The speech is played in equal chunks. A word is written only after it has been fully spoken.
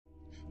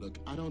Look,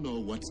 I don't know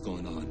what's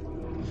going on,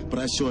 but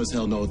I sure as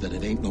hell know that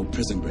it ain't no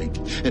prison break.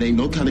 It ain't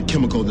no kind of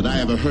chemical that I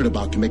ever heard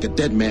about can make a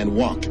dead man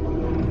walk.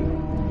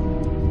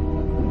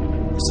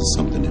 This is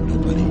something that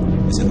nobody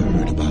has ever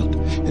heard about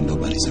and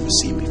nobody's ever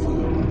seen before.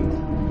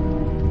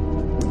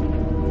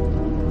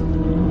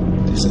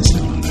 This is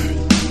hell on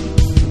earth.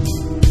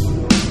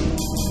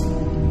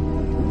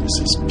 This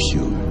is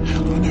pure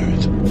hell on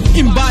earth.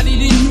 Embodied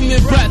in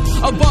human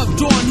breath, above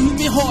drawn,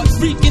 human heart,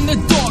 freak in the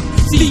dark.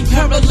 See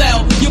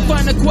parallel, you'll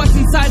find a quest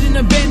inside an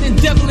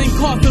abandoned devil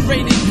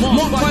incarcerated,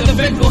 marked by the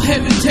vengeful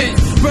heritage.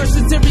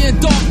 Versatarian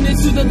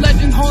darkness to the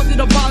legend haunted,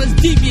 abolished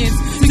deviants,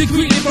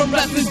 secreted from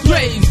restless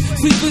graves.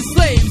 Sleepless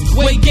slaves,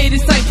 way-gated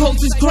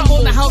psychosis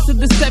crumble. The house of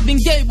the seven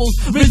gables,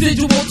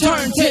 residual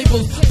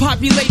turntables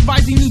populate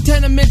rising new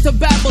tenements of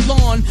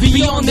Babylon.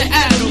 Beyond the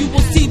atom, you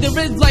will see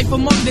there is life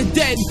among the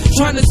dead,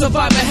 trying to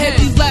survive ahead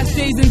these last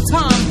days in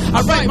time.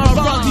 I write my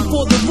rhymes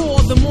before the roar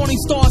of the morning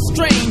star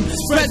strain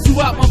spreads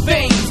throughout my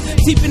veins,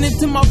 seeping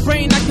into my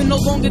brain. I can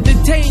no longer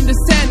detain the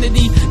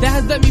sanity that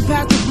has led me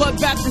past the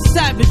bloodbath to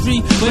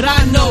savagery. But I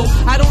know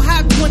I don't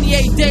have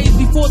 28 days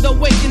before the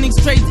awakening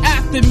straight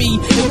after me.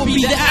 It will be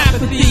the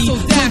apathy, so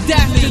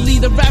dastardly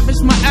to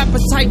ravish my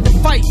appetite to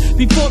fight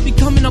before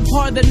becoming a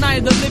part of the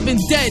night of the living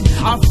dead.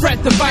 I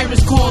fret, the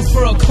virus calls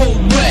for a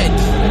code red.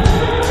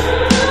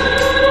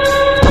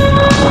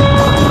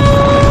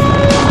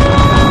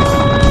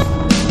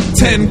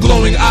 10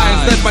 glowing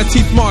eyes, led by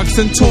teeth marks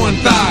and torn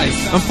thighs.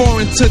 I'm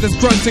foreign to this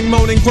grunting,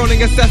 moaning,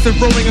 groaning, excessive,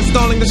 rolling and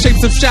stalling. The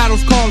shapes of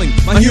shadows calling.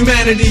 My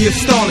humanity is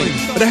stalling,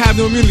 but I have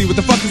no immunity. What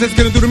the fuck is this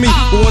gonna do to me?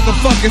 But what the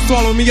fuck is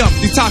swallowing me up?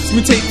 Detox,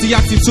 mutate,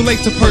 deoxy, too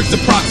late to purge the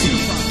proxy.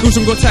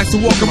 Gruesome grotesque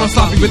to walk around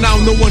sloppy, but now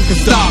no one can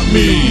stop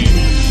me.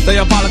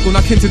 Diabolical,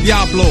 not kin to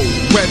Diablo.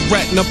 Red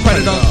retina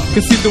predator,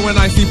 conceived when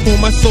I see form.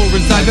 My soul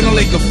resides in a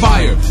lake of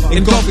fire,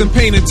 engulfed in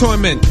pain and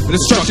torment. The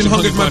destruction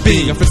hungers my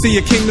being. I foresee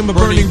a kingdom of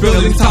burning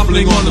buildings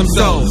toppling on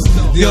themselves.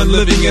 The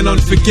unliving and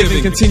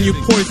unforgiving continue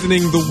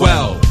poisoning the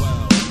well.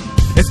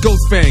 It's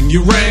Ghost Fang,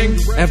 you rang?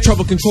 I have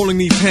trouble controlling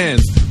these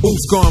hands.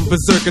 Oops, gone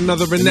berserk,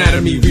 another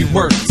anatomy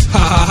reworked. Ha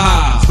ha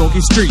ha.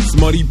 Smoky streets,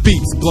 muddy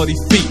beats, bloody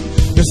feet.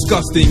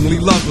 Disgustingly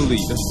lovely.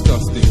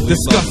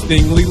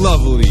 Disgustingly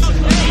lovely.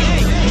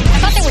 I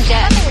thought they were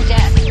dead.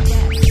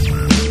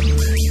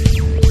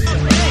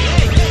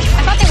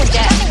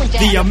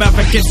 The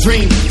American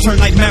dream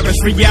turned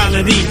nightmarish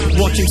reality.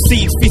 Watching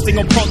seeds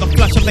feasting upon the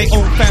flesh of their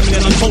own family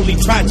and unholy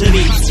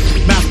tragedies.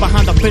 Masked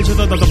behind the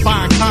vision of the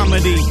divine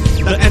comedy.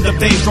 The end of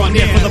days draw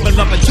near for the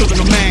beloved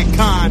children of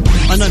mankind.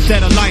 An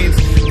undead alliance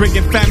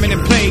bringing famine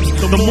and plagues.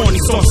 The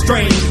morning saw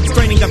strange,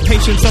 straining the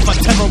patience of a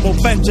terrible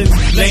vengeance.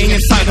 Laying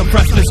inside of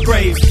restless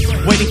graves,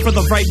 waiting for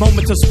the right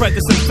moment to spread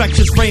this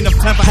infectious reign of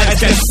terror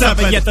has been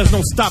severed. Yet there's no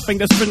stopping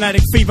this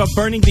frenetic fever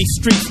burning these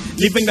streets,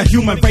 leaving the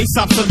human race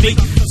obsolete.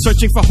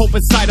 Searching for hope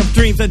inside of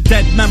dreams and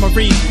dead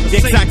memories.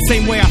 The exact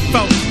same way I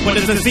felt when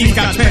the disease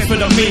got transferred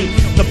to me.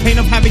 The pain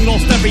of having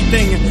lost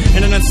everything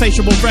in an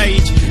insatiable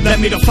rage led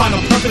me to find a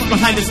purpose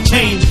behind this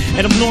change.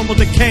 An abnormal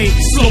decay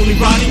slowly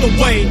rotting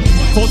away,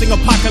 causing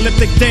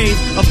apocalyptic days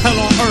of hell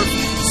on earth.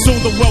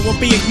 Soon the world will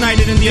be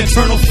ignited in the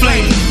eternal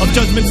flame of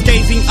judgment's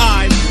gazing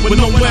eyes, with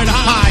nowhere to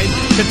hide,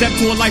 condemned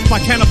to a life by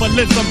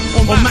cannibalism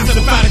or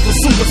massive radical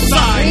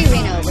suicide.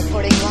 Reno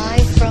reporting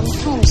live from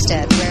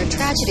Homestead, where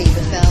tragedy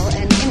befell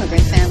an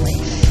immigrant family.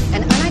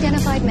 An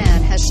unidentified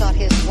man has shot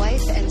his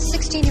wife and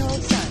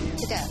 16-year-old son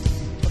to death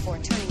before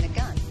turning the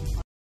gun.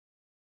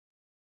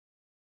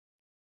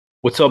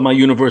 What's up, my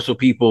universal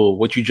people?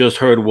 What you just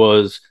heard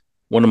was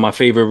one of my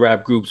favorite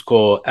rap groups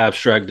called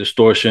Abstract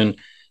Distortion,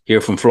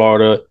 here from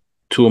Florida.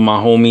 Two of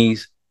my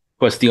homies,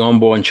 Questy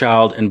Unborn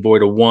Child and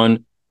Voida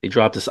One. They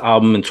dropped this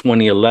album in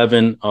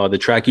 2011. The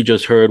track you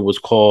just heard was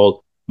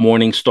called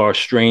Morning Star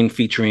Strain,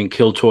 featuring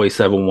Killtoy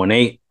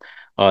 718.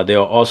 They're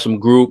an awesome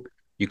group.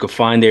 You can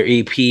find their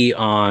EP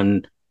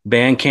on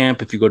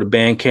Bandcamp. If you go to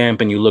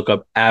Bandcamp and you look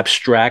up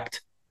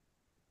Abstract,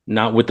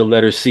 not with the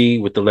letter C,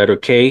 with the letter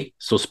K.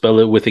 So spell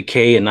it with a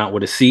K and not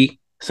with a C,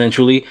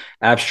 essentially.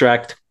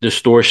 Abstract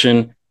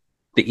Distortion.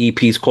 The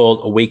EP is called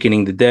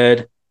Awakening the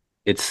Dead.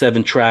 It's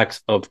 7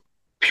 tracks of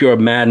pure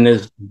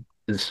madness.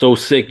 It's so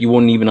sick you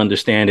wouldn't even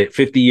understand it.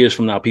 50 years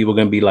from now, people are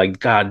going to be like,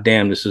 God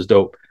damn, this is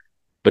dope.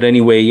 But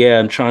anyway, yeah,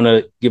 I'm trying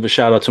to give a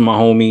shout out to my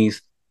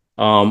homies.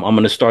 I'm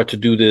going to start to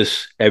do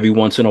this every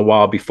once in a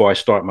while before I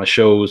start my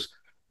shows.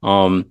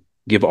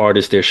 Give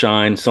artists their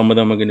shine. Some of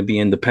them are going to be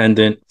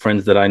independent,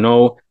 friends that I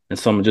know, and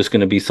some are just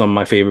going to be some of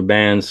my favorite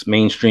bands,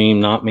 mainstream,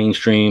 not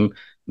mainstream,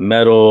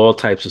 metal, all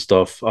types of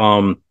stuff.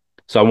 So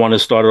I want to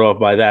start it off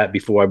by that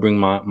before I bring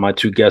my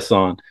two guests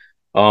on.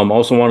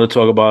 Also want to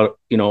talk about,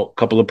 a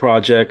couple of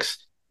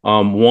projects.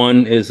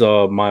 One is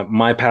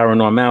my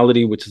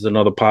Paranormality, which is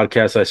another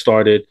podcast I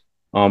started.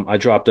 I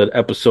dropped an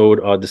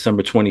episode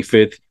December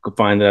 25th. You can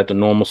find it at the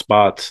normal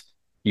spots,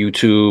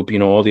 YouTube,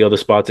 all the other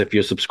spots if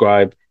you're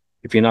subscribed.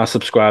 If you're not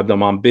subscribed,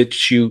 I'm on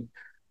BitChute.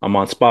 I'm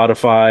on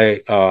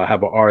Spotify. I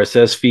have an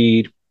RSS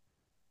feed.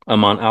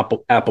 I'm on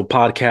Apple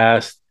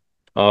Podcasts,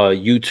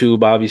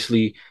 YouTube,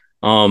 obviously.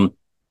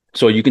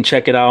 So you can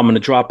check it out. I'm going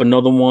to drop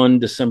another one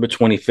December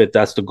 25th.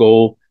 That's the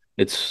goal.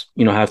 It's,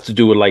 has to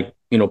do with like,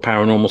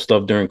 paranormal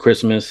stuff during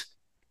Christmas.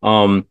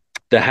 The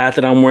hat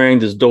that I'm wearing,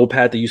 this dope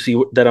hat that you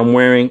see that I'm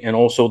wearing, and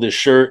also this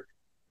shirt,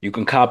 you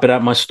can cop it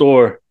at my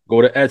store.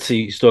 Go to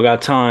Etsy. You still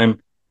got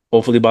time.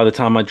 Hopefully by the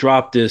time I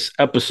drop this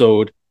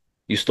episode,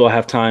 you still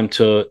have time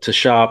to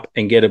shop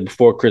and get it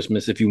before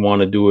Christmas if you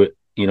want to do it,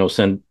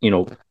 send,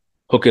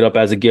 hook it up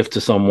as a gift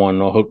to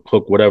someone, or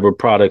hook whatever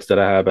products that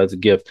I have as a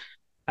gift.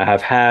 I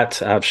have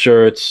hats, I have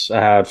shirts, I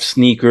have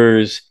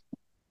sneakers.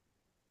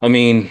 I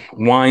mean,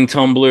 wine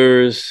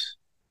tumblers,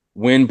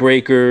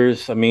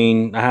 windbreakers. I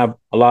mean, I have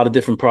a lot of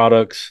different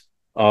products,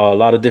 a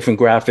lot of different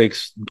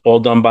graphics, all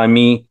done by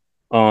me.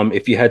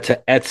 If you head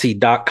to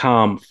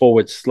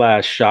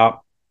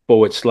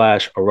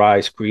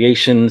etsy.com/shop/Arise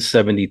Creations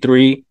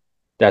 73,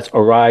 that's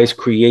Arise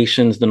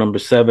Creations, the number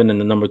 7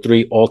 and the number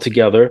 3 all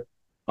together.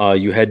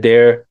 You head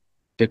there,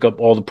 pick up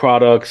all the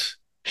products.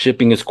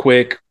 Shipping is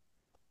quick.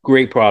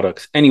 Great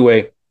products.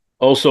 Anyway,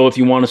 also, if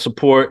you want to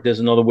support, there's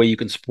another way you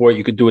can support.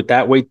 You could do it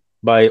that way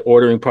by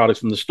ordering products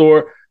from the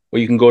store, or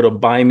you can go to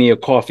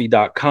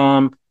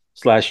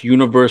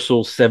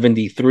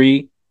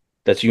buymeacoffee.com/universal73.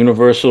 That's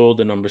universal,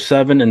 the number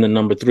 7 and the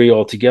number 3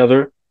 all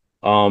together.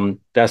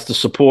 That's the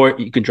support.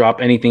 You can drop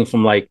anything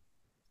from like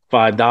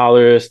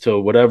 $5 to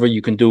whatever.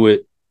 You can do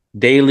it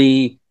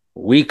daily,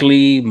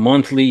 weekly,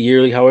 monthly,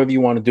 yearly, however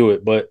you want to do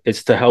it. But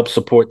it's to help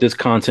support this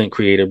content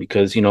creator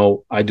because,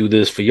 I do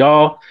this for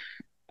y'all.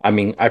 I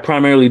mean, I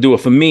primarily do it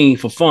for me,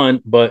 for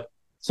fun, but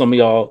some of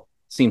y'all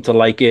seem to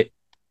like it.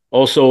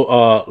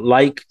 Also,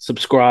 like,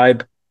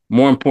 subscribe.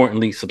 More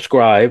importantly,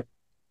 subscribe.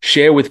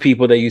 Share with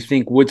people that you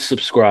think would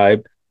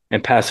subscribe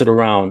and pass it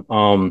around.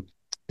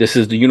 This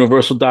is the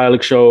Universal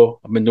Dialect Show.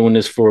 I've been doing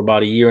this for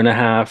about a year and a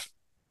half.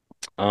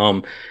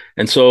 And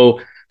so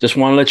just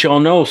want to let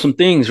y'all know some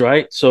things,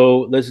 right?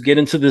 So let's get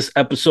into this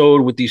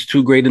episode with these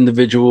two great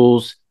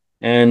individuals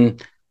and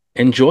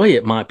enjoy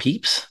it, my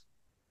peeps.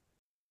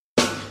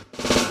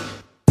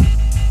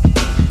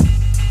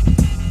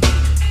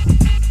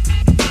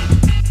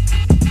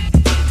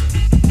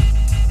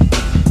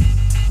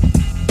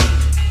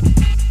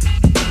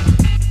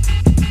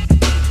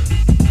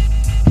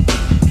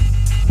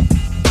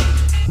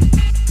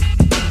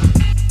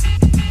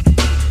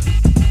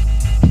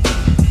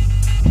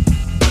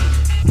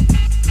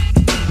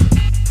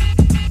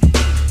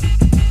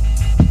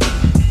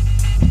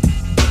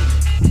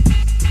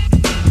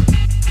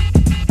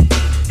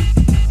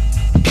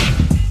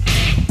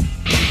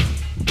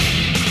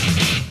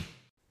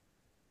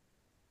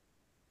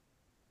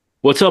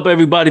 What's up,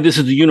 everybody? This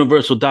is the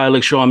Universal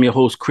Dialect Show. I'm your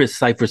host, Chris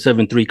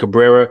Cypher73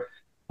 Cabrera.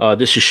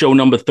 This is show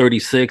number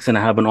 36, and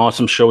I have an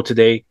awesome show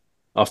today.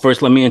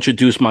 First, let me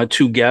introduce my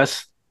two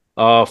guests.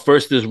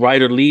 First is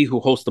Ryder Lee,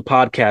 who hosts the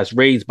podcast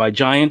Raised by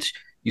Giants.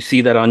 You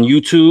see that on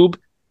YouTube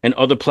and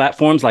other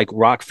platforms like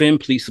Rockfin.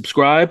 Please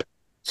subscribe.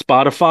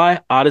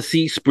 Spotify,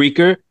 Odyssey,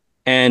 Spreaker,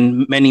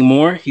 and many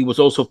more. He was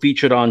also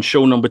featured on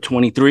show number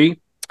 23.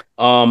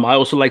 I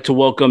also like to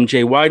welcome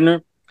Jay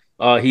Weidner.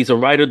 He's a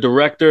writer,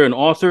 director, and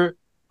author.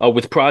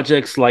 With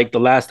projects like The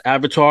Last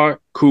Avatar,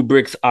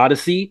 Kubrick's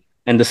Odyssey,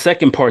 and the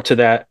second part to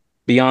that,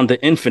 Beyond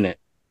the Infinite.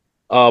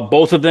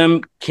 Both of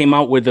them came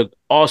out with an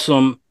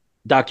awesome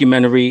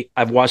documentary.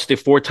 I've watched it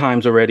 4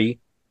 times already.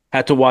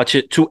 Had to watch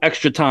it 2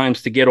 extra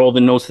times to get all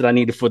the notes that I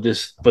needed for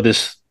this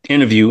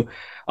interview.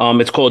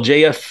 It's called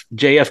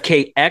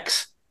JFK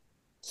X,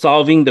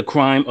 Solving the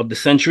Crime of the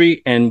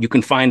Century, and you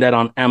can find that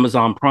on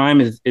Amazon Prime.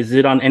 Is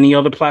it on any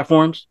other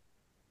platforms?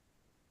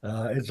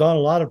 It's on a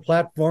lot of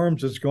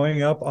platforms. It's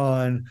going up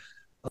on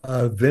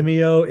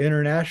Vimeo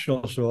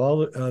International,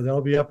 so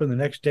that'll be up in the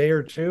next day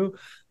or two.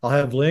 I'll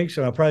have links,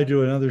 and I'll probably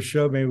do another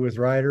show maybe with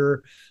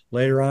Ryder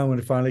later on when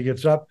it finally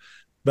gets up.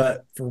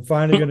 But we're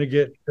finally going to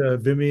get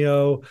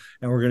Vimeo,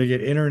 and we're going to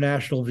get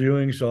international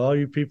viewing. So all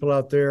you people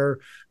out there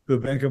who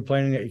have been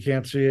complaining that you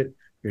can't see it,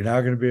 you're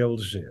now going to be able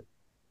to see it.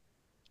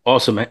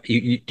 Awesome. Do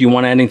you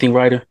want to add anything,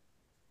 Ryder?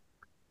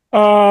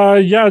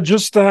 Yeah,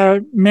 just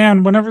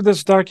man, whenever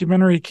this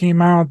documentary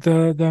came out,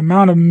 the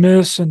amount of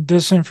mis and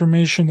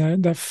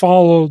disinformation that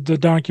followed the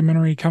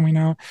documentary coming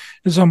out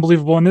is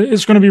unbelievable. And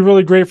it's going to be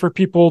really great for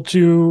people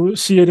to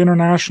see it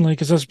internationally,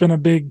 because that's been a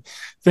big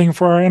thing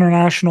for our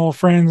international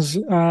friends,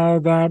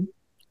 that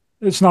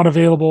it's not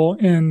available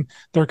in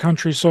their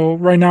country. So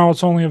right now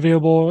it's only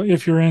available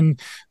if you're in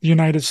the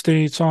United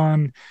States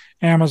on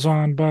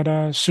Amazon,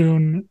 but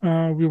soon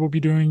we will be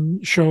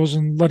doing shows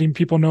and letting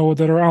people know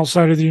that are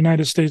outside of the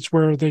United States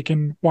where they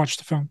can watch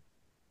the film.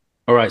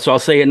 All right, so I'll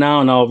say it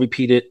now and I'll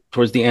repeat it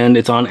towards the end.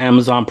 It's on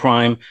Amazon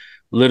Prime,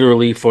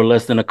 literally for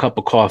less than a cup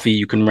of coffee.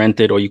 You can rent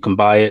it or you can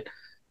buy it.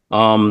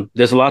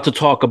 There's a lot to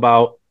talk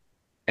about,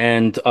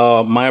 and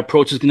my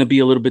approach is going to be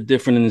a little bit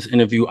different in this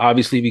interview,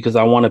 obviously, because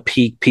I want to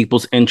pique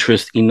people's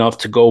interest enough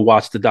to go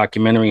watch the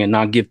documentary and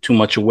not give too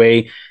much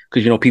away.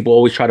 Because, people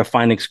always try to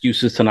find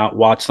excuses to not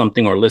watch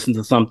something or listen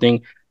to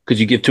something because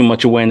you give too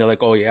much away and they're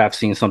like, oh, yeah, I've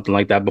seen something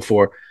like that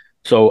before.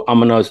 So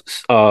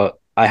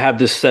I have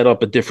this set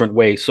up a different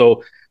way.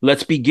 So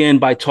let's begin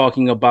by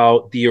talking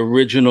about the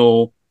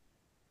original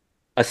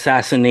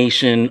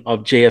assassination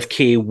of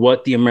JFK,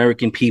 what the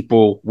American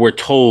people were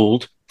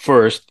told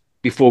first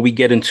before we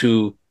get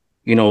into,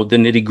 the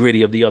nitty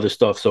gritty of the other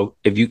stuff. So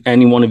if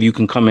any one of you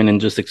can come in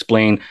and just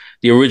explain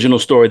the original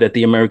story that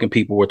the American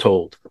people were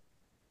told.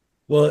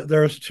 Well,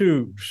 there's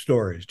two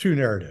stories, two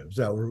narratives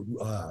that were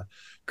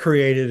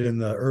created in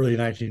the early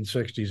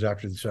 1960s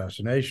after the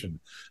assassination.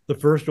 The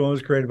first one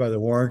was created by the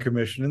Warren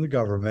Commission and the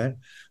government,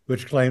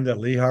 which claimed that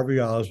Lee Harvey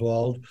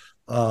Oswald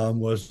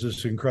was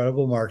this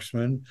incredible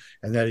marksman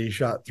and that he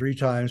shot 3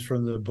 times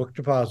from the book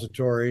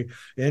depository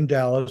in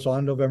Dallas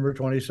on November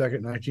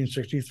 22nd,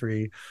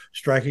 1963,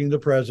 striking the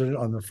president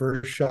on the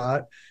first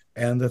shot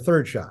and the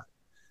third shot.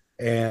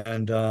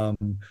 And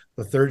the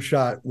third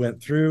shot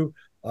went through,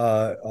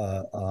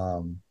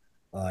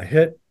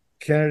 hit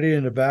Kennedy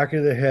in the back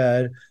of the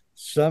head,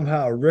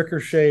 somehow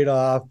ricocheted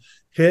off,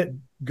 hit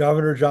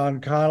Governor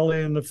John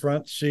Connally in the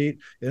front seat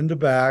in the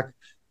back,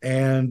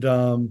 and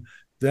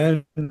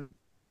then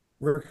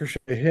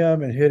ricocheted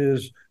him and hit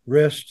his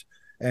wrist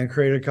and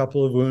created a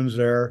couple of wounds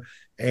there.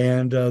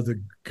 And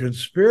the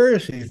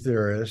conspiracy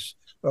theorists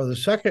are the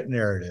second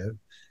narrative,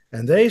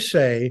 and they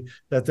say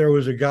that there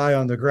was a guy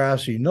on the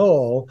grassy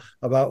knoll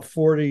about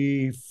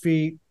 40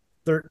 feet,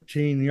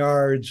 13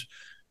 yards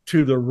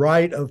to the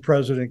right of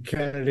President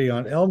Kennedy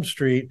on Elm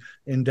Street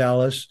in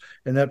Dallas,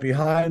 and that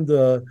behind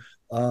the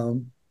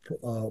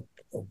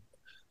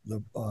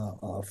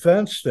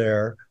fence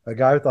there, a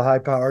guy with a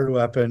high-powered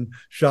weapon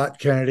shot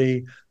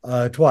Kennedy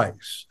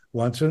twice,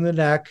 once in the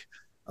neck,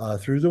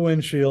 through the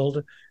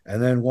windshield,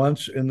 and then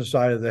once in the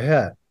side of the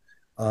head.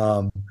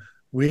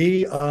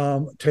 We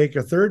take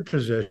a third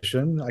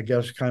position, I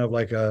guess, kind of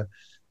like an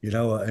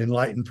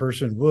enlightened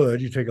person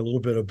would. You take a little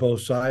bit of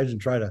both sides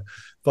and try to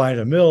find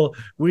a middle.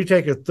 We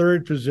take a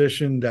third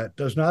position that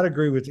does not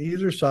agree with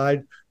either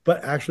side,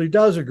 but actually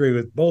does agree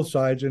with both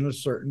sides in a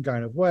certain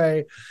kind of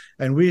way.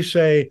 And we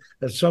say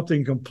that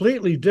something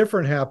completely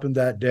different happened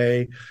that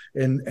day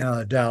in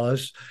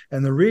Dallas.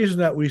 And the reason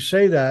that we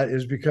say that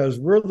is because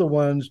we're the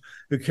ones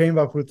who came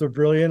up with the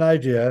brilliant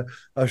idea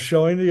of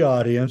showing the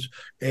audience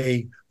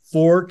a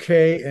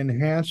 4K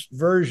enhanced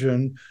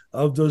version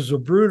of the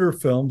Zapruder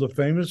film, the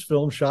famous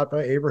film shot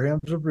by Abraham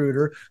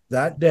Zapruder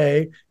that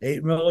day,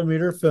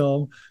 8mm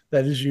film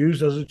that is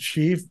used as a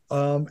chief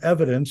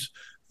evidence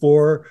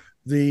for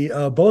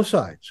the both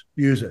sides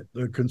use it.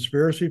 The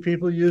conspiracy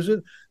people use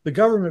it. The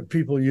government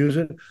people use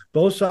it.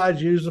 Both sides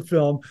use the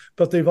film,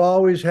 but they've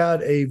always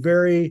had a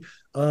very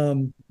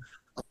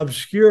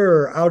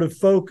obscure, out of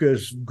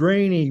focus,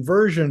 grainy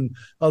version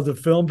of the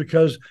film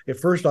because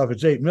first off,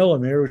 it's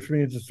 8mm, which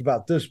means it's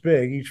about this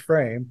big each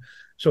frame.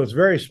 So it's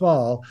very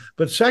small.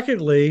 But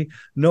secondly,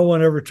 no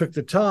one ever took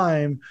the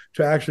time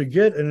to actually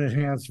get an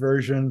enhanced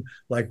version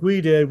like we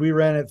did. We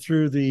ran it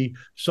through the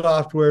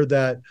software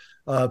that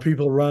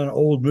people run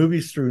old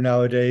movies through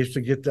nowadays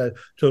to get that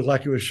to look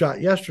like it was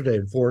shot yesterday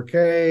in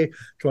 4K,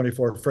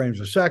 24 frames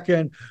a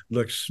second,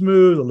 looks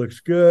smooth, it looks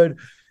good.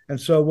 And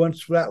so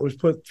once that was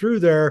put through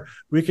there,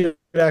 we could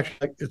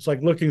actually, it's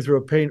like looking through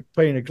a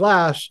pane of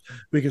glass.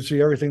 We could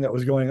see everything that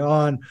was going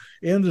on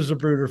in the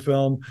Zapruder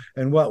film.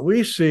 And what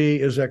we see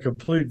is a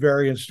complete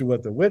variance to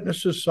what the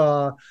witnesses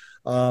saw,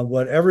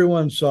 what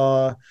everyone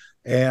saw,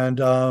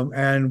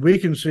 and we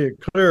can see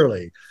it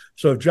clearly.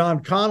 So if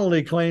John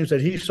Connally claims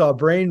that he saw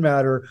brain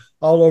matter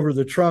all over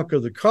the trunk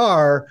of the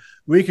car,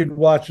 we could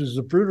watch the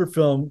Zapruder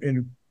film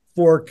in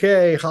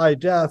 4K high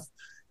def,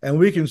 and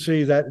we can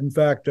see that, in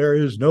fact, there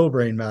is no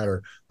brain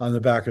matter on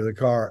the back of the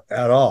car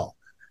at all.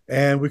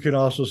 And we can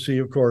also see,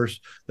 of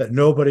course, that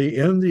nobody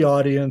in the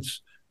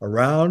audience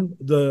around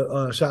the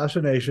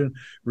assassination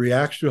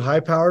reacts to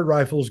high-powered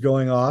rifles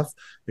going off.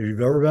 If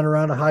you've ever been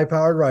around a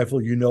high-powered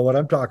rifle, you know what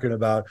I'm talking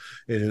about.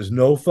 It is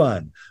no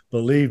fun.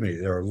 Believe me,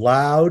 they're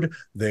loud.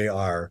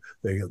 The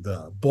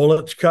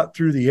bullets cut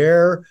through the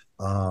air.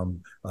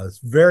 It's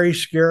very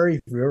scary.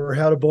 If you've ever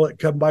had a bullet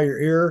come by your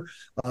ear,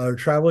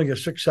 traveling at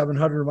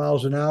 600-700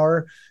 miles an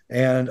hour,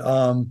 and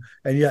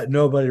yet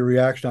nobody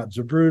reacts. Not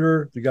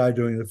Zapruder, the guy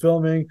doing the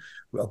filming.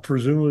 Well,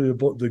 presumably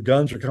the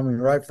guns are coming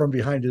right from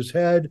behind his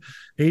head.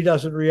 He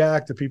doesn't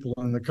react. The people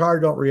in the car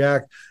don't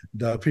react.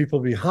 The people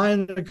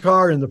behind the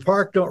car in the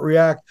park don't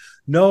react.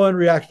 No one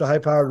reacts to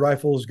high-powered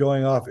rifles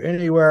going off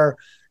anywhere.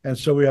 And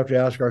so we have to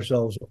ask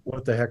ourselves,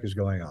 what the heck is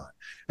going on?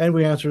 And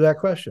we answer that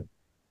question.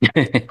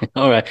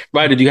 All right.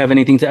 Ryder, do you have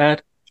anything to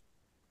add?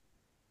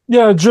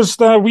 Yeah, just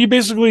we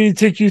basically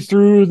take you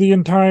through the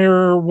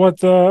entire what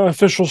the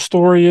official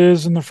story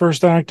is in the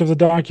first act of the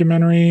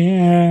documentary.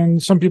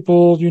 And some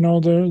people,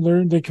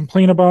 they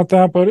complain about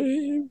that, but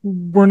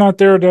we're not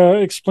there to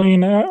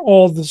explain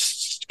all the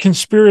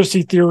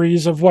conspiracy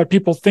theories of what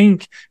people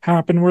think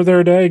happened. We're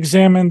there to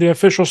examine the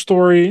official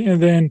story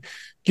and then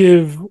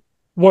give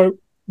what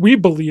we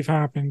believe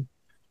happened,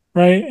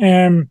 right?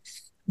 And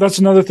that's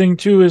another thing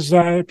too, is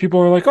that people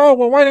are like, oh,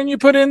 well, why didn't you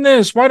put in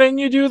this? Why didn't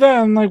you do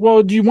that? And like,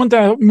 well, do you want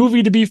that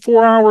movie to be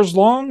 4 hours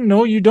long?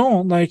 No, you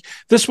don't. Like,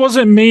 this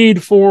wasn't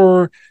made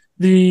for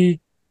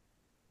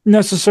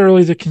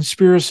necessarily the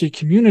conspiracy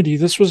community.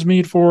 This was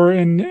made for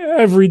an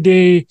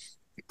everyday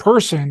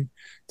person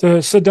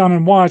to sit down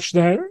and watch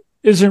that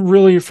isn't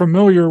really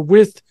familiar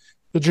with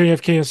the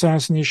JFK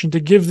assassination, to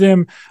give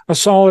them a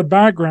solid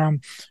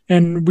background.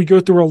 And we go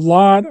through a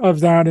lot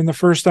of that in the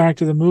first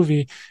act of the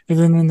movie. And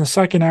then in the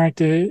second act,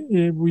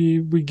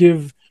 we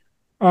give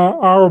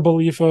our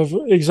belief of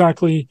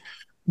exactly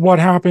what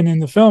happened in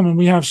the film. And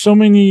we have so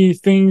many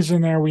things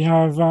in there. We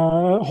have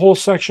a whole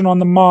section on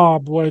the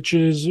mob, which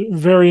is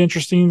very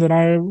interesting, that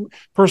I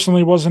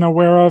personally wasn't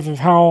aware of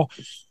how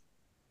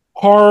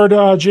hard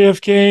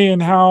JFK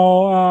and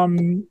how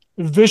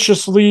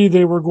viciously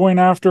they were going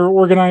after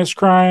organized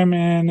crime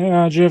and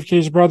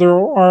JFK's brother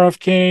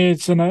RFK.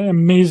 It's an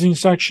amazing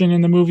section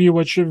in the movie,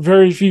 which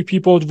very few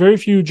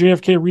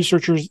JFK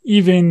researchers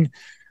even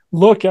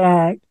look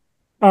at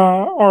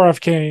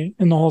RFK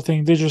in the whole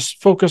thing. They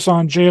just focus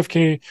on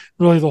JFK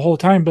really the whole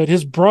time, but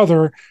his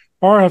brother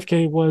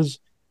RFK was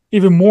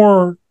even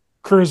more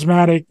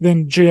charismatic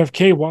than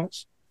JFK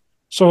was.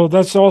 So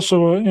that's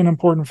also an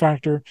important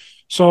factor.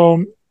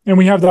 So, and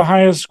we have the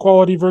highest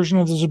quality version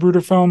of the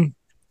Zapruder film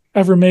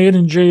ever made,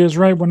 and Jay is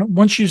right.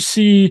 Once you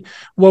see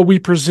what we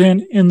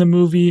present in the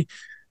movie,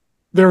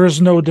 there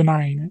is no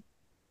denying it.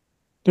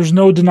 There's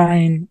no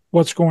denying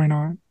what's going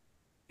on.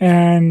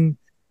 And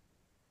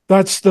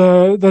that's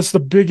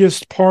the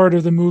biggest part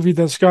of the movie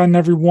that's gotten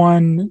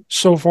everyone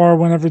so far.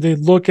 Whenever they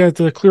look at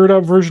the cleared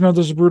up version of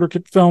the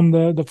Zapruder film,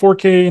 the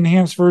 4K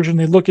enhanced version,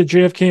 they look at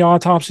JFK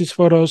autopsies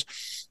photos,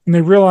 and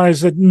they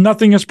realize that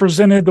nothing is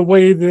presented the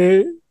way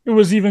that it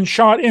was even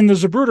shot in the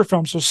Zapruder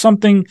film. So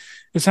something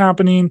is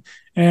happening,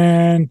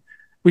 and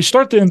we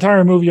start the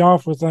entire movie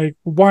off with like,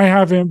 why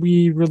haven't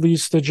we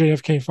released the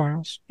JFK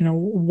files?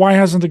 Why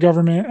hasn't the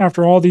government,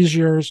 after all these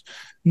years,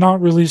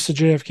 not released the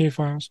JFK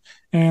files?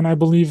 And I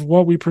believe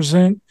what we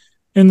present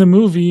in the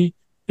movie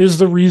is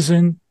the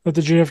reason that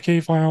the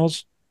JFK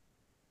files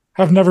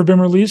have never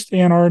been released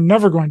and are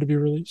never going to be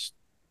released.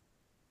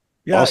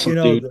 Yeah, awesome,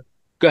 dude.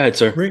 Go ahead,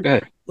 sir. Go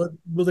ahead.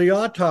 With the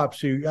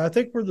autopsy, I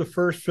think we're the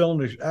first film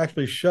to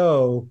actually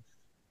show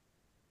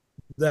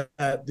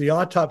that the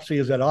autopsy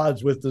is at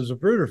odds with the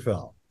Zapruder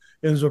film.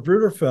 In the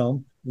Zapruder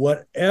film,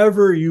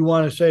 whatever you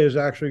want to say is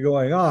actually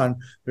going on,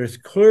 there's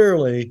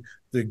clearly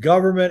the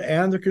government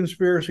and the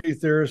conspiracy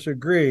theorists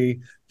agree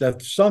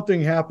that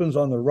something happens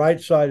on the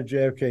right side of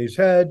JFK's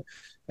head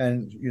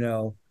and,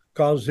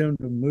 causes him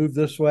to move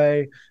this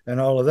way and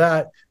all of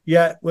that.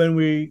 Yet when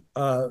we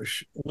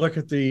look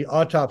at the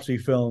autopsy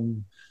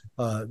film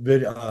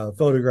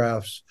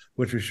photographs,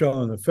 which are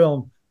shown in the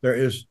film, there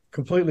is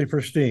completely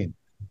pristine.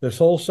 This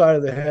whole side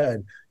of the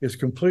head is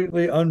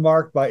completely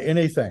unmarked by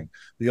anything.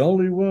 The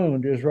only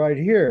wound is right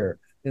here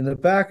in the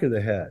back of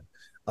the head.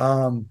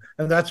 And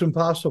that's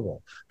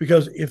impossible,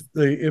 because if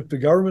the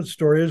government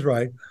story is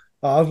right,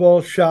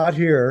 Oswald shot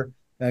here,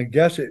 and I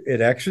guess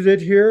it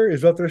exited here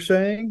is what they're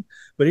saying.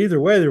 But either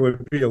way, there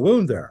would be a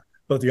wound there,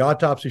 but the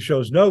autopsy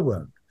shows no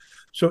wound.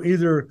 So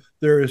either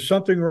there is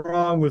something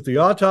wrong with the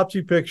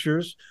autopsy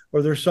pictures,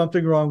 or there's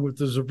something wrong with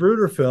the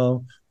Zapruder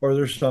film, or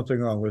there's something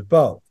wrong with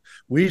both.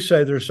 We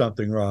say there's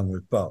something wrong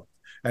with both.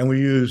 And we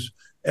use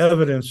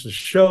evidence to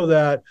show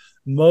that,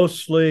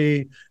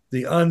 mostly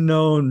the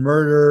unknown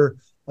murder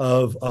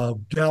of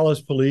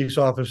Dallas police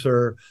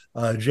officer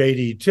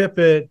J.D.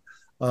 Tippit,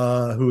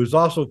 who was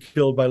also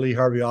killed by Lee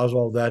Harvey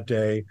Oswald that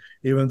day,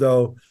 even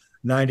though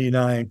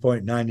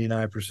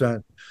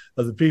 99.99%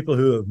 of the people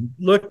who have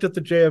looked at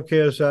the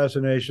JFK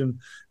assassination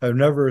have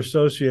never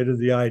associated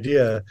the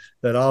idea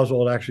that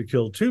Oswald actually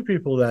killed two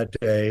people that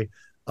day,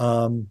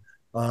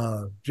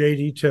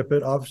 J.D.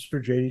 Tippit,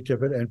 Officer J.D.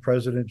 Tippit, and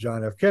President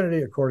John F.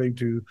 Kennedy, according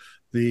to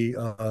the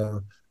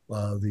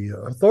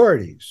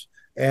authorities.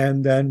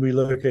 And then we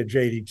look at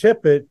J.D.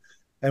 Tippit,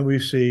 and we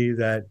see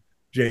that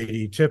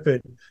J.D. Tippit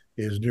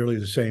is nearly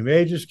the same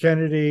age as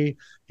Kennedy.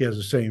 He has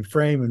the same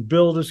frame and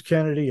build as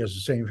Kennedy. He has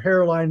the same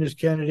hairline as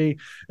Kennedy.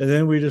 And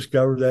then we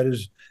discovered that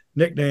his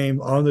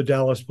nickname on the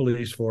Dallas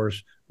police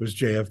force was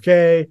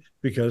JFK,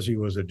 because he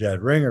was a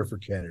dead ringer for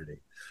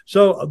Kennedy.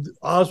 So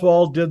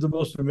Oswald did the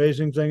most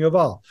amazing thing of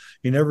all.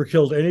 He never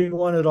killed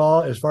anyone at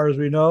all, as far as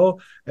we know.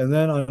 And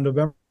then on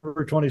November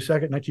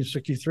 22nd,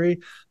 1963,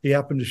 he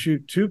happened to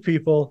shoot two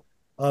people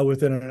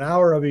within an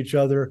hour of each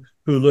other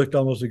who looked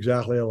almost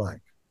exactly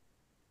alike.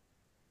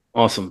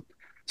 Awesome.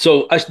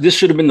 So this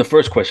should have been the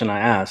first question I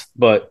asked,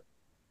 but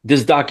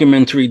this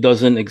documentary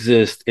doesn't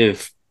exist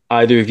if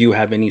either of you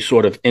have any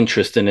sort of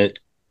interest in it,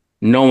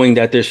 knowing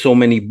that there's so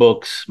many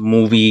books,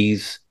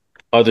 movies,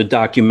 other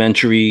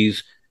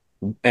documentaries,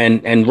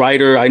 and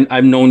Ryder,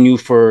 I've known you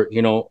for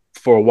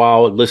a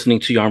while, listening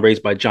to you on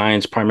Raised by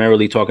Giants,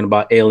 primarily talking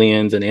about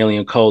aliens and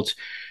alien cults.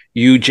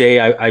 You, Jay,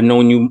 I've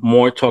known you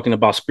more talking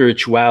about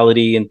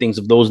spirituality and things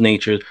of those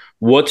natures.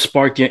 What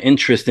sparked your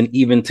interest in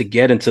even to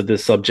get into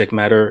this subject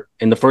matter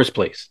in the first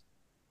place?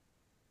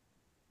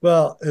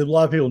 Well, a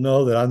lot of people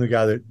know that I'm the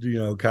guy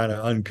that, kind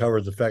of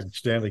uncovered the fact that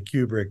Stanley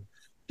Kubrick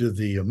did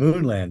the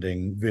moon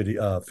landing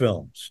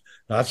films.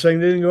 Not saying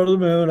they didn't go to the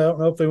moon. I don't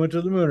know if they went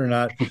to the moon or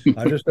not.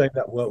 I'm just saying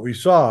that what we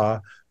saw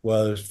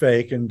was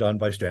fake and done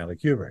by Stanley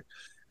Kubrick.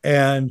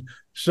 And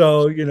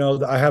so,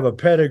 I have a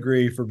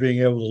pedigree for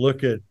being able to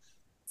look at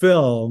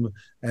film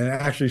and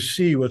actually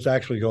see what's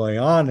actually going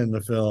on in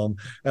the film,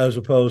 as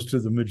opposed to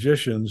the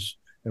magicians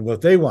and what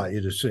they want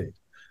you to see,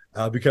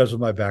 because of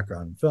my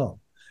background in film.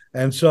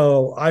 And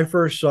so I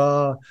first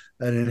saw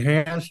an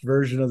enhanced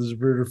version of the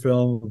Zapruder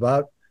film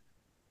about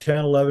 10,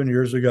 11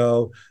 years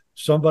ago.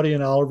 Somebody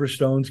in Oliver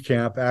Stone's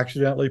camp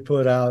accidentally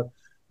put out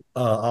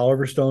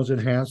Oliver Stone's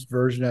enhanced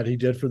version that he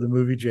did for the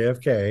movie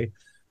JFK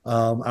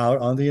out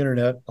on the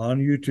internet, on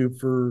YouTube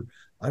for,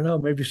 I don't know,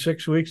 maybe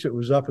 6 weeks. It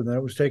was up and then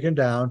it was taken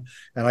down,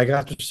 and I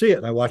got to see it,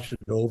 and I watched it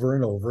over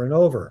and over and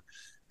over.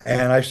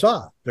 And I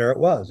saw it. There it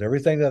was.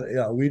 Everything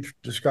that we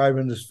describe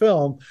in this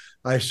film,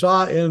 I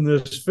saw in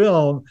this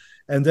film,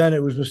 and then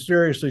it was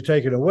mysteriously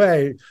taken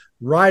away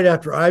right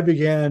after I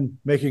began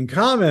making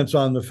comments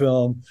on the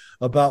film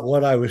about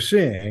what I was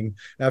seeing.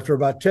 After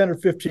about 10 or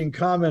 15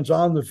 comments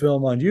on the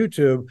film on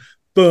YouTube,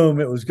 boom,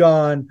 it was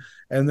gone.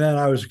 And then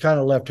I was kind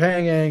of left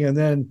hanging. And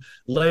then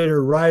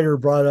later, Ryder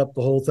brought up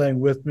the whole thing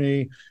with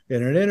me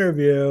in an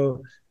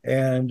interview.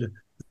 And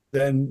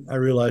then I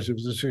realized it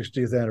was the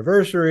 60th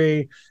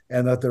anniversary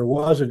and that there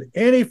wasn't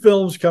any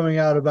films coming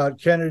out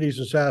about Kennedy's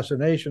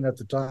assassination at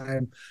the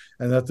time,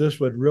 and that this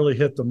would really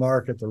hit the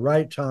mark at the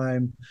right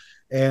time.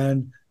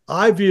 And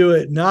I view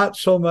it not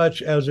so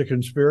much as a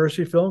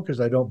conspiracy film,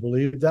 because I don't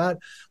believe that.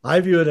 I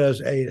view it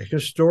as a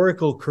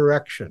historical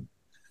correction.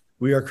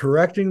 We are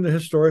correcting the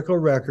historical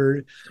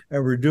record,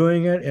 and we're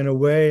doing it in a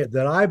way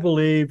that I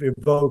believe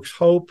evokes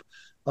hope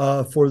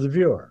for the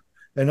viewer.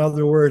 In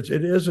other words,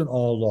 it isn't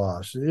all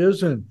lost. It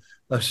isn't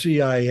a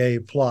CIA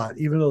plot,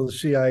 even though the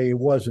CIA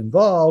was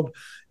involved.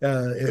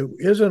 It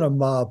isn't a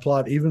mob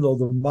plot, even though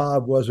the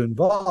mob was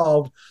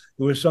involved.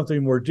 It was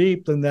something more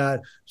deep than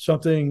that,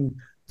 something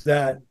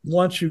that,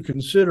 once you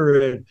consider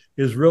it,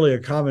 is really a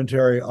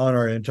commentary on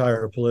our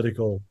entire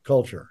political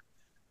culture.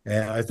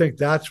 And I think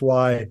that's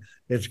why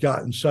it's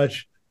gotten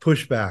such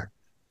pushback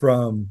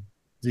from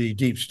the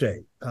deep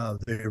state.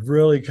 They've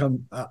really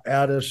come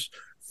at us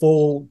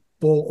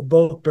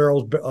both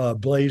barrels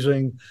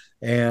blazing,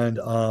 and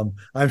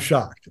I'm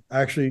shocked.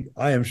 Actually,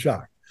 I am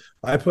shocked.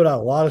 I put out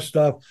a lot of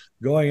stuff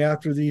going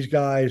after these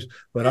guys,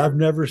 but I've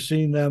never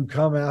seen them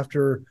come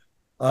after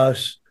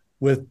us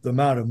with the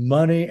amount of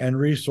money and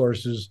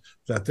resources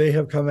that they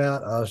have come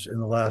at us in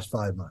the last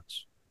 5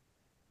 months.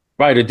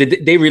 Ryder,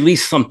 did they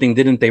release something,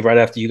 didn't they, right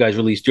after you guys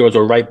released yours,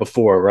 or right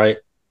before, right?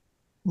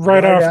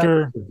 Right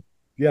after.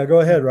 Yeah, go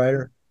ahead,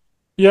 Ryder.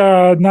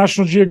 Yeah,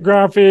 National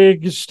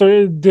Geographic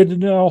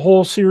did a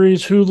whole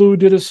series. Hulu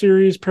did a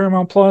series.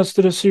 Paramount Plus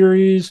did a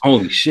series.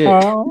 Holy shit.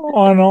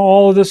 On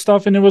all of this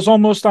stuff. And it was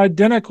almost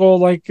identical,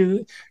 like,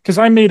 because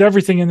I made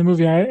everything in the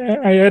movie.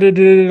 I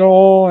edited it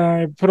all.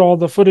 I put all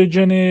the footage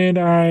in it.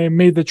 I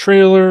made the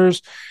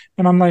trailers.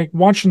 And I'm like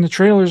watching the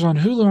trailers on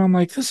Hulu. I'm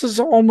like, this is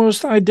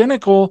almost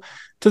identical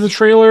to the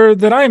trailer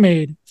that I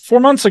made 4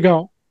 months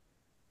ago,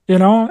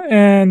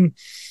 and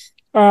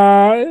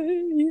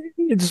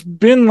it's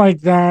been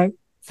like that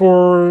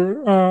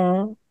for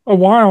a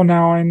while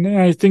now. And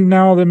I think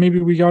now that maybe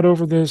we got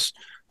over this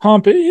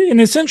hump, and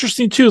it's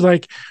interesting too,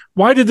 like,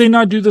 why did they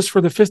not do this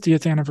for the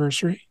 50th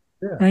anniversary?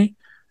 Yeah. Right?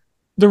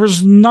 There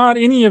was not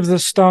any of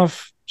this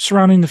stuff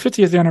surrounding the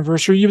 50th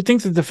anniversary. You would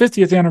think that the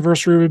 50th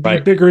anniversary would be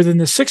bigger than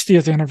the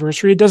 60th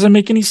anniversary. It doesn't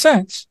make any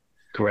sense.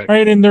 Correct.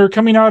 Right. And they're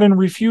coming out and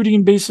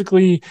refuting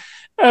basically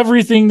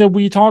everything that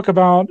we talk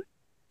about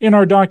in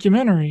our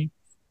documentary,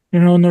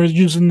 and they're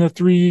using the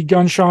 3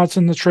 gunshots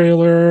in the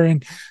trailer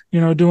and,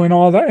 doing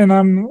all that. And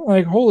I'm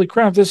like, holy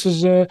crap, this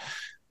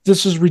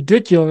is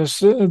ridiculous,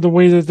 the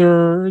way that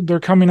they're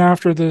coming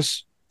after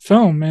this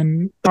film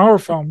and our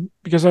film,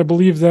 because I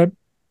believe that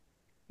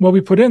what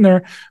we put in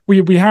there,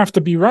 we have to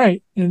be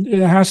right.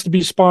 It has to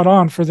be spot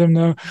on for them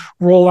to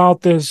roll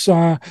out this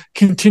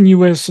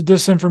continuous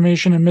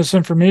disinformation and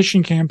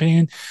misinformation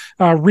campaign,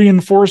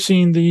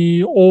 reinforcing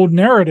the old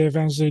narrative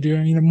as they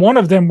do. One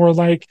of them were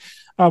like,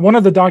 one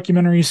of the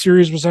documentary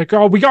series was like,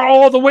 oh, we got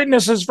all the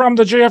witnesses from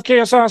the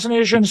JFK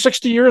assassination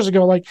 60 years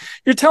ago. Like,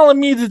 you're telling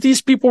me that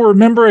these people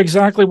remember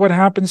exactly what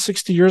happened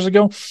 60 years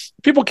ago?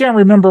 People can't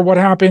remember what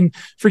happened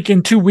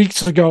freaking 2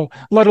 weeks ago,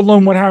 let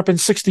alone what happened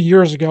 60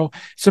 years ago.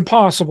 It's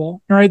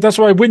impossible, right? That's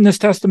why witness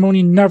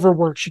testimony never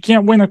works. You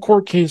can't win a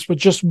court case with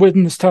just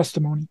witness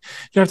testimony.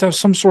 You have to have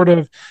some sort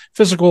of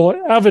physical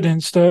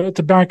evidence to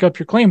back up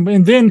your claim.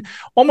 And then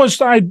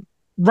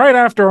right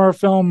after our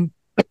film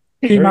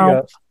came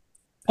out,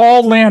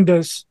 Paul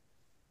Landis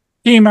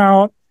came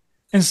out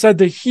and said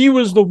that he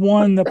was the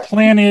one that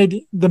planted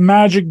the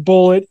magic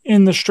bullet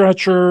in the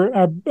stretcher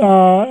at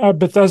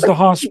Bethesda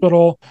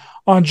Hospital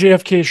on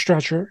JFK's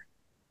stretcher.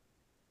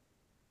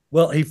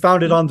 Well, he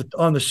found it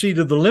on the seat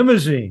of the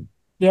limousine,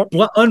 yep,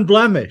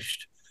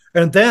 unblemished,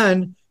 and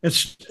then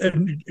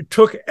it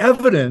took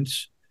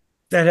evidence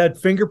that had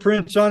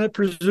fingerprints on it,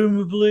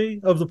 presumably,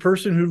 of the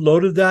person who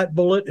loaded that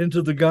bullet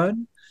into the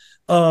gun.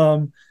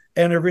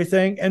 And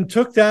everything, and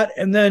took that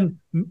and then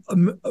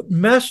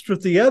messed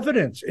with the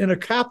evidence in a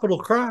capital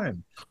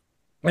crime.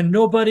 And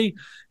nobody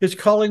is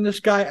calling this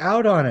guy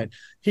out on it.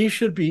 He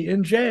should be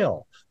in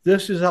jail.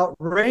 This is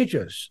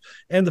outrageous.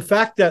 And the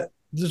fact that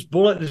this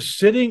bullet is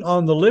sitting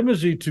on the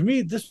limousine. To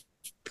me, this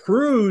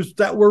proves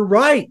that we're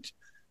right.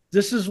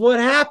 This is what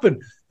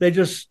happened. They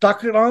just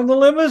stuck it on the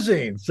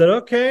limousine, said,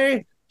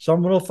 okay,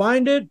 someone will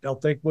find it. They'll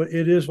think what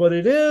it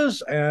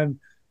is, and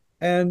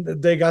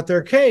they got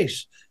their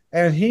case.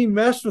 And he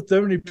messed with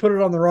them, and he put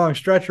it on the wrong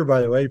stretcher,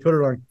 by the way. He put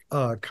it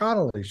on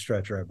Connolly's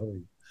stretcher, I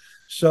believe.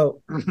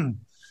 So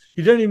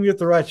he didn't even get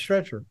the right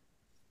stretcher.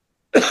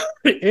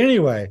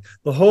 Anyway,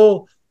 the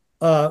whole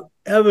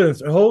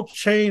evidence, the whole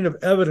chain of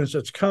evidence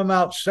that's come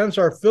out since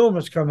our film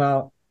has come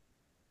out,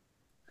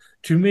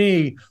 to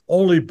me,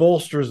 only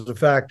bolsters the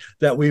fact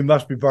that we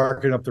must be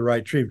barking up the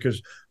right tree,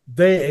 because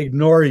they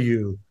ignore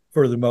you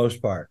for the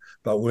most part.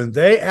 But when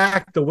they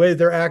act the way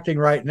they're acting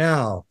right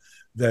now,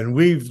 then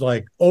we've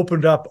like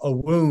opened up a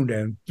wound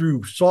and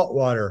threw salt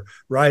water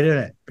right in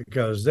it,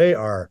 because they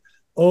are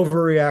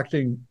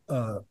overreacting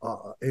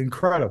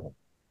incredible.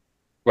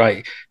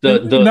 Right.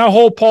 And that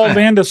whole Paul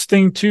Landis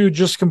thing too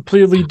just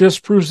completely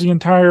disproves the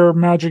entire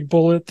magic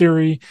bullet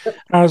theory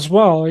as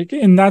well.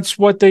 And that's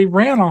what they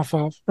ran off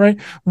of, right?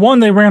 One,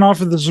 they ran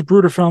off of the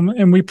Zapruder film,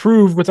 and we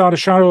proved without a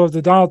shadow of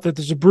the doubt that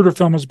the Zapruder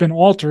film has been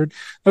altered.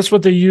 That's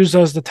what they used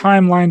as the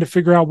timeline to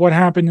figure out what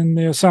happened in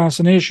the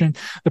assassination.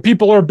 The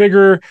people are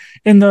bigger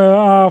in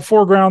the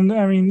foreground,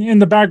 in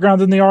the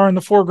background than they are in the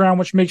foreground,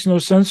 which makes no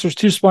sense. There's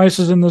 2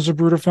 splices in the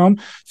Zapruder film,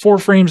 4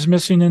 frames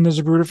missing in the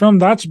Zapruder film.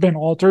 That's been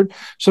altered.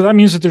 So that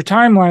means that their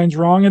timeline's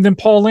wrong. And then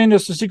Paul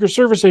Landis, the Secret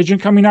Service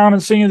agent, coming out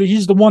and saying that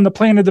he's the one that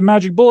planted the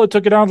magic bullet,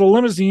 took it out of the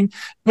limousine,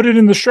 put it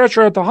in the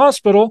stretcher at the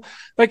hospital.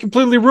 That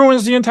completely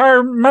ruins the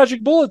entire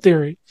magic bullet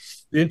theory.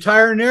 The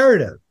entire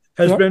narrative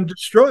has been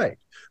destroyed.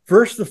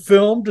 First, the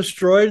film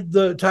destroyed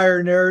the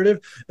entire narrative,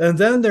 and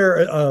then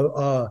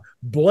their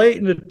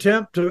blatant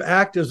attempt to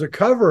act as a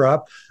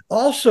cover-up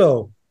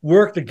also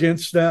worked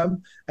against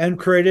them and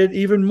created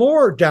even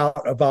more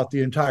doubt about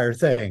the entire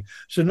thing.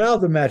 So now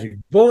the magic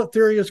bullet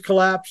theory has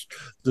collapsed,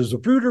 the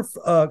Zapruder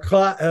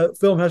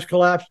film has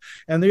collapsed,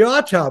 and the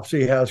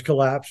autopsy has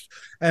collapsed.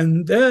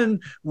 And then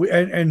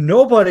and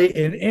nobody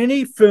in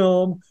any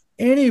film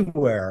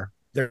anywhere,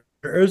 there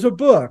is a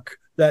book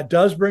that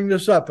does bring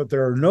this up, but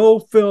there are no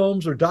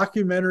films or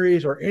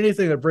documentaries or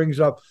anything that brings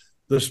up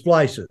the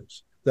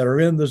splices that are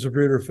in the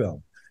Zapruder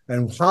film.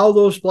 And how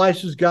those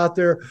splices got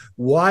there,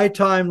 why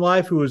Time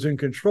Life, who was in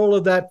control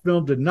of that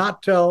film, did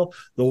not tell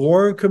the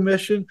Warren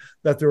Commission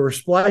that there were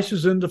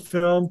splices in the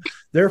film.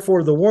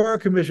 Therefore, the Warren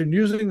Commission,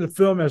 using the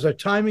film as a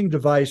timing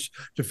device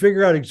to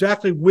figure out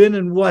exactly when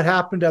and what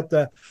happened at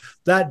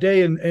that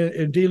day in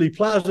Dealey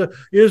Plaza,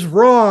 is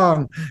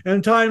wrong.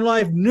 And Time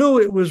Life knew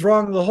it was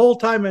wrong the whole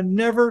time and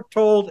never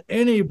told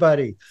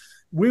anybody.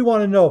 We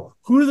want to know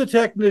who the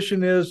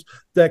technician is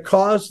that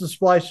caused the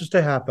splices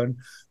to happen.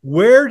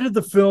 Where did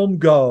the film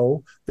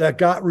go that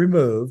got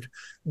removed?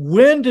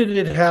 When did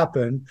it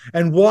happen?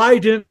 And why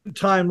didn't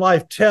Time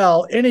Life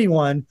tell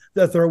anyone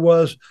that there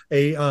was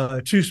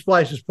a 2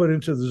 splices put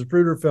into the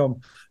Zapruder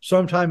film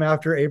sometime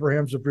after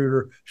Abraham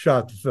Zapruder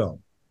shot the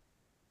film?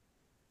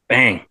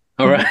 Bang.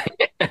 All right.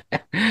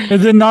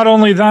 And then not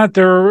only that,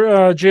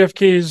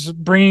 JFK's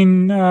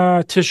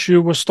brain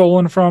tissue was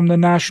stolen from the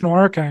National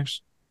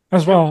Archives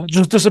as well.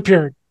 Just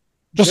disappeared.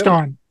 Just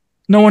gone.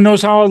 No one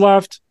knows how it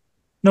left.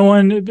 No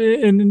one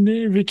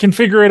can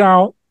figure it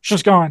out. It's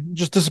just gone.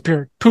 Just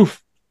disappeared.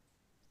 Poof.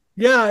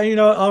 Yeah,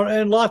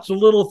 and lots of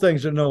little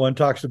things that no one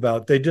talks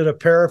about. They did a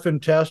paraffin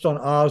test on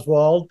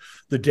Oswald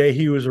the day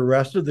he was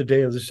arrested, the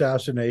day of the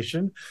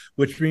assassination,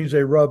 which means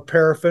they rub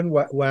paraffin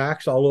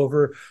wax all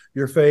over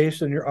your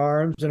face and your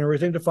arms and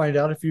everything to find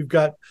out if you've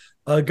got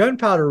a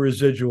gunpowder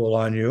residual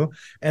on you.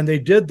 And they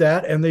did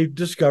that, and they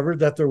discovered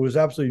that there was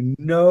absolutely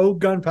no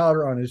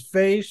gunpowder on his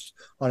face,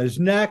 on his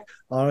neck,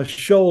 on his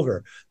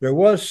shoulder. There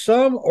was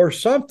some or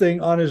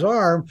something on his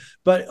arm,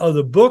 but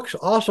the books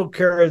also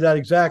carry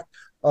that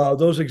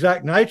those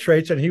exact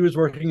nitrates, and he was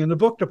working in the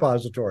book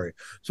depository.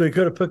 So he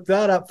could have picked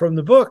that up from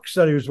the books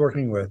that he was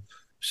working with.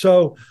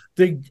 So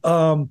the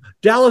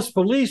Dallas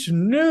police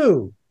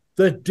knew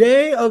the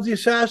day of the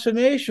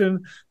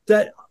assassination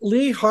that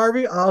Lee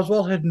Harvey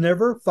Oswald had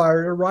never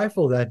fired a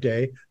rifle that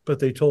day, but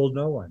they told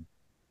no one.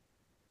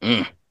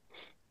 And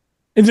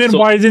then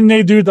why didn't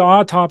they do the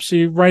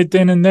autopsy right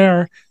then and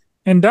there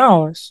in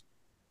Dallas?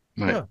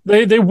 Right.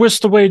 They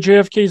whisked away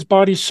JFK's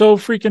body so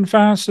freaking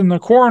fast, and the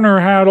coroner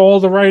had all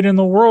the right in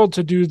the world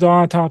to do the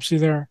autopsy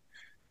there.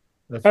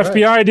 That's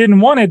FBI right.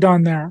 didn't want it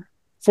done there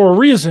for a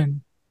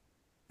reason.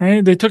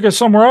 Right? They took it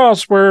somewhere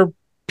else where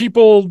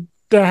people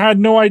that had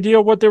no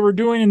idea what they were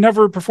doing and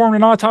never performed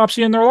an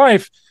autopsy in their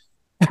life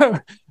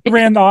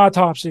ran the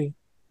autopsy.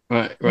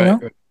 Right.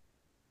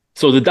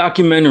 So the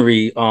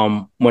documentary,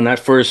 when I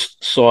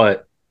first saw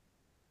it,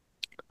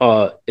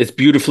 it's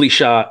beautifully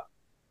shot.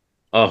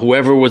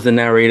 Whoever was the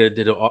narrator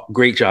did a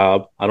great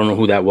job. I don't know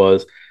who that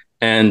was.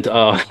 And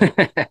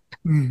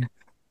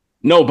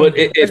no, but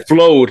it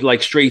flowed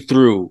like straight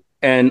through.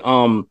 And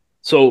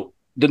so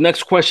the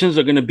next questions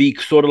are going to be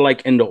sort of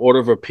like in the order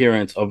of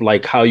appearance of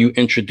like how you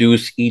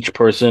introduce each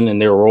person and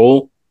their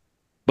role.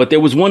 But there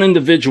was one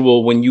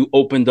individual when you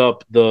opened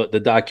up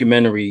the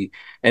documentary,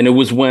 and it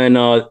was when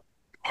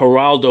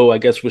Geraldo, I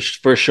guess, was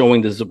first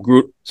showing the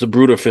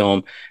Zapruder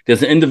film,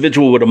 there's an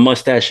individual with a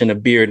mustache and a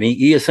beard, and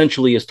he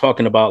essentially is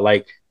talking about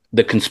like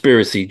the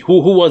conspiracy. Who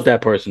was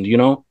that person? Do you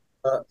know?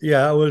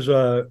 Yeah, it was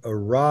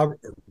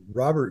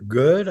Robert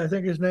Good, I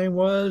think his name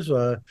was.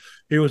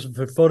 He was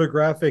a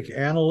photographic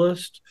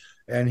analyst,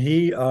 and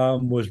he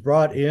was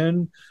brought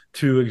in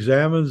to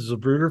examine the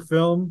Zapruder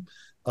film,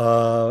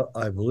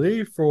 I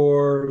believe,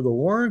 for the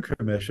Warren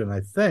Commission,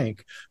 I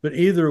think. But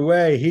either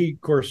way, he,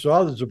 of course,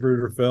 saw the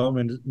Zapruder film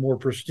in more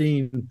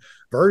pristine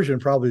version,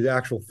 probably the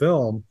actual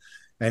film.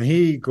 And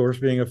he, of course,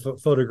 being a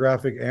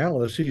photographic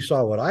analyst, he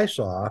saw what I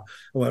saw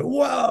and went,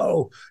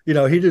 whoa. You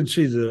know, he didn't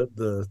see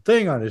the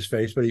thing on his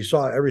face, but he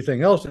saw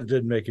everything else that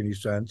didn't make any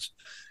sense.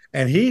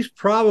 And he's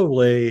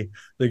probably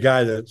the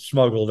guy that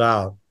smuggled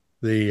out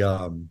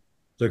the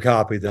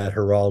copy that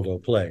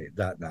Geraldo played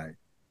that night.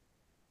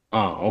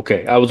 Oh,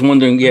 okay. I was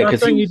wondering, yeah,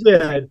 because he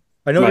did.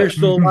 I know Right. you're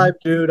still alive,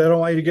 dude. I don't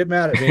want you to get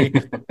mad at me,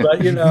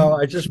 but you know,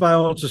 it's just my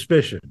own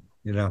suspicion.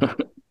 You know.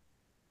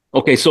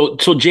 Okay, so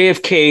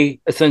JFK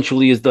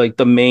essentially is like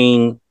the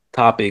main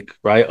topic,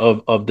 right,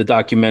 of the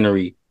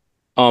documentary.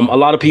 A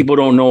lot of people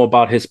don't know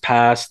about his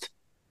past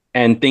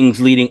and things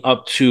leading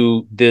up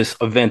to this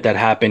event that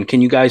happened.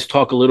 Can you guys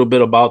talk a little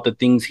bit about the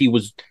things he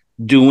was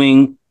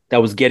doing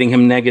that was getting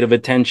him negative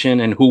attention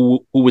and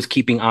who was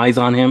keeping eyes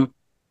on him?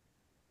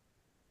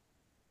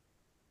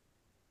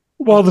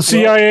 Well, the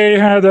CIA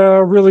had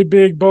a really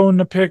big bone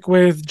to pick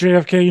with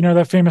JFK. You know,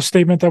 that famous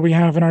statement that we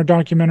have in our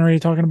documentary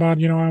talking about,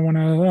 you know, I want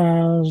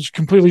to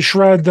completely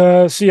shred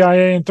the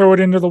CIA and throw it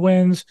into the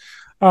winds.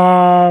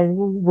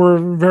 We're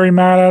very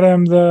mad at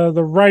him.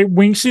 The right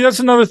wing. See, that's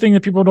another thing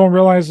that people don't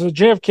realize. That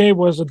JFK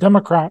was a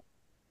Democrat.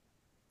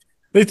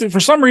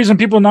 For some reason,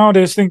 people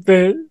nowadays think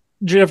that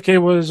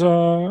JFK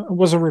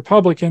was a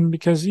Republican,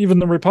 because even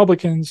the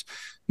Republicans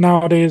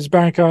nowadays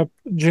back up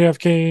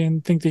JFK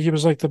and think that he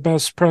was like the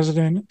best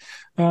president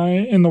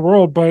in the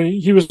world, but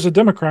he was a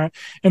Democrat,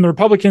 and the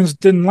Republicans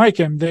didn't like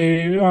him.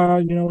 They, you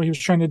know, he was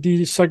trying to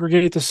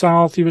desegregate the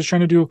South. He was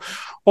trying to do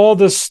all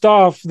this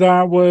stuff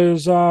that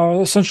was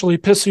essentially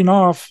pissing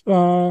off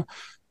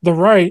the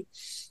right.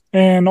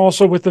 And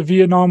also with the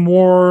Vietnam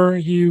War,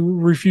 he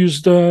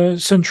refused to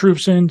send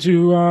troops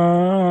into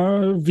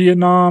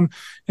Vietnam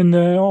and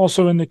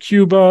also into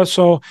Cuba.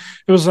 So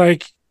it was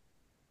like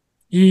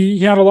he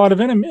had a lot of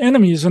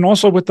enemies, and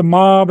also with the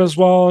mob as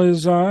well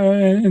as,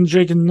 and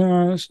Jake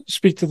can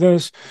speak to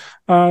this,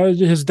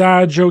 his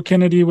dad, Joe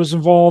Kennedy, was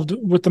involved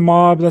with the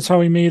mob. That's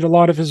how he made a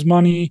lot of his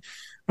money,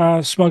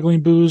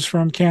 smuggling booze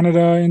from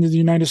Canada into the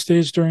United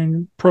States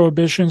during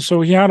Prohibition.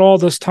 So he had all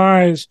this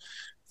ties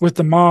with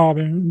the mob,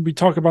 and we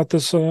talk about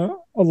this a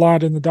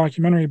lot in the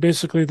documentary.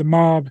 Basically, the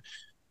mob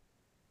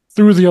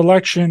threw the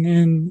election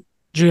in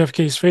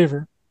JFK's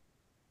favor.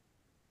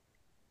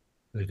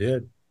 They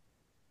did.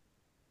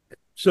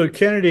 So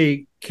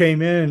Kennedy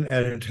came in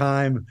at a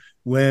time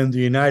when the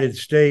United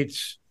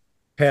States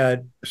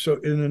had, so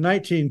in the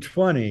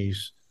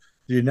 1920s,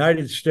 the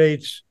United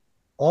States,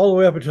 all the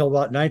way up until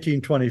about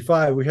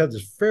 1925, we had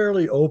this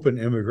fairly open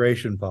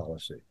immigration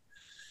policy.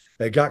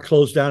 It got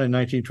closed down in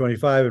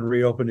 1925 and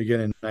reopened again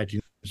in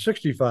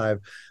 1965.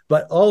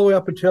 But all the way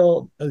up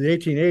until the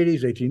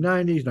 1880s,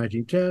 1890s,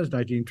 1910s,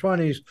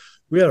 1920s,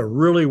 we had a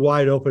really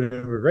wide open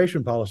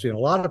immigration policy. And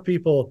a lot of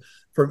people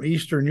from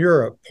Eastern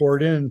Europe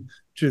poured in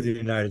to the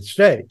United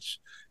States.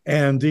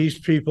 And these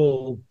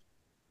people,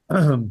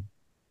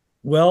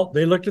 well,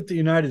 they looked at the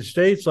United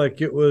States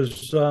like it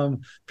was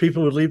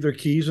people would leave their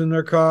keys in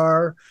their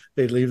car.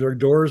 They'd leave their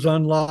doors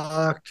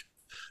unlocked.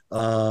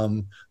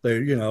 They,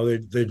 you know,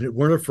 they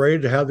weren't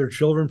afraid to have their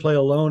children play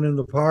alone in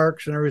the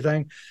parks and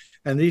everything.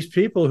 And these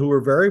people who were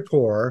very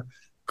poor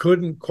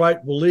couldn't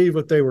quite believe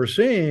what they were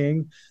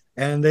seeing,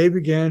 and they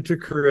began to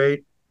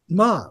create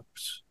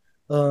mobs,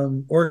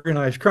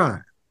 organized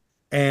crime.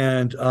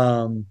 And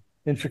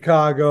in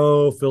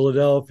Chicago,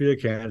 Philadelphia,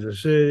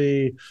 Kansas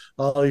City,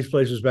 all these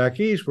places back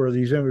east where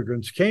these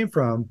immigrants came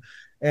from,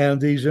 and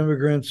these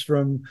immigrants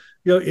from,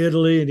 you know,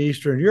 Italy and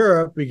Eastern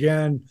Europe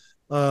began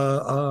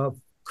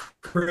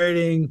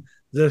creating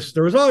this.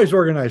 There was always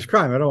organized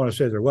crime. I don't want to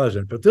say there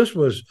wasn't, but this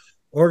was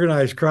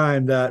organized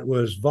crime that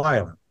was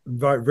violent,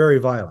 very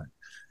violent.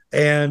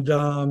 And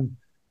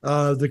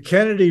the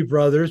Kennedy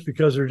brothers,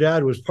 because their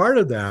dad was part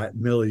of that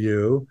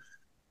milieu,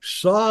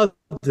 saw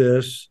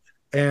this,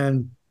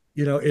 and,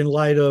 you know, in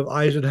light of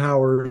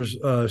Eisenhower's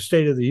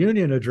State of the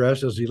Union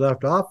address as he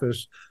left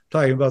office,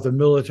 talking about the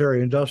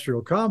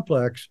military-industrial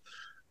complex,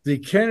 the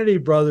Kennedy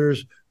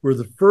brothers were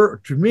the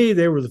first, to me,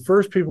 they were the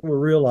first people to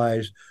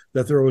realize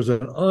that there was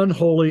an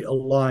unholy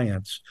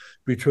alliance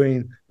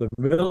between the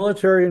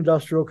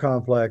military-industrial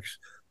complex,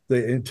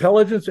 the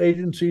intelligence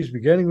agencies,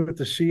 beginning with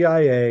the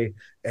CIA,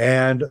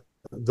 and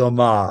the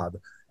mob.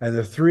 And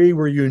the three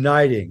were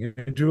uniting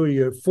into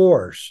a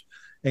force.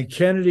 And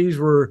Kennedys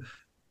were,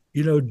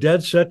 you know,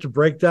 dead set to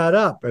break that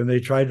up. And they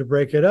tried to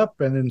break it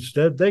up, and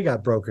instead they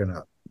got broken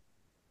up.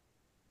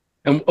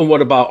 And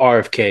what about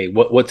RFK?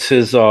 What's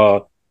his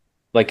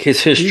like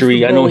his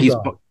history? I know he's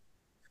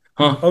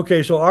Huh?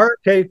 Okay, so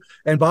RFK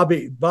and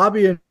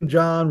Bobby and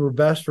John were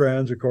best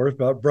friends, of course,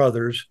 but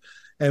brothers.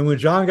 And when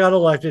John got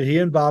elected, he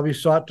and Bobby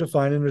sought to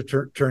find an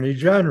attorney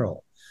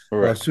general,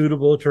 a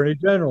suitable attorney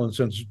general. And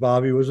since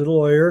Bobby was a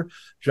lawyer,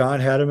 John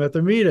had him at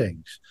the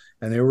meetings,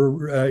 and they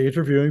were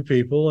interviewing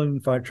people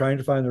and trying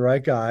to find the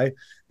right guy.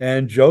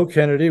 And Joe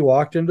Kennedy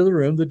walked into the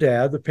room, the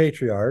dad, the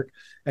patriarch,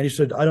 and he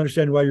said, "I don't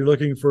understand why you're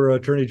looking for an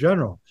attorney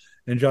general."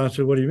 And John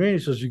said, "What do you mean?" He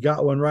says, "You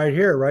got one right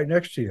here, right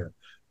next to you,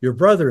 your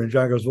brother." And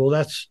John goes, "Well,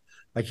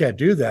 I can't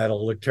do that.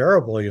 It'll look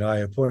terrible. I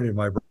appointed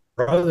my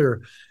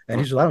brother." And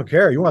he said, "I don't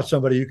care. You want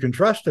somebody you can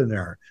trust in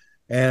there."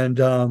 And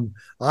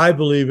I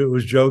believe it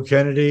was Joe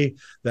Kennedy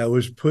that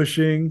was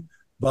pushing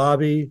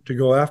Bobby to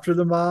go after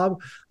the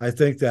mob. I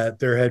think that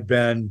there had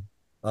been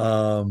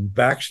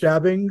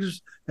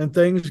backstabbings and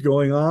things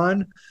going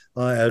on,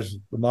 as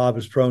the mob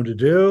is prone to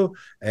do.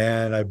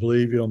 And I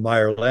believe,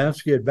 Meyer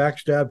Lansky had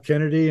backstabbed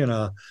Kennedy in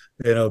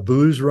a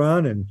booze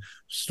run and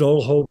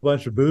stole a whole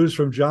bunch of booze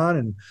from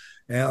John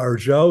or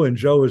Joe, and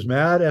Joe was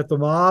mad at the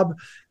mob,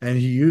 and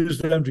he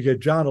used them to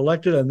get John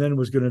elected, and then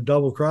was going to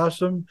double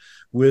cross him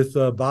with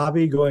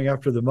Bobby going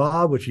after the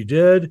mob, which he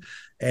did.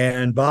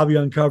 And Bobby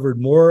uncovered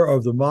more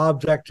of the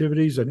mob's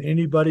activities than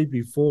anybody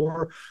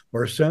before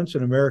or since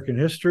in American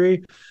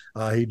history.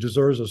 He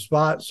deserves a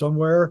spot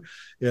somewhere,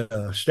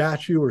 a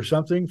statue or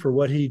something, for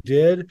what he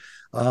did,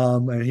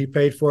 and he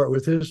paid for it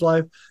with his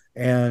life.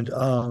 And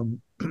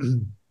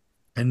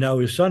now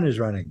his son is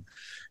running.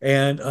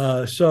 And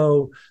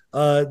so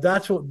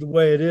that's the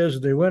way it is.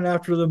 They went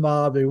after the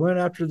mob, they went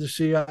after the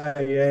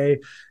CIA,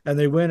 and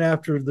they went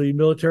after the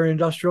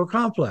military-industrial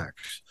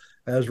complex,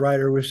 as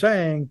Ryder was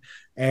saying,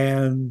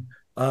 and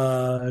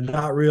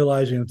not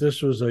realizing that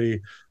this was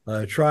a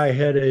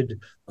tri-headed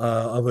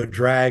of a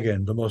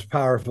dragon, the most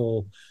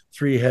powerful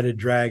three-headed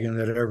dragon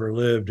that ever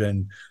lived.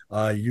 And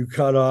you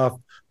cut off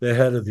the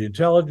head of the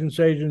intelligence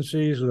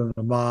agencies, and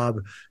the mob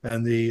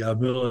and the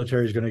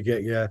military is going to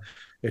get you.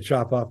 You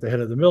chop off the head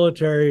of the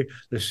military,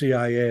 the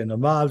CIA and the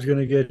mob's going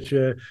to get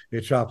you.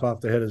 You chop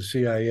off the head of the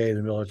CIA,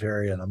 the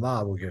military, and the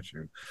mob will get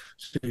you.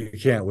 So you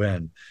can't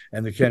win.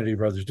 And the Kennedy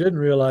brothers didn't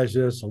realize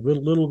this. A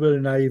little bit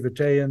of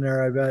naivete in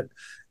there, I bet.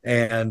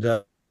 And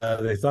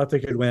they thought they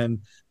could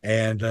win.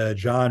 And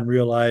John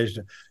realized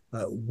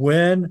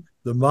when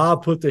the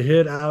mob put the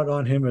hit out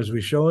on him, as we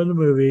show in the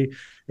movie,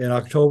 in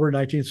October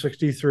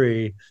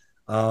 1963,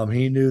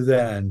 he knew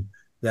then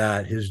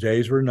that his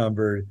days were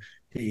numbered.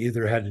 He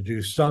either had to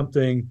do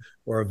something,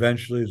 or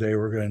eventually they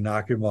were going to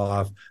knock him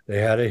off.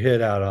 They had a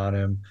hit out on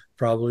him,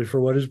 probably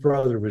for what his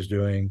brother was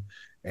doing,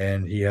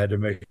 and he had to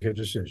make a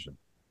decision.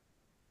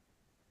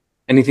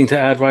 Anything to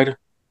add, Ryder?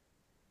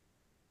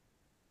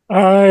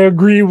 I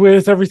agree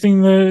with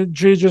everything that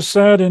Jay just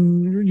said,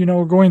 and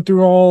going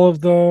through all of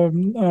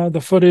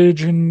the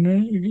footage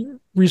and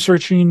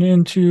researching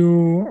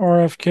into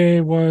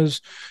RFK was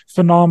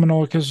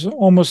phenomenal, because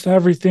almost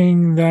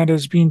everything that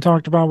is being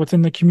talked about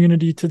within the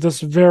community to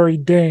this very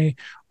day,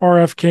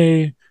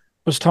 RFK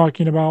was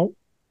talking about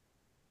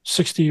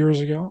 60 years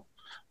ago,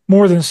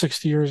 more than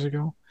 60 years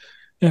ago.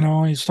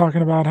 He's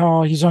talking about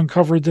how he's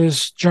uncovered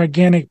this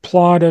gigantic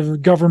plot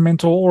of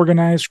governmental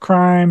organized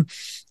crime,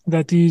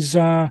 that these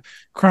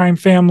crime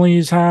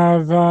families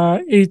have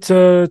 8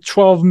 to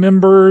 12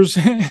 members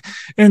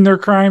in their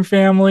crime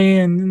family,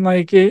 and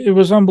it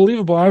was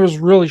unbelievable. I was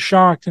really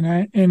shocked,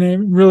 and it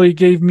really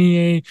gave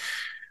me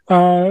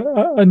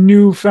a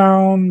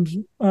newfound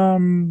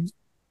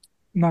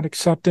not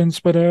acceptance,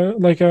 but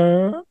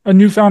a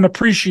newfound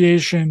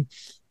appreciation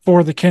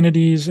for the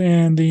Kennedys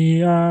and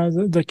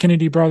the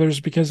Kennedy brothers,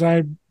 because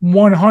I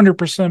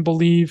 100%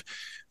 believe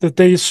that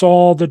they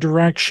saw the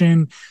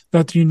direction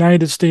that the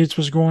United States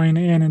was going,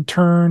 and in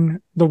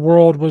turn the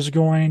world was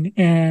going,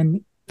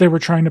 and they were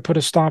trying to put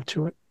a stop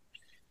to it.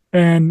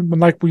 And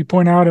like we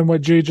point out, and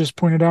what Jay just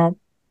pointed out,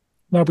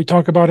 that we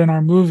talk about in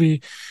our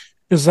movie,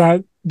 is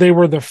that they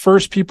were the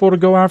first people to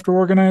go after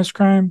organized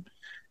crime,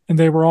 and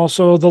they were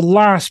also the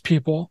last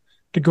people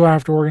to go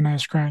after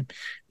organized crime.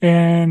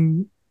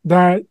 And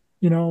that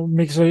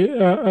makes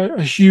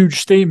a huge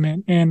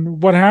statement.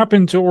 And what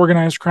happened to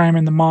organized crime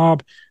and the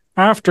mob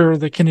after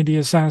the Kennedy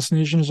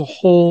assassination is a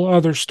whole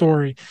other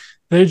story.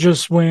 They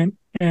just went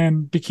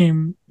and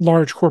became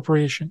large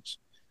corporations.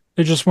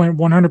 They just went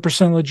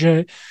 100%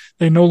 legit.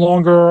 They no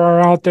longer are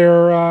out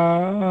there,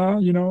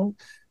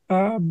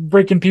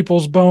 breaking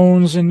people's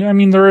bones. And I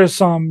mean, there is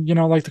some,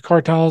 like the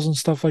cartels and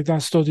stuff like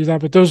that still do that,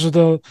 but those are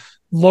the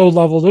low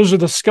level. Those are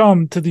the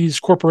scum to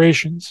these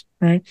corporations,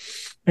 right?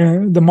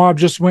 And the mob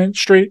just went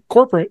straight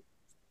corporate.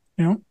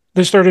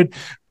 They started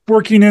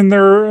working in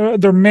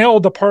their mail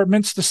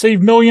departments to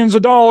save millions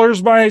of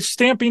dollars by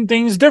stamping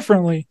things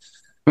differently,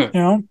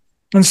 and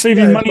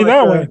saving money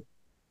that way.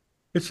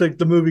 It's like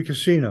the movie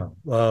Casino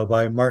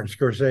by Martin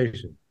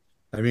Scorsese.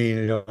 I mean,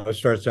 it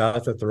starts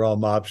out that they're all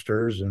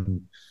mobsters,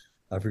 and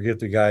I forget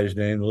the guy's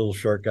name, the little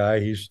short guy.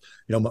 He's,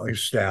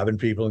 he's stabbing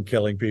people and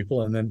killing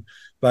people. And then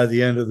by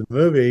the end of the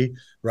movie,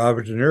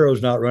 Robert De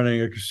Niro's not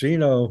running a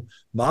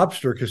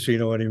mobster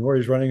casino anymore.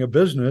 He's running a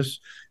business,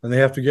 and they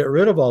have to get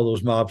rid of all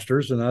those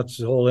mobsters. And that's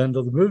the whole end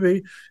of the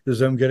movie, is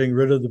them getting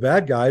rid of the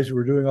bad guys who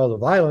were doing all the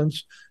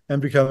violence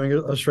and becoming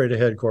a straight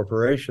ahead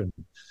corporation.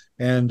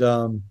 And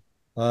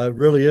it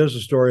really is a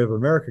story of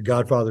America.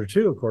 Godfather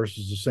 2, of course,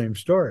 is the same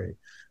story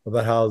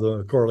about how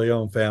the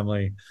Corleone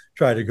family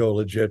tried to go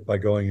legit by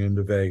going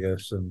into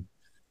Vegas and,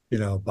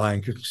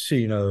 buying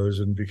casinos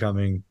and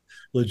becoming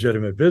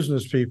legitimate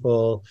business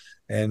people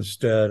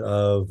instead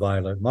of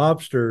violent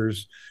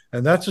mobsters.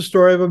 And that's the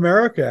story of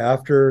America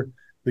after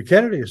the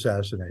Kennedy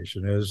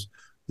assassination, is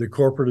the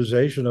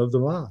corporatization of the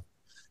mob.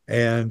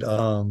 And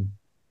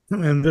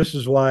this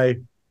is why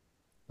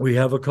we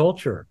have a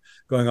culture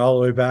going all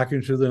the way back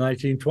into the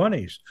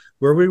 1920s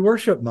where we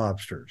worship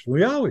mobsters.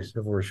 We always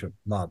have worshiped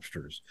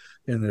mobsters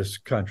in this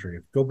country.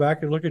 Go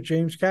back and look at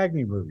James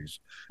Cagney movies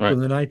from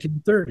the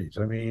 1930s.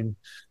 I mean,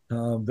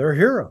 they're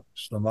heroes.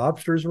 The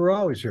mobsters were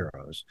always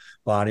heroes.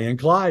 Bonnie and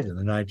Clyde in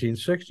the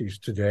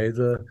 1960s. Today,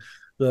 the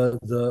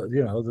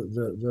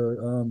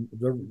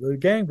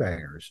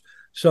gangbangers.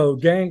 So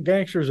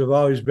gangsters have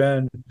always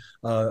been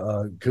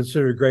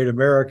considered great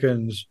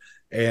Americans,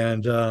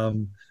 and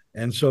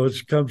so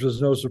it comes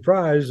as no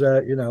surprise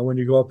that, when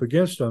you go up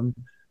against them,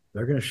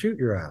 they're going to shoot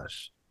your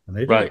ass. And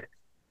they do. Right.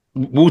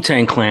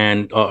 Wu-Tang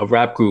Clan, a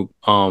rap group,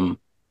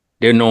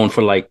 they're known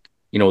for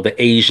the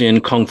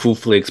Asian kung fu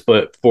flicks,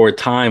 but for a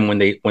time when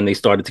they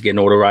started to get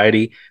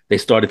notoriety, they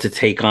started to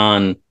take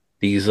on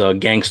these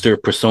gangster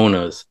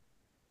personas.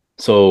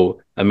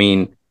 So, I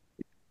mean,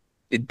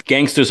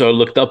 gangsters are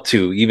looked up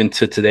to even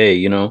to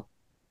today,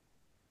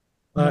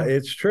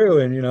 It's true.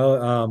 And,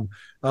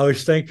 I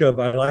always think of,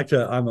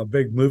 I'm a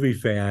big movie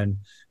fan,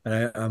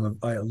 and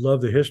I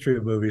love the history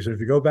of movies. And if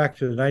you go back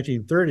to the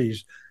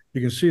 1930s, you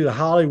can see that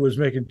Hollywood was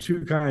making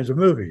two kinds of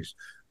movies.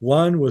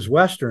 One was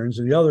Westerns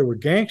and the other were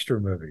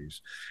gangster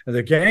movies. And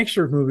the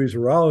gangster movies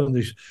were all in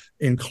these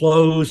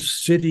enclosed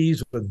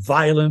cities with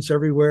violence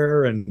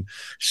everywhere and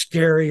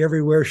scary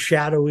everywhere,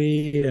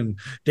 shadowy and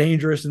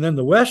dangerous. And then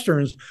the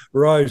Westerns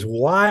were always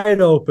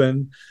wide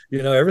open.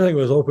 Everything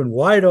was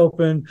wide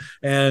open.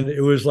 And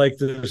it was like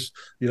this,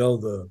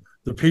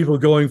 the people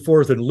going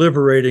forth and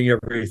liberating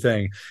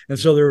everything. And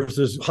so there was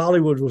this,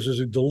 Hollywood was this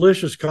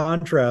delicious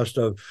contrast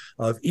of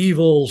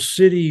evil,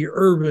 city,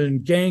 urban,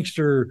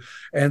 gangster,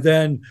 and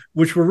then,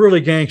 which were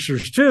really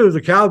gangsters too,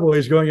 the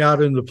cowboys going out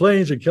in the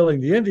plains and killing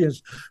the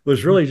Indians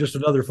was really just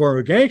another form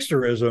of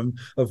gangsterism,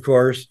 of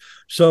course.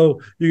 So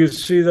you can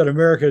see that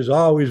America has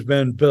always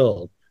been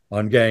built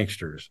on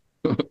gangsters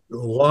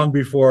long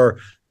before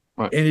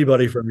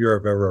anybody from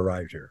Europe ever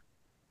arrived here.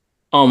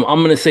 I'm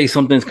going to say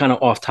something that's kind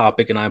of off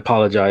topic, and I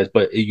apologize,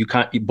 but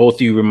both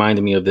of you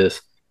reminded me of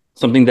this,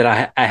 something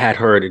that I had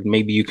heard, and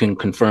maybe you can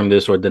confirm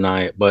this or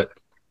deny it. But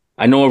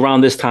I know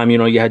around this time,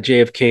 you had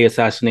JFK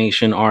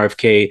assassination,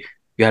 RFK,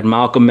 you had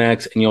Malcolm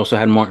X, and you also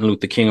had Martin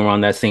Luther King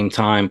around that same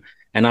time.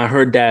 And I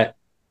heard that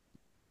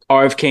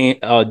JFK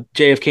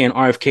and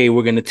RFK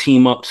were going to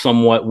team up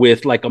somewhat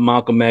with like a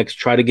Malcolm X,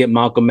 try to get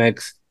Malcolm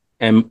X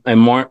and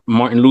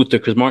Martin Luther,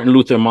 because Martin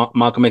Luther and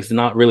Malcolm X did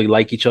not really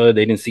like each other.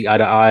 They didn't see eye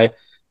to eye.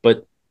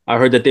 But I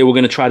heard that they were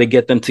going to try to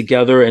get them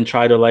together and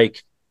try to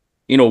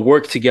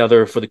work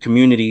together for the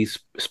communities,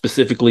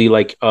 specifically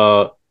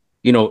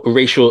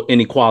racial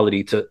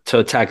inequality to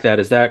attack that.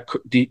 Is that,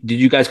 did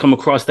you guys come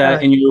across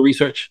that in your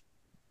research?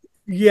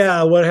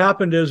 Yeah. What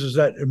happened is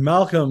that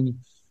Malcolm,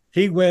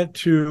 he went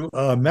to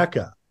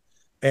Mecca,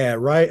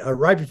 and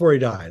right before he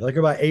died, like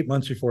about 8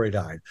 months before he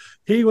died,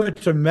 he went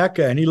to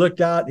Mecca and he looked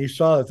out and he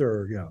saw that there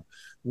were,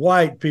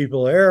 white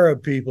people,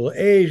 Arab people,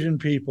 Asian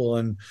people,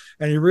 and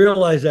he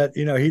realized that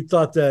he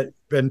thought that,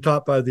 been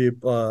taught by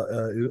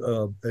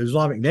the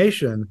Islamic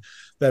nation,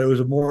 that it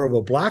was more of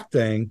a black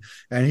thing,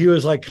 and he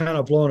was like kind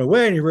of blown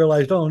away, and he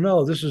realized, oh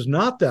no, this is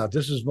not that.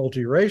 This is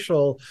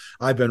multiracial.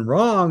 I've been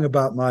wrong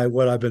about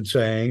what I've been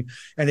saying,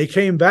 and he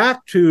came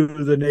back to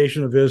the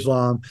Nation of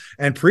Islam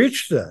and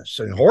preached this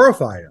and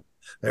horrified him.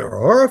 They were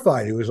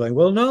horrified. He was like,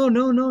 well,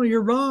 no,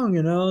 you're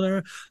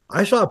wrong.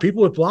 I saw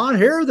people with blonde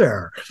hair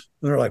there.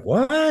 And they're like,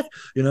 what?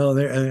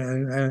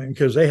 And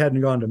because they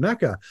hadn't gone to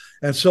Mecca.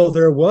 And so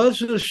there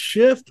was a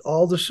shift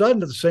all of a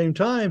sudden at the same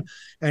time.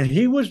 And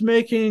he was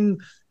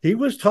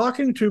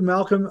talking to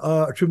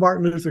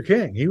Martin Luther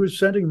King. He was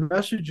sending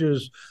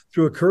messages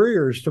through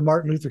couriers to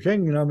Martin Luther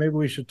King. Maybe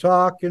we should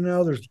talk.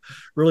 There's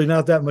really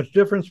not that much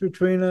difference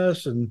between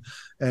us and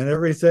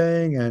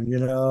everything. And,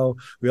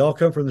 we all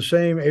come from the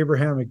same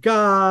Abrahamic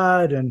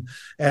God. And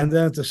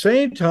then at the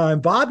same time,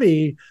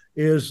 Bobby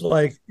is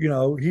like,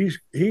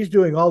 he's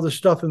doing all this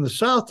stuff in the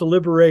South to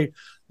liberate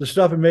the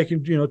stuff and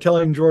making,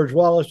 telling George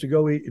Wallace to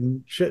go eat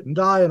and shit and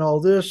die and all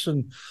this.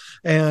 And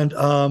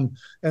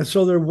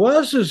so there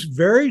was this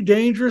very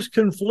dangerous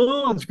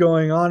confluence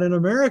going on in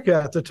America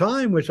at the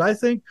time, which I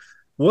think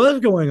was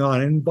going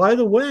on. And by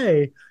the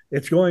way,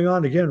 it's going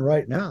on again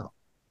right now.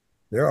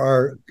 There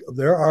are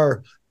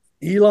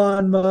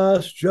Elon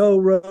Musk, Joe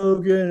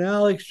Rogan,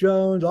 Alex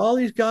Jones, all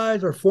these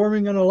guys are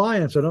forming an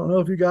alliance. I don't know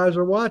if you guys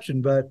are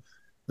watching, but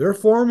they're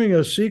forming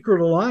a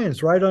secret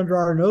alliance right under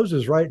our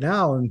noses right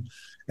now.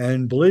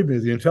 And believe me,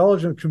 the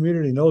intelligence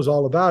community knows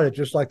all about it,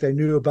 just like they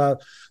knew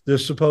about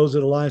this supposed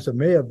alliance that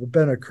may have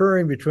been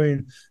occurring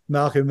between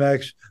Malcolm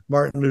X,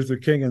 Martin Luther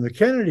King, and the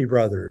Kennedy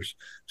brothers.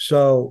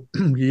 So,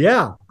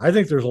 yeah, I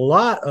think there's a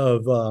lot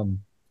of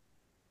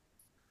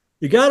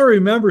you got to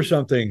remember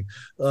something.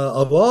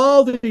 Of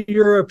all the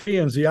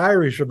Europeans, the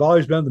Irish have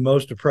always been the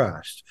most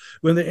oppressed.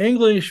 When the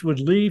English would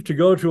leave to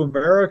go to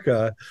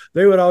America,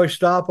 they would always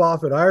stop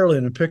off at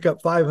Ireland and pick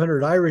up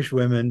 500 Irish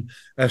women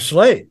as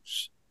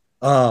slaves.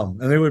 And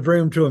they would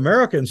bring them to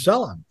America and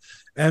sell them.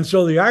 And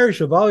so the Irish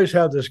have always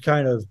had this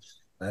kind of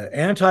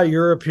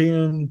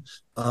anti-European,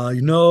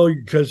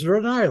 because they're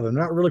an island,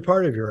 not really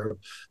part of Europe.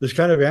 This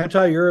kind of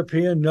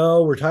anti-European,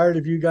 no, we're tired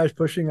of you guys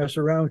pushing us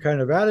around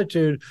kind of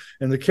attitude.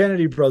 And the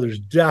Kennedy brothers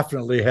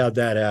definitely had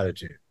that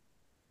attitude.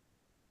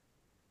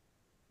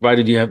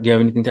 Ryder, do you have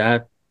anything to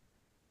add?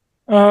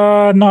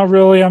 Not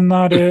really. I'm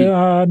not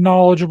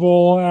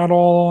knowledgeable at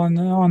all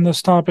on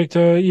this topic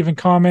to even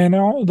comment.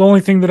 The only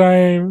thing that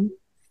I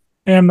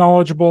am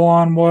knowledgeable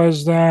on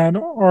was that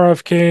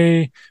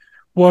RFK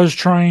was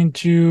trying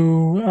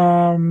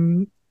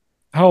to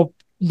help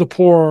the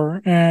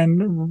poor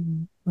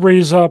and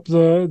raise up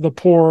the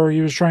poor.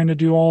 He was trying to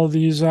do all of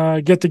these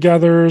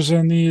get-togethers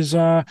and these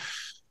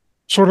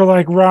sort of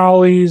like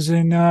rallies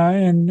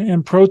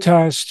and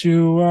protests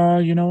to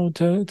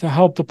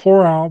help the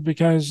poor out,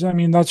 because I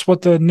mean that's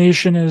what the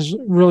nation is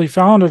really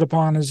founded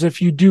upon, is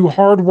if you do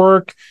hard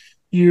work,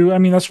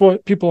 that's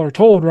what people are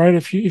told, right?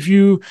 If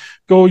you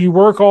go, you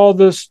work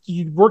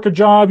you work a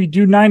job, you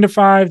do 9 to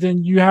 5,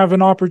 then you have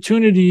an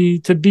opportunity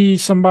to be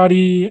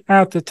somebody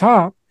at the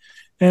top.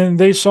 And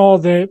they saw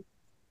that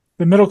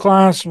the middle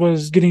class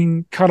was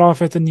getting cut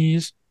off at the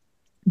knees.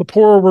 The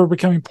poor were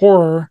becoming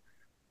poorer,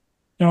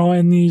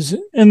 in these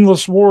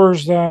endless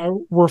wars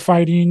that we're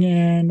fighting.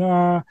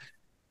 And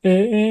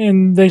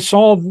they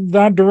saw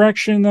that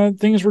direction that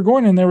things were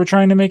going in. They were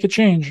trying to make a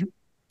change.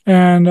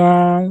 And,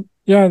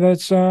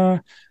 that's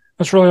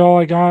really all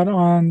I got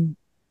on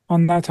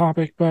that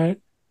topic, but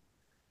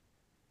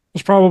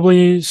there's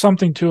probably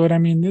something to it. I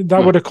mean,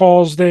 that would have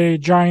caused a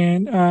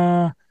giant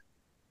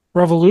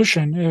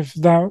revolution if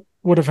that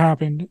would have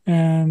happened.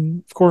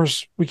 And of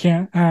course, we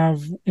can't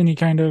have any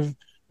kind of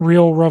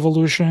real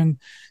revolution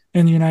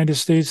in the United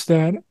States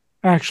that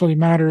actually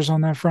matters on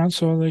that front.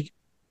 So they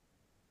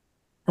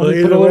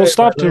probably put a little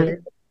stop to it.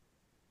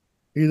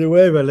 Either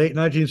way, by late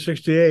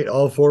 1968,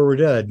 all 4 were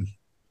dead.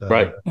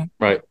 Right.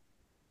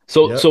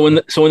 So in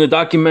the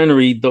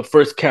documentary, the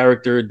first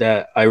character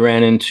that I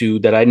ran into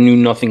that I knew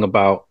nothing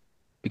about,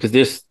 because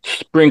there's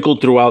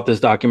sprinkled throughout this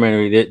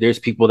documentary, there's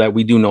people that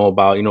we do know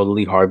about, the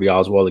Lee Harvey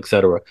Oswald,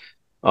 etc.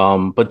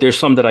 But there's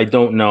some that I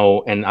don't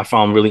know, and I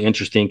found really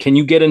interesting. Can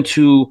you get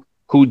into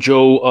who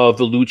Joe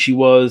Vellucci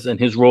was and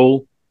his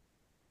role?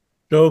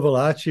 Joe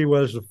Vellucci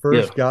was the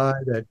first guy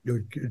that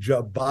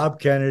Bob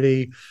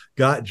Kennedy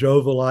got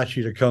Joe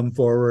Vellucci to come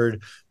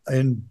forward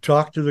and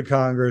talk to the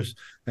Congress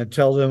and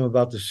tell them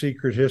about the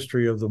secret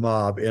history of the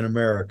mob in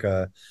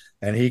America.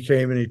 And he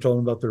came and he told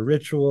them about the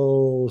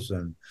rituals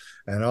and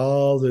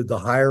all the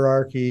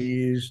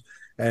hierarchies,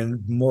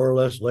 and more or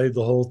less laid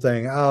the whole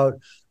thing out.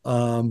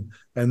 And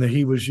that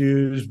he was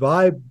used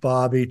by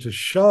Bobby to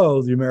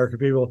show the American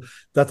people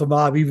that the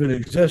mob even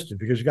existed,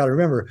 because you got to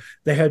remember,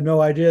 they had no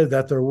idea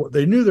that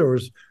they knew there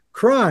was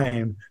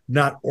crime,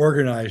 not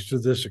organized to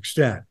this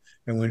extent.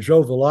 And when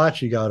Joe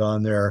Vellucci got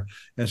on there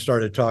and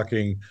started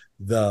talking,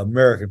 the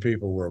American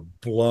people were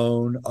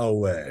blown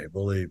away.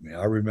 Believe me,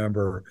 I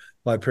remember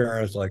my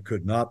parents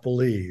could not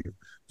believe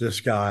this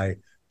guy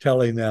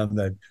telling them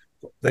that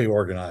they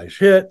organize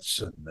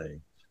hits and they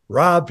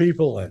rob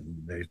people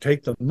and they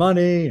take the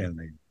money and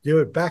they give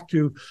it back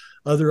to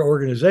other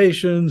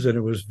organizations. And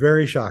it was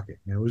very shocking.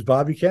 And it was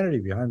Bobby Kennedy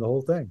behind the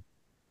whole thing.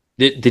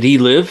 Did he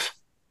live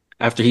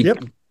after he?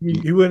 Yep.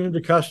 He went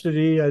into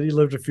custody. He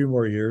lived a few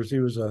more years. He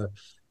was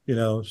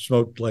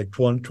smoked like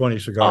 20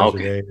 cigars a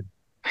day.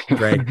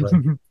 Drank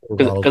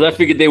because I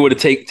figured they would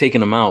have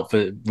taken him out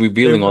for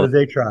revealing all.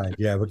 They tried,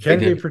 yeah, but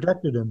Kennedy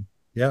protected him.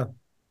 Yeah.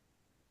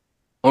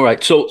 All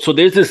right, so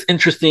there's this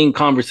interesting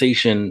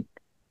conversation,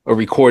 a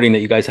recording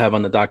that you guys have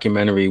on the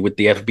documentary with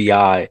the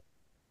FBI.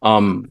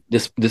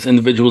 This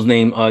individual's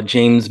name,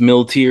 James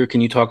Miltier.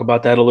 Can you talk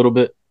about that a little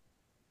bit?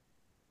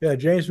 Yeah,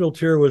 James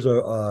Miltier was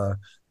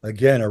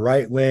again a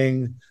right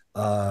wing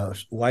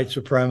white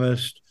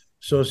supremacist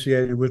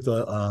associated with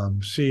the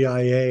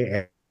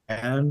CIA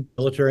and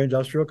military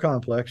industrial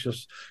complex,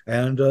 just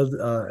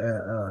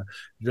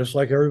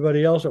like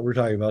everybody else that we're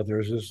talking about,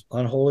 there's this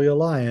unholy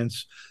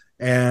alliance.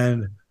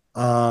 And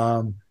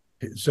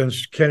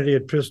since Kennedy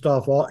had pissed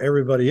off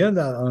everybody in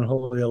that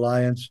unholy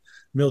alliance,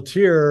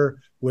 Miltier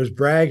was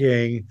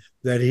bragging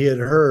that he had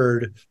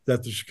heard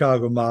that the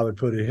Chicago mob had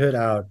put a hit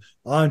out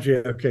on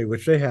JFK,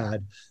 which they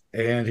had,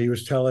 and he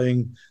was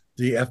telling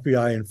the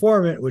FBI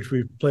informant, which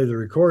we play the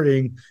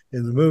recording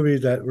in the movie,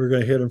 that we're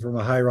going to hit him from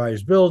a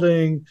high-rise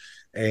building,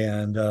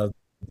 and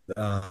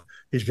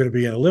he's going to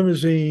be in a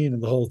limousine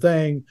and the whole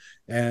thing.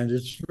 And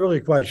it's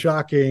really quite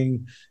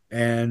shocking.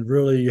 And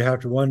really, you have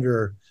to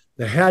wonder,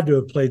 they had to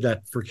have played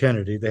that for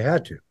Kennedy. They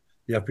had to.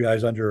 The FBI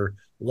is under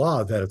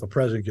law that if the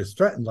president gets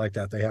threatened like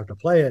that, they have to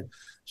play it.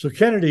 So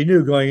Kennedy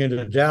knew going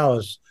into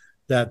Dallas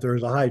that there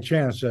was a high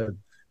chance that,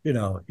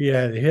 he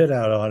had a hit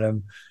out on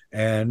him,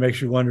 and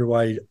makes you wonder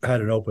why he had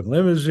an open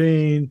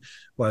limousine,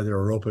 why there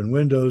were open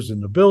windows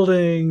in the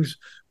buildings,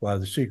 why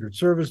the Secret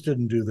Service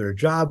didn't do their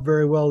job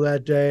very well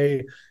that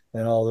day,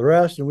 and all the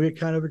rest. And we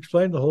kind of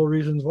explained the whole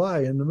reasons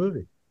why in the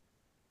movie.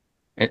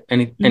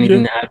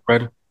 Anything to add,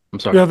 Ryder? I'm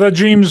sorry. Yeah, that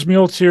James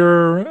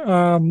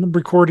Muleteer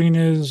recording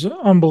is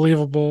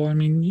unbelievable. I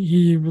mean,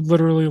 he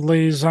literally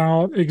lays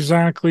out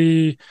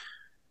exactly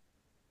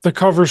the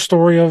cover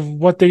story of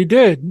what they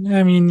did.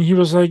 I mean, he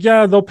was like,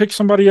 yeah, they'll pick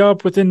somebody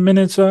up within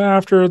minutes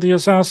after the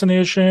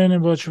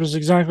assassination, which was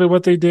exactly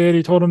what they did.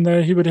 He told him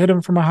that he would hit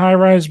him from a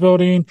high-rise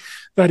building,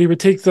 that he would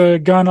take the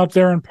gun up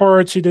there in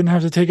parts. He didn't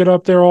have to take it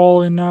up there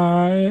all in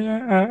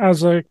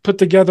as a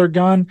put-together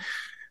gun.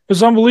 It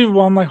was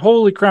unbelievable. I'm like,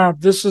 holy crap,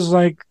 this is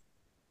like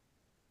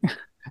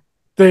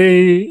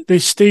they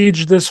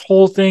staged this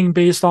whole thing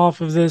based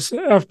off of this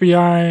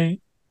FBI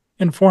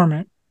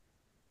informant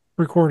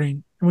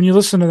recording. And when you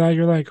listen to that,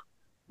 you're like,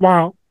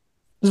 wow,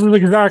 this is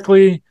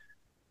exactly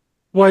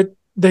what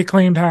they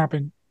claimed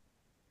happened.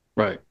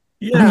 Right.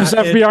 Yeah. This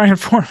FBI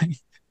informant.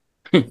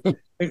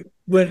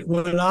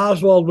 When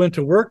Oswald went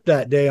to work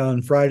that day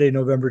on Friday,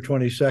 November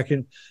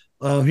 22nd,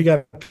 he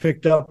got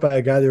picked up by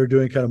a guy they were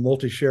doing kind of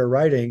multi-share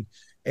writing.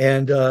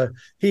 And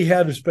he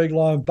had this big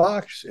long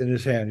box in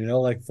his hand,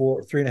 like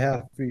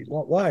 3.5 feet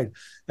wide.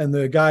 And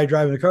the guy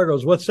driving the car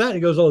goes, "What's that?" And he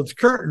goes, "Oh, it's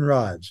curtain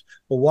rods."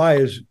 Well, why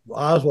is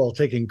Oswald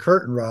taking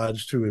curtain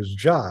rods to his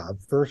job,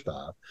 first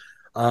off?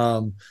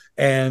 The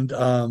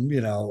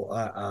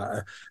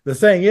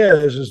thing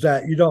is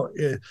that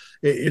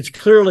it's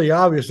clearly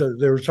obvious that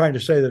they were trying to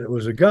say that it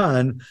was a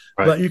gun,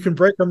 right. But you can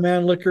break a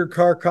Mannlicher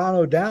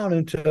Carcano down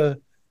into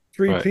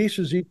three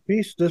pieces, each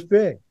piece this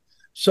big.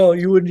 So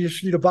you wouldn't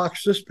just need a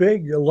box this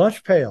big. Your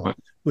lunch pail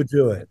would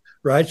do it,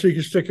 right? So you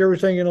can stick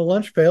everything in a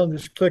lunch pail and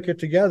just click it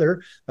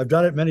together. I've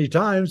done it many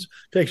times.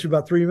 It takes you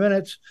about 3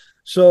 minutes.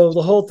 So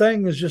the whole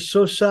thing is just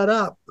so set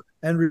up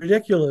and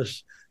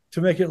ridiculous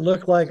to make it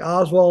look like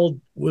Oswald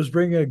was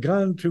bringing a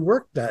gun to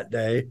work that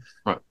day.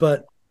 Right.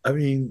 But, I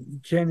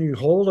mean, can you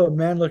hold a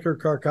Mannlicher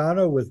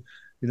Carcano with,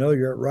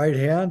 your right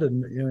hand?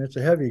 And, it's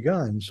a heavy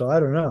gun. So I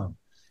don't know.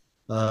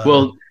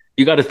 Well,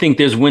 you got to think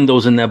there's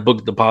windows in that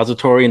book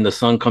depository and the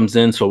sun comes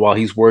in. So while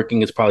he's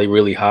working, it's probably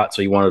really hot.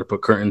 So he wanted to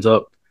put curtains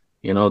up,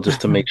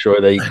 just to make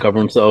sure that he cover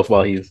himself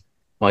while he's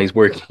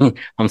working.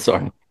 I'm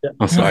sorry.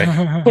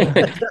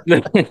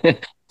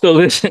 So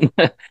listen,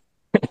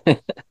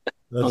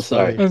 I'm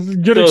sorry.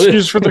 Good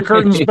excuse for the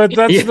curtains, but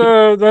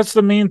that's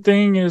the main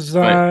thing is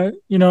that,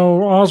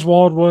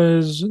 Oswald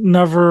was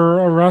never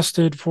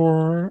arrested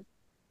for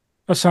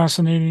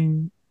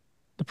assassinating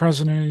the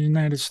president of the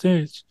United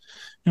States.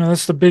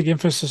 That's the big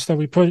emphasis that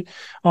we put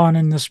on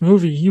in this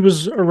movie. He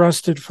was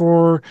arrested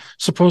for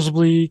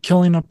supposedly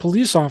killing a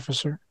police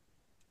officer.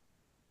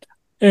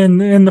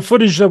 And in the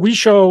footage that we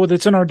show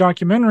that's in our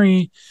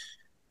documentary,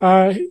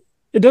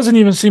 it doesn't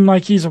even seem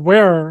like he's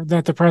aware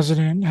that the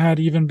president had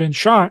even been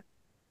shot.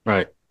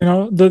 Right.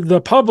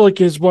 The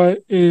public is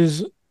what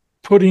is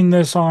putting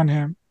this on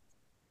him.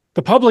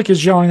 The public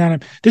is yelling at him,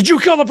 "Did you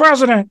kill the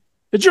president?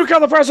 Did you kill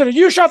the president?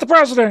 You shot the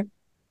president."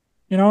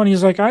 And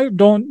he's like, I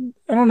don't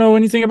know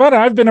anything about it.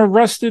 I've been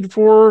arrested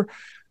for,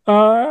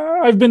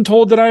 I've been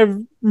told that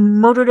I've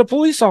murdered a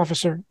police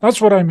officer.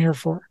 That's what I'm here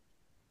for.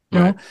 You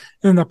know?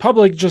 And the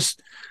public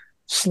just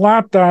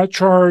slapped that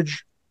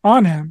charge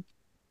on him.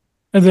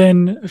 And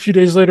then a few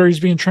days later,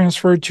 he's being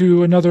transferred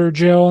to another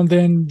jail. And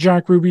then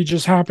Jack Ruby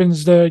just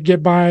happens to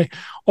get by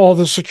all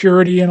the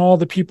security and all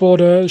the people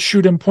to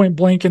shoot him point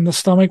blank in the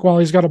stomach while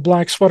he's got a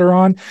black sweater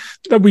on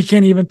that we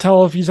can't even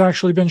tell if he's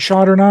actually been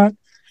shot or not.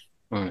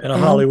 And a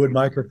Hollywood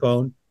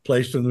microphone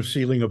placed in the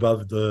ceiling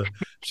above the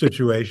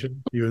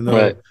situation, even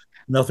though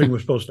nothing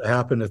was supposed to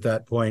happen at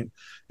that point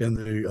in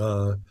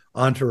the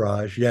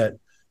entourage. Yet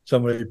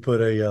somebody put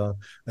in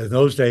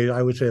those days,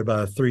 I would say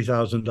about a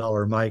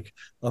 $3,000 mic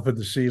up in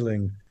the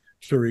ceiling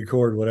to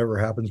record whatever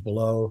happens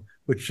below,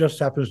 which just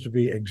happens to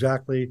be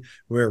exactly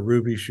where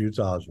Ruby shoots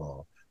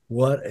Oswald.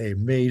 What an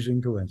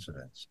amazing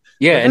coincidence.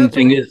 Yeah, and the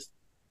thing is,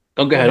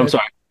 go ahead. I'm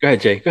sorry. Go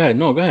ahead, Jay. Go ahead.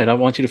 No, go ahead. I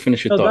want you to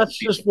finish your thought. That's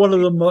just one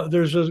of the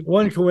there's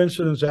one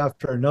coincidence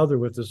after another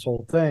with this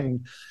whole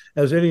thing.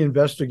 As any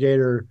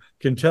investigator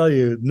can tell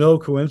you, no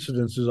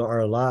coincidences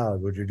are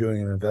allowed when you're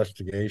doing an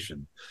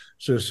investigation.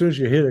 So as soon as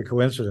you hit a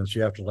coincidence,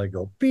 you have to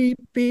go beep,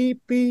 beep,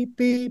 beep,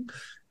 beep,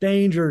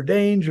 danger,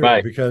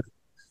 danger, because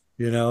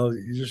you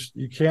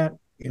can't,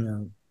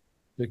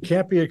 it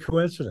can't be a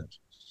coincidence.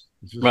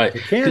 I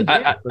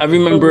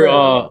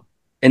remember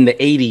in the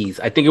 80s.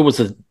 I think it was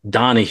a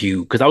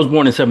Donahue, because I was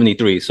born in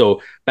 73.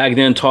 So back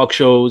then, talk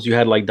shows, you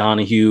had like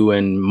Donahue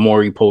and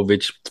Maury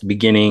Povich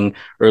beginning,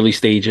 early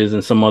stages,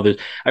 and some others.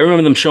 I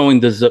remember them showing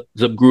the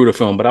Zapruder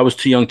film, but I was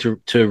too young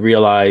to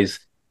realize,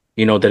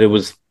 that it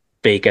was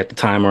fake at the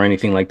time or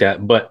anything like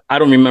that. But I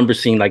don't remember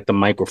seeing like the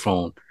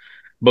microphone.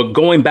 But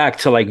going back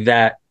to like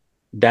that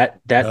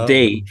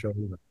day,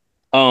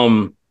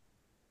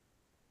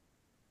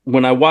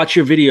 when I watch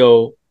your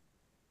video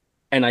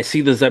and I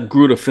see the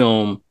Zapruder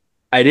film,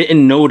 I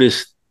didn't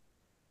notice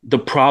the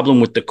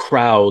problem with the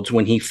crowds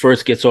when he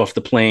first gets off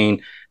the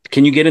plane.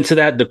 Can you get into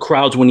that? The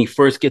crowds when he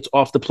first gets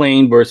off the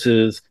plane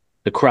versus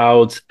the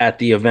crowds at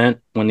the event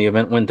when the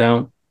event went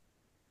down?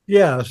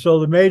 Yeah. So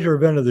the major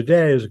event of the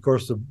day is, of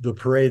course, the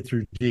parade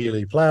through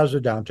Dealey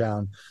Plaza,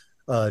 downtown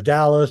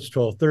Dallas,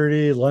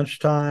 12:30,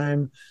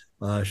 lunchtime.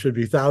 Should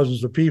be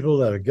thousands of people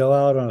that go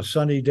out on a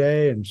sunny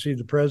day and see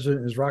the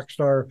president, his rock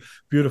star,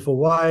 beautiful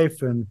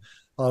wife, and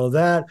all of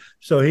that.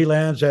 So he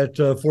lands at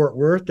Fort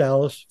Worth,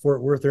 Dallas,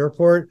 Fort Worth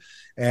Airport,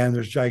 and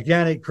there's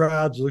gigantic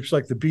crowds. It looks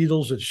like the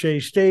Beatles at Shea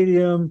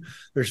Stadium.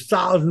 There's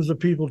thousands of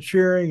people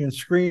cheering and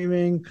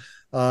screaming.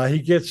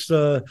 He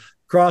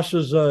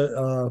crosses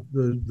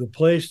the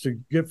place to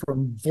get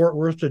from Fort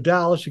Worth to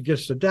Dallas. He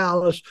gets to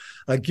Dallas.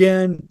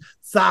 Again,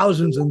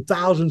 thousands and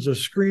thousands of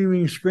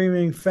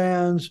screaming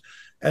fans.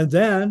 And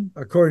then,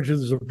 according to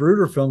the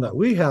Zapruder film that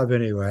we have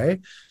anyway,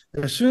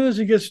 as soon as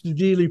he gets to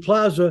Dealey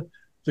Plaza,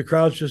 the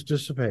crowds just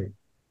dissipate.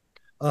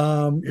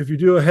 If you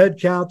do a head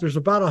count, there's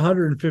about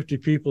 150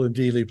 people in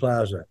Dealey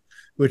Plaza,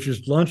 which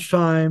is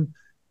lunchtime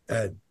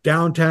at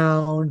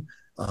downtown.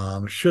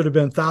 Should have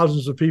been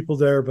thousands of people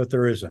there, but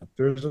there isn't.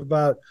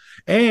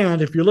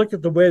 And if you look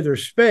at the way they're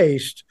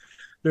spaced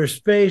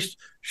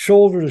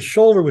shoulder to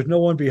shoulder with no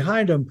one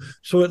behind them.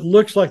 So it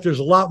looks like there's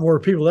a lot more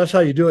people. That's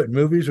how you do it in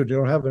movies when you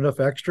don't have enough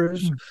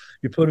extras.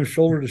 You put them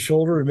shoulder to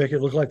shoulder and make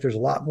it look like there's a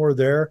lot more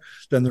there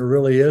than there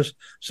really is.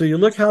 So you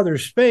look how they're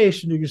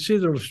spaced, and you can see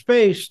they're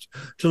spaced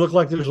to look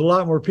like there's a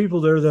lot more people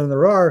there than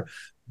there are.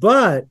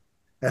 But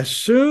as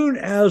soon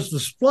as the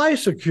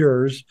splice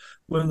occurs,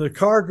 when the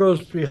car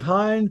goes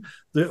behind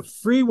the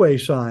freeway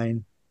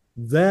sign,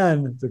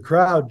 then the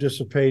crowd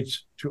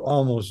dissipates to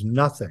almost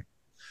nothing.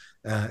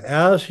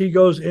 As he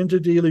goes into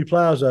Dealey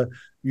Plaza,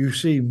 you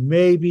see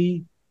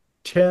maybe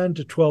 10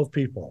 to 12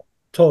 people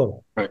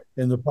total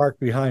in the park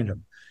behind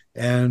him.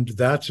 And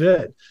that's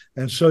it.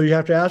 And so you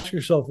have to ask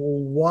yourself,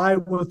 well, why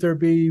wouldn't there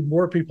be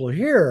more people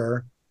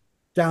here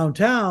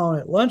downtown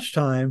at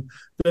lunchtime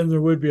than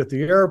there would be at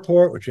the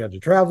airport, which you had to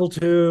travel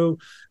to,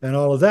 and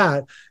all of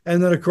that?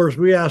 And then, of course,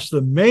 we asked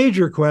the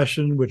major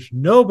question, which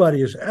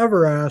nobody has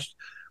ever asked,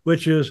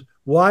 which is,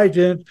 why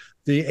didn't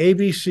the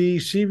ABC,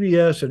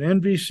 CBS,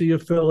 and NBC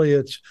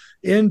affiliates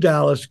in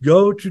Dallas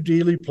go to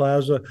Dealey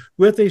Plaza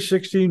with a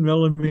 16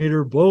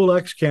 millimeter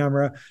Bolex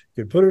camera?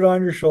 You can put it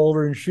on your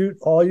shoulder and shoot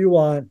all you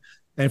want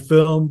and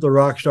film the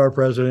rock star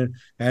president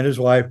and his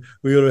wife.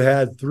 We would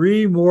have had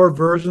 3 more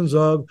versions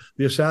of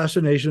the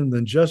assassination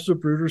than just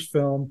Zapruder's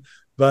film,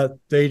 but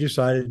they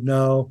decided,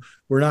 no,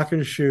 we're not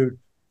going to shoot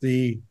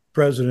the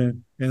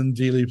president in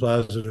Dealey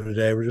Plaza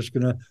today. We're just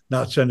going to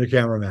not send a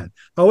cameraman.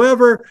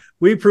 However,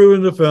 we prove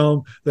in the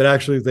film that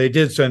actually they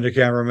did send a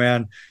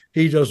cameraman.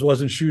 He just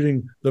wasn't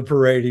shooting the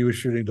parade. He was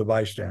shooting the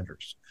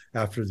bystanders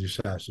after the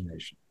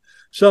assassination.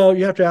 So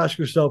you have to ask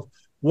yourself,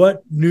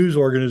 what news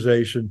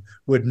organization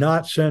would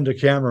not send a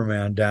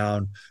cameraman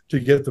down to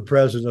get the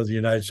president of the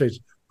United States,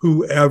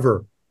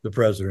 whoever the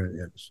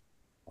president is?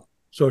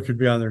 So it could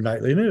be on their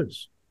nightly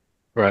news.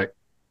 Right.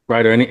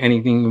 Ryder,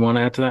 anything you want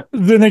to add to that?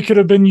 Then they could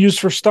have been used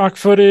for stock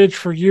footage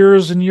for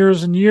years and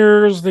years and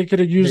years. They could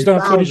have used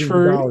that footage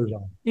for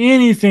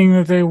anything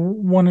that they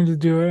wanted to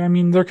do. I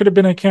mean, there could have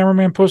been a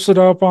cameraman posted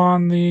up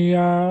on the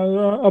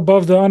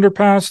above the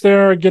underpass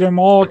there, get them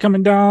all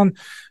coming down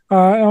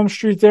Elm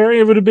Street there.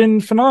 It would have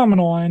been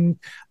phenomenal. And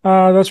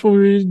that's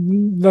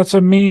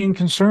a main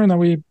concern that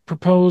we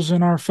propose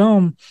in our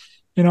film,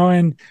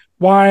 and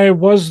why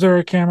was there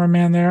a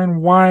cameraman there,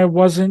 and why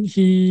wasn't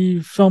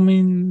he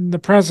filming the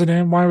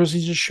president? Why was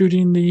he just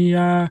shooting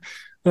the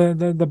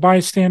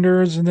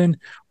bystanders? And then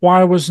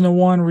why was no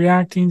one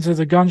reacting to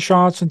the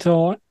gunshots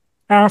until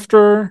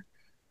after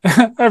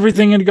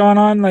everything had gone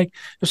on? Like,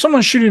 if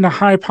someone's shooting a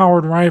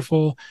high-powered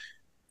rifle,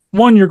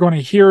 1, you're going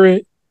to hear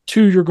it.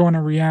 2, you're going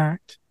to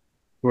react.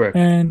 Right.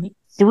 And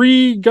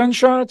 3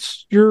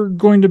 gunshots, you're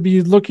going to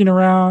be looking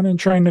around and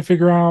trying to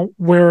figure out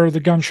where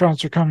the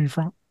gunshots are coming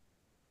from.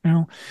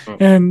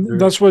 And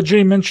that's what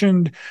Jay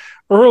mentioned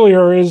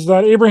earlier, is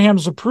that Abraham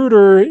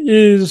Zapruder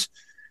is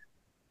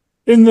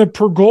in the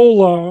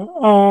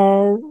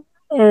pergola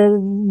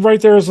right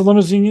there as the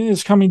limousine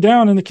is coming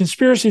down, and the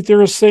conspiracy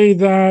theorists say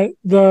that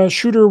the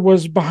shooter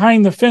was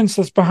behind the fence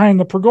that's behind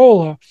the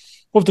pergola.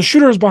 Well, if the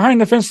shooter is behind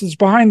the fence that's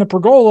behind the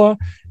pergola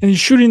and he's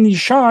shooting these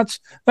shots,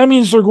 that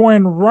means they're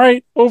going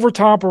right over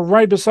top or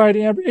right beside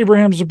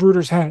Abraham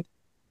Zapruder's head.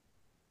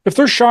 If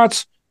there's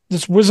shots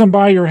that's whizzing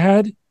by your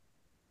head,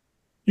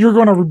 you're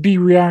going to be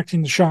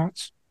reacting to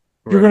shots.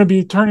 Right. You're going to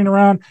be turning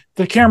around.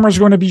 The camera's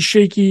going to be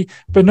shaky.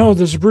 But no,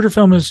 the Zapruder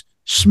film is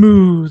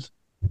smooth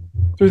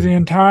through the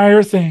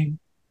entire thing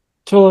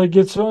till it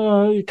gets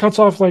it cuts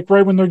off like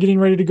right when they're getting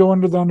ready to go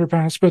under the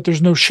underpass. But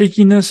there's no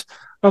shakiness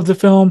of the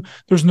film.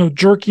 There's no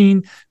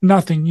jerking,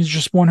 nothing. He's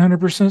just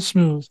 100%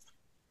 smooth.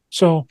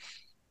 So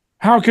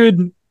how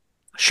could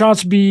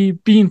shots be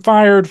being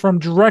fired from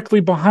directly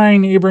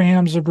behind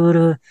Abraham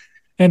Zapruder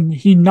and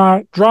he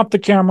not drop the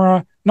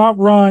camera, not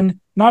run,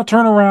 not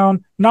turn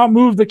around, not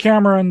move the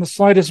camera in the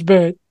slightest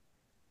bit?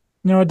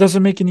 It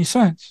doesn't make any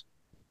sense.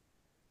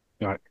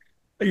 All right.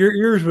 Your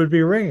ears would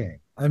be ringing.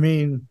 I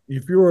mean,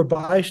 if you were a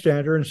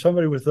bystander and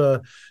somebody with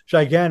a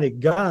gigantic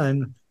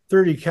gun,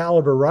 30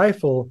 caliber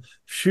rifle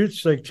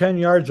shoots like 10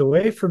 yards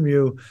away from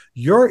you,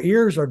 your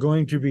ears are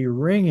going to be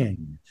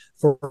ringing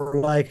for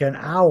like an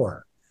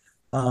hour,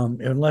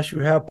 unless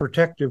you have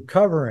protective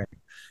covering.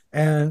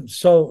 And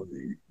so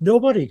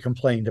nobody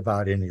complained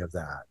about any of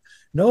that.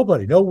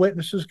 Nobody, no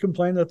witnesses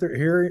complained that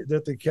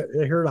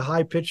they heard a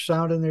high pitched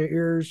sound in their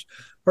ears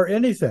or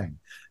anything.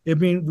 I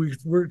mean,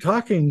 we're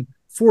talking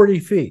 40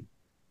 feet,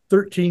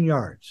 13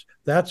 yards.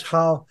 That's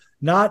how,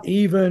 not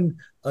even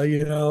a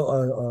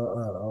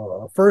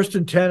 1st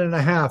and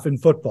 10.5 in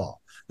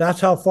football. That's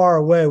how far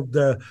away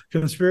the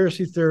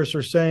conspiracy theorists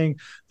are saying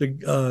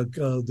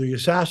the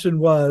assassin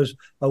was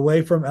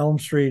away from Elm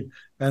Street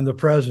and the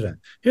president.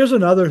 Here's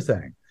another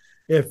thing.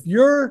 If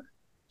you're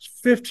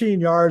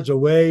 15 yards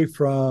away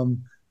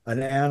from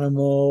an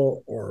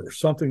animal or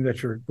something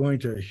that you're going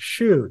to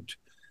shoot,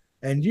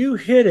 and you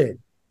hit it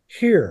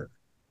here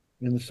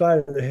in the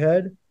side of the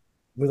head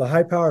with a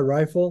high-powered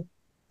rifle,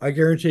 I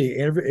guarantee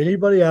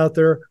anybody out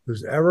there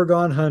who's ever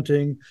gone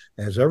hunting,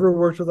 has ever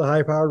worked with a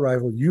high-powered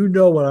rifle, you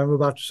know what I'm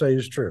about to say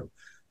is true.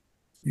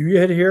 You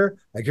hit here,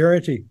 I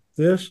guarantee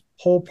this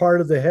whole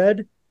part of the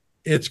head,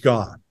 it's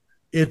gone.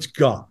 It's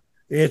gone.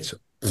 It's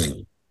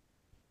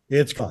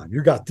gone.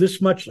 You got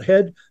this much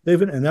head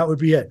living, and that would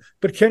be it.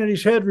 But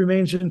Kennedy's head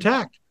remains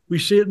intact. We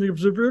see it in the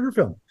Zapruder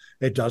film.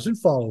 It doesn't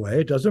fall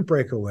away. It doesn't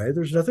break away.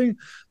 There's nothing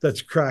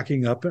that's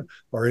cracking up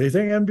or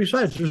anything. And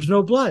besides, there's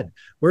no blood.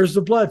 Where's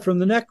the blood? From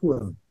the neck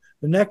wound.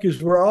 The neck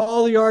is where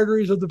all the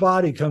arteries of the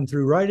body come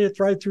through,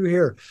 right through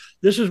here.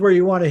 This is where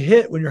you want to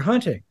hit when you're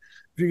hunting.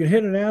 If you can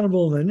hit an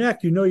animal in the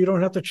neck, you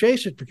don't have to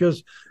chase it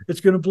because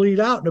it's going to bleed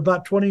out in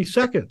about 20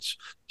 seconds.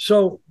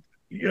 So,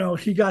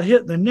 he got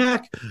hit in the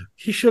neck.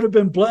 He should have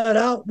been bled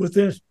out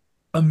within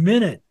a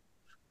minute.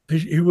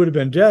 He would have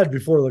been dead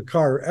before the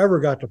car ever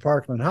got to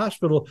Parkland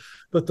Hospital,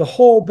 but the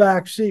whole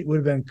back seat would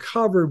have been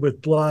covered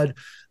with blood.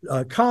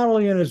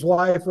 Connolly and his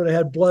wife would have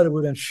had blood. It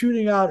would have been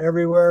shooting out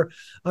everywhere.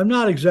 I'm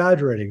not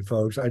exaggerating,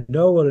 folks. I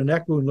know what a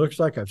neck wound looks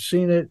like. I've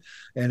seen it,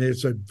 and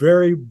it's a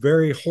very,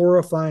 very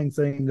horrifying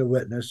thing to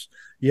witness,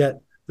 yet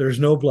there's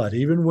no blood.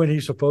 Even when he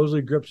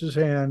supposedly grips his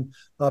hand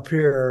up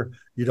here,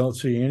 you don't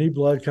see any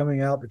blood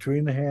coming out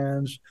between the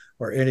hands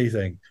or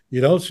anything.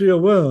 You don't see a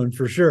wound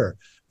for sure,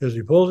 because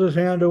he pulls his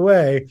hand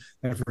away,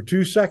 and for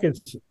 2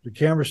 seconds, the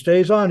camera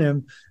stays on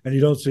him, and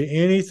you don't see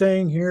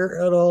anything here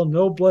at all,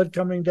 no blood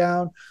coming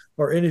down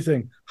or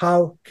anything.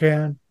 How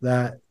can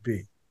that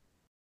be?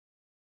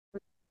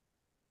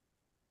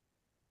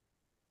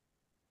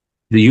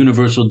 The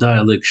Universal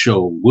Dialect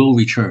Show will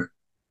return.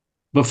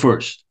 But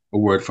first, a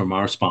word from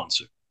our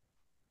sponsor.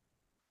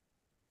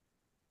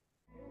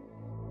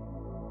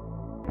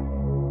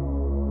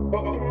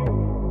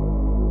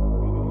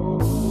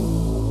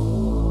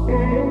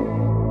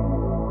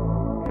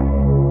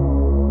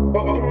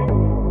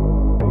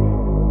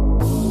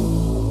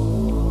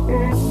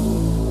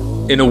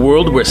 In a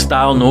world where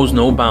style knows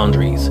no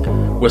boundaries,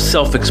 where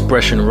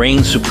self-expression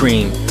reigns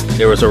supreme,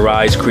 there is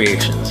Arise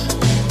Creations.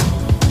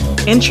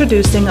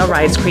 Introducing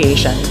Arise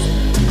Creations,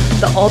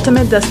 the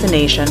ultimate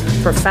destination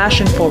for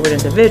fashion-forward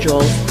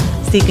individuals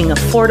seeking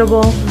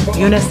affordable,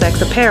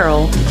 unisex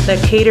apparel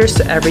that caters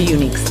to every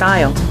unique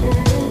style.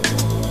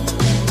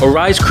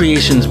 Arise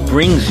Creations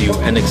brings you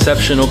an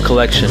exceptional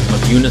collection of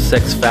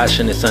unisex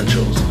fashion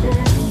essentials,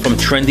 from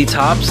trendy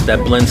tops that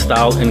blend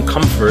style and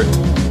comfort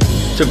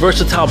to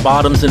versatile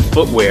bottoms and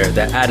footwear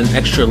that add an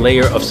extra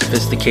layer of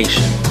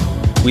sophistication.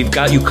 We've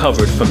got you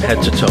covered from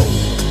head to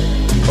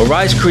toe.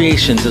 Arise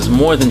Creations is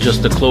more than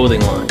just a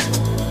clothing line.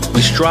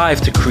 We strive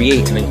to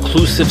create an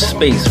inclusive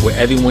space where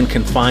everyone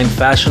can find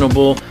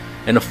fashionable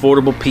and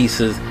affordable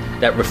pieces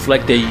that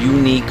reflect their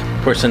unique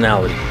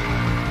personality.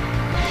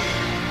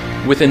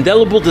 With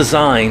indelible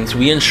designs,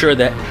 we ensure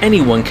that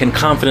anyone can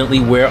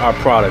confidently wear our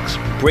products,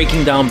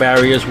 breaking down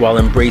barriers while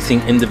embracing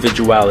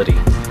individuality.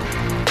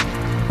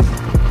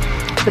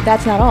 But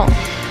that's not all.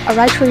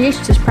 Arise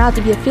Creations is proud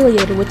to be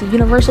affiliated with the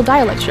Universal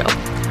Dialect Show,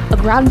 a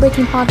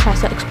groundbreaking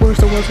podcast that explores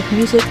the worlds of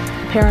music,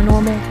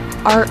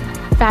 paranormal, art,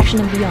 fashion,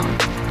 and beyond.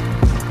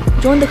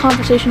 Join the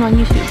conversation on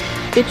YouTube,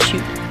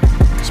 BitChute,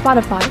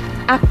 Spotify,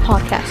 Apple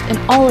Podcasts, and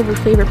all of your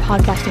favorite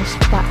podcasting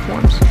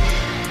platforms.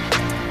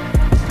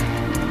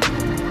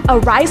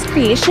 Arise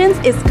Creations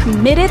is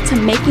committed to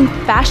making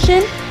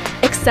fashion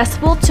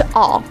accessible to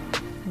all.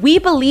 We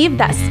believe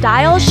that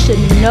style should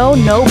know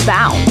no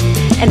bounds,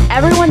 and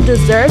everyone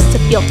deserves to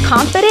feel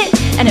confident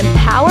and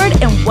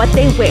empowered in what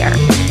they wear.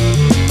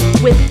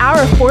 With our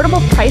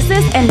affordable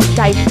prices and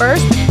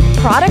diverse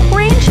product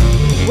range,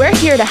 we're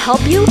here to help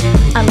you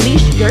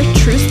unleash your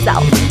true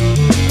self.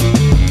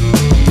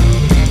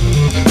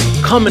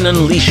 Come and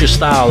unleash your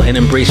style and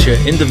embrace your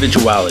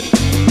individuality.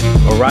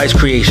 Arise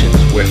Creations,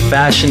 where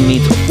fashion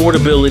meets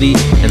affordability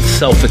and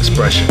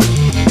self-expression.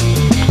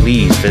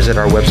 Please visit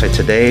our website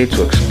today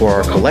to explore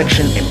our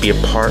collection and be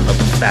a part of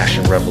the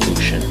fashion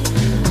revolution.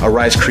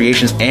 Arise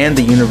Creations and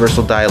the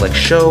Universal Dialect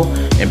Show,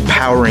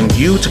 empowering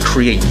you to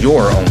create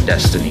your own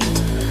destiny.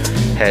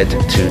 Head to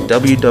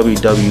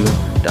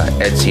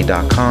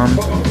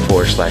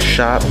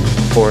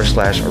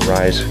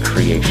www.etsy.com/shop/Arise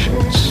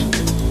Creations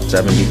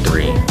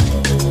 73.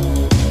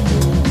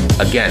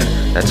 Again,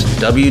 that's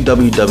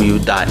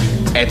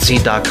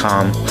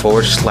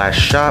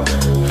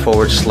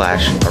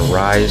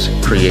www.etsy.com/shop/Arise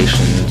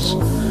Creations.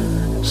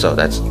 So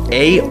that's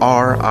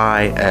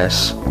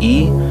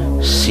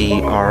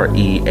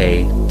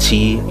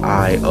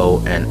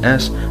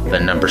ARISECREATIONS, the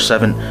number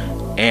 7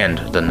 and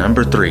the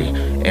number 3,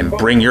 and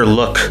bring your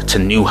look to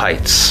new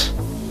heights.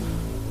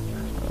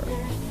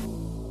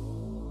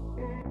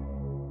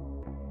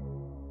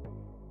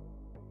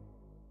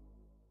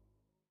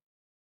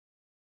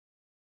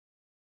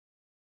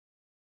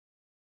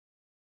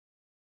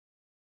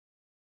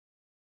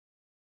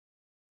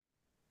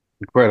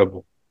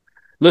 Incredible.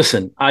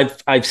 Listen,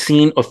 I've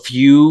seen a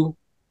few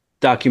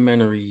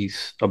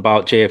documentaries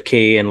about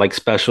JFK and like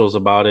specials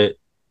about it.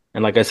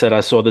 And like I said, I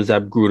saw the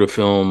Zapruder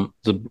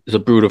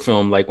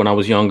film like when I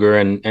was younger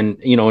and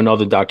you know, in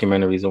other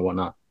documentaries and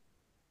whatnot.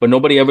 But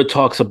nobody ever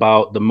talks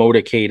about the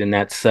motorcade and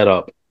that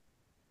setup.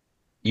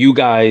 You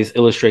guys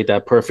illustrate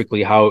that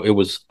perfectly, how it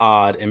was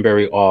odd and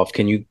very off.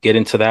 Can you get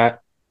into that?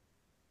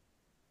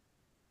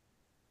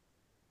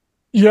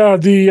 Yeah,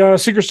 the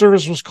Secret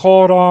Service was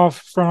called off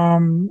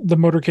from the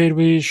motorcade.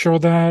 We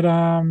showed that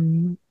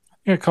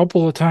a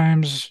couple of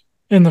times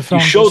in the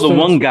film. You show the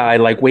one guy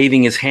like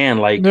waving his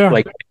hand, like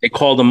they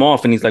called him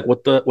off, and he's like,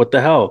 "What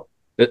the hell?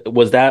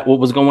 Was that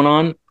what was going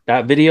on?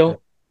 That video?"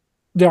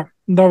 Yeah,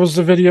 that was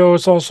the video.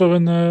 It's also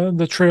in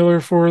the trailer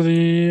for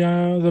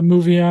the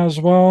movie as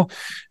well,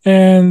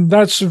 and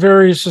that's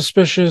very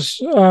suspicious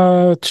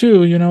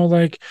too. You know,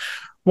 like,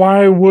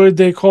 why would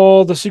they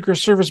call the Secret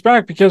Service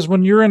back? Because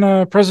when you're in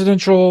a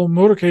presidential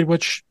motorcade,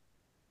 which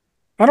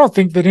I don't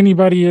think that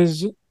anybody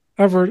has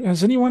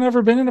anyone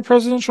ever been in a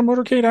presidential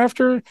motorcade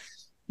after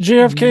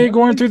JFK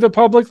going through the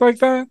public like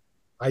that?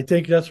 I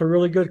think that's a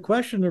really good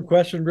question. The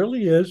question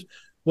really is,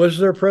 was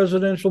there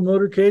presidential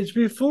motorcades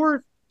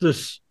before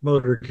this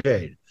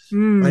motorcade?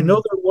 I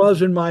know there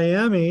was in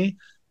Miami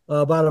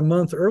about a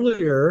month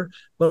earlier,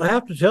 but I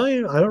have to tell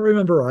you, I don't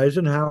remember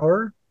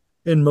Eisenhower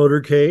in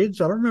motorcades.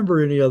 I don't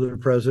remember any other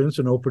presidents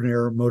in open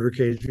air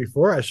motorcades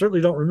before. I certainly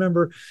don't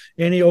remember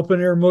any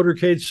open air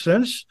motorcades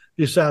since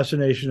the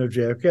assassination of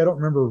JFK. I don't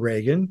remember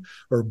Reagan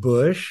or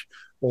Bush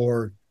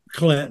or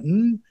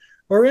Clinton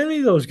or any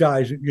of those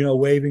guys, you know,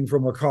 waving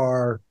from a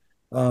car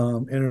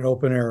in an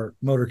open air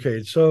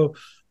motorcade. So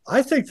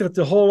I think that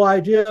the whole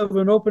idea of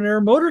an open air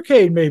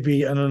motorcade may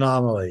be an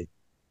anomaly.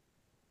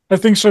 I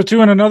think so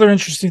too. And another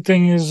interesting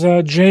thing is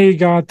Jay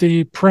got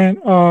the print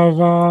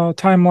of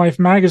Time Life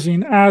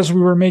magazine as we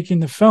were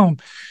making the film.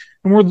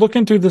 And we're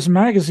looking through this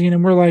magazine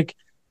and we're like,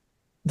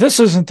 this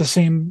isn't the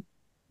same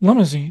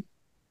limousine.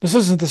 This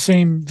isn't the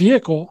same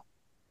vehicle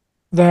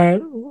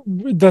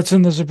that's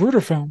in the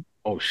Zapruder film.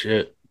 Oh,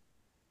 shit.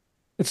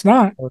 It's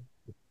not.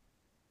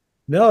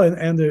 No,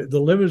 and the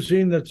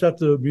limousine that's at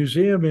the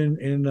museum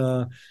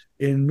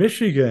in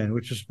Michigan,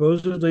 which is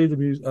supposedly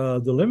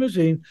the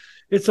limousine,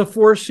 it's a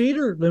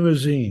 4-seater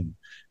limousine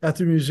at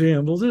the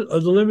museum. Well, the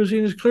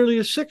limousine is clearly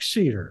a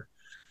 6-seater.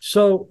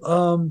 So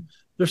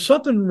there's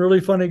something really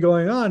funny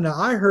going on. Now,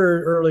 I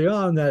heard early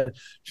on that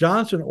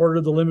Johnson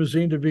ordered the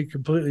limousine to be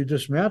completely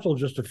dismantled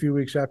just a few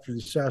weeks after the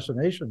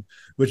assassination,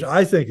 which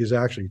I think is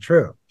actually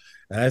true.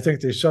 And I think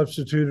they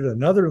substituted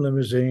another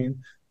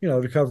limousine, you know,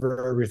 to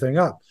cover everything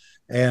up.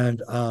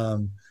 And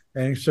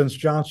since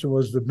Johnson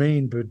was the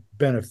main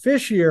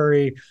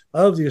beneficiary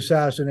of the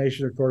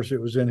assassination, of course,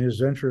 it was in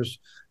his interest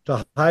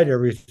to hide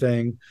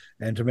everything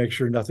and to make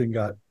sure nothing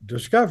got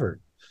discovered.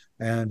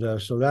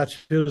 And so that's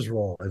his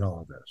role in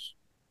all of this.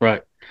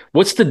 Right.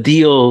 What's the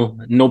deal,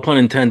 no pun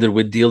intended,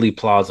 with Dealey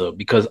Plaza?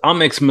 Because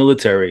I'm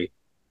ex-military,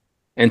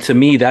 and to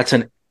me,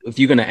 if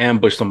you're going to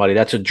ambush somebody,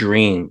 that's a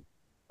dream.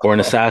 Or an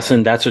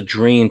assassin, that's a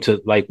dream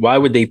to, like, why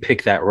would they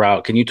pick that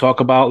route? Can you talk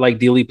about, like,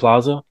 Dealey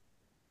Plaza?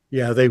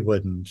 Yeah, they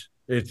wouldn't.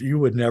 You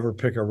would never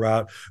pick a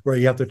route where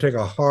you have to take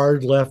a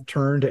hard left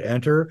turn to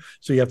enter.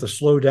 So you have to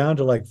slow down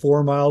to like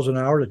 4 miles an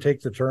hour to take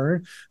the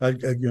turn.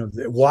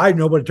 Why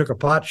nobody took a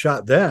pot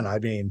shot then? I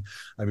mean,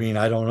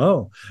 I don't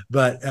know.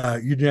 But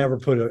you'd never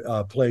put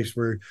a place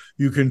where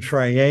you can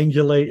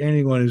triangulate.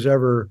 Anyone who's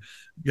ever,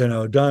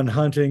 done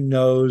hunting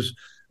knows.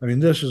 I mean,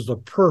 this is the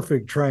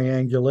perfect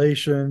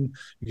triangulation.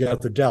 You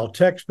got the Dow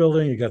Tex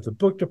building, you got the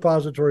book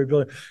depository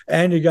building,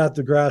 and you got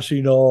the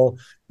grassy knoll.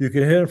 You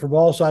can hit it from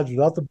all sides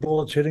without the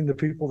bullets hitting the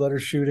people that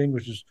are shooting,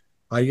 which is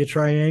how you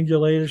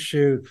triangulate a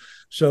shoot.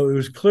 So it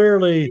was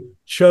clearly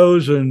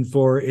chosen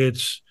for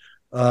its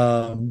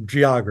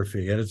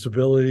geography and its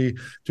ability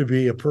to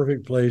be a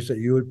perfect place that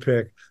you would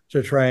pick to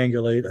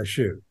triangulate a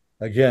shoot.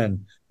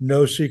 Again,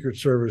 no Secret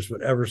Service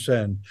would ever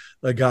send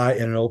a guy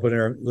in an open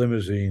air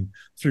limousine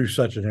through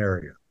such an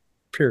area,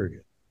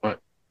 period. Right.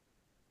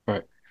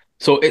 Right.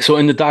 So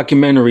in the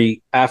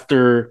documentary,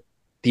 after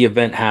the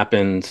event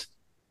happens,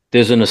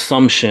 there's an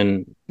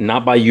assumption,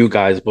 not by you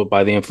guys, but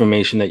by the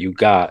information that you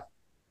got,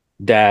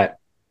 that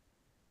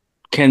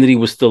Kennedy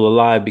was still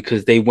alive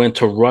because they went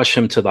to rush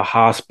him to the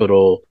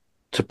hospital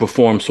to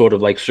perform sort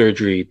of like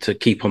surgery to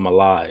keep him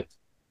alive.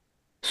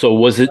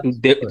 So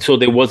so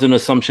there was an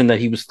assumption that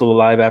he was still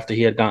alive after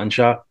he had gotten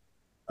shot?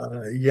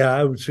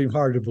 Yeah, it would seem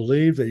hard to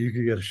believe that you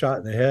could get a shot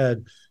in the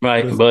head,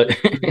 right? With but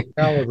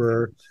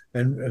caliber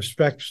and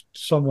expect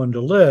someone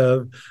to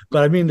live.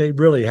 But I mean, they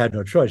really had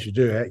no choice.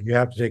 You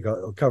have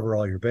to cover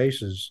all your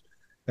bases,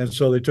 and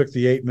so they took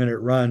the 8-minute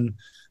run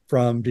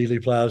from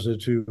Dealey Plaza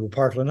to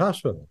Parkland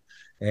Hospital,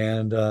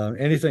 and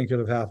anything could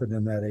have happened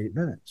in that 8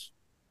 minutes.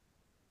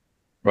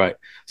 Right.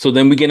 So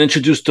then we get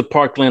introduced to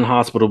Parkland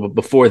Hospital, but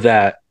before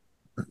that,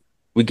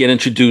 we get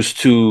introduced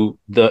to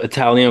the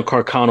Italian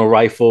Carcano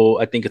rifle.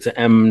 I think it's an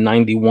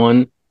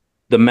M91,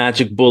 the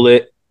magic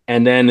bullet,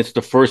 and then it's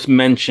the first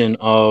mention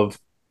of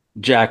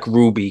Jack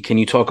Ruby. Can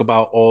you talk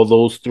about all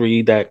those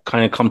three that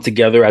kind of come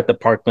together at the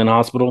Parkland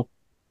Hospital?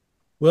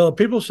 Well,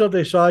 people said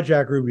they saw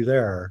Jack Ruby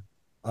there,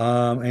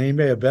 and he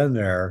may have been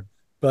there.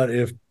 But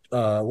if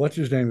what's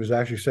his name was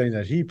actually saying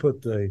that he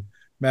put the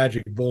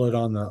magic bullet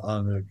on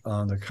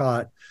the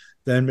cot,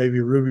 then maybe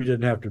Ruby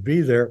didn't have to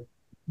be there.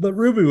 But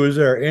Ruby was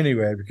there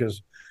anyway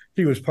because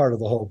he was part of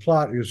the whole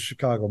plot. He was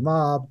Chicago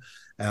mob.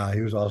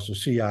 He was also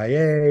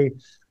CIA.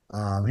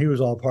 He was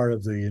all part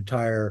of the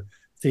entire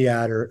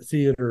theater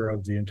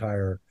of the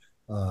entire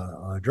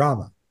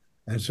drama.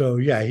 And so,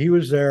 yeah, he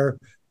was there.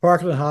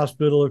 Parkland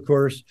Hospital, of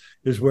course,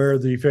 is where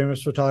the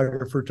famous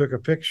photographer took a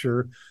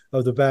picture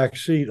of the back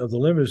seat of the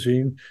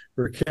limousine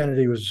where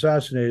Kennedy was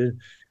assassinated.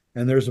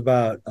 And there's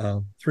about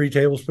 3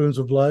 tablespoons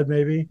of blood,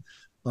 maybe,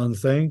 on the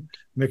thing,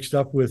 mixed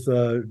up with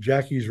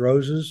Jackie's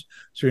roses.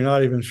 So you're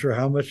not even sure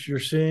how much you're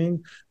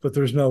seeing, but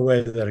there's no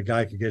way that a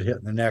guy could get hit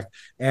in the neck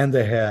and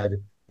the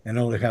head and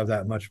only have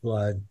that much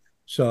blood.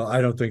 So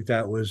I don't think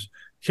that was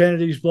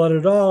Kennedy's blood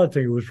at all. I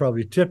think it was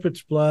probably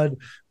Tippett's blood,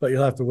 but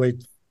you'll have to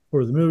wait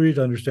for the movie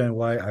to understand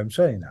why I'm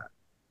saying that.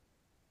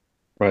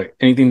 Right.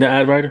 Anything to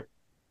add, Ryder?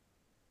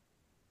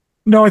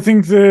 No, I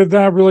think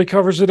that really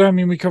covers it. I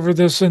mean, we covered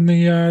this in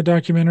the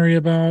documentary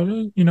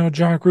about,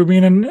 Jack Ruby.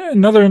 And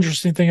another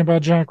interesting thing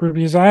about Jack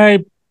Ruby is I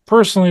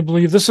personally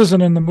believe, this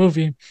isn't in the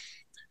movie,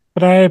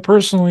 but I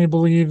personally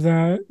believe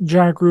that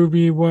Jack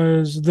Ruby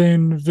was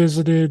then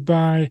visited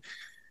by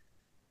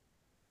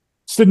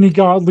Sidney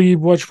Gottlieb,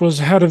 which was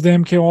head of the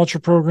MK Ultra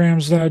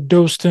programs that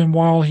dosed him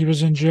while he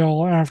was in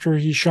jail after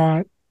he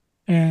shot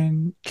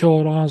and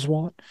killed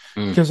Oswald.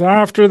 Because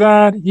after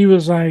that, he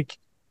was like,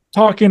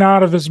 talking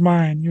out of his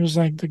mind. He was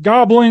like, the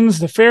goblins,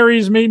 the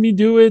fairies made me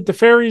do it. The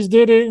fairies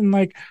did it, and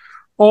like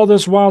all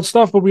this wild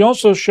stuff. But we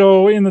also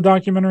show in the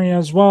documentary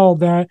as well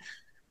that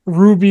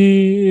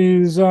Ruby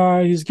is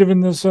he's given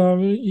this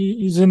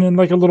he's in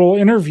like a little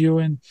interview,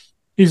 and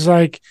he's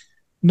like,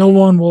 no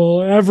one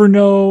will ever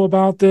know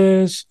about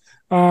this.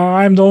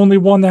 I'm the only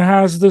one that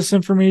has this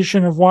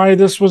information of why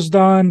this was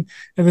done.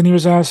 And then he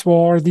was asked,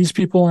 well, are these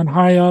people in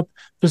high up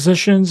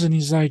positions? And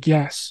he's like,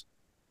 yes.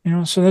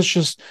 So that's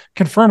just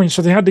confirming.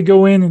 So they had to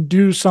go in and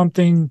do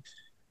something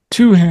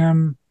to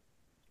him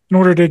in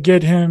order to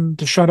get him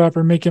to shut up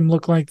or make him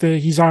look like that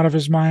he's out of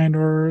his mind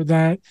or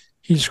that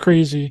he's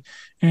crazy.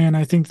 And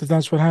I think that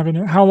that's what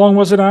happened. How long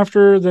was it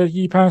after that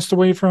he passed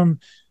away from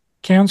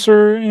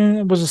cancer?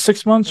 And was it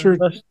 6 months or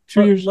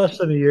 2 years? Less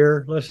than a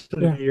year.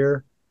 A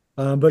year.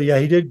 But yeah,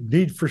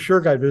 he for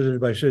sure got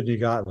visited by Sidney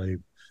Gottlieb,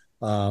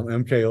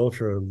 MK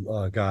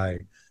Ultra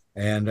guy.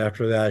 And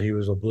after that, he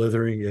was a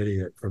blithering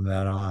idiot from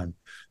that on.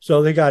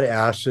 So they got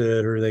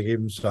acid or they gave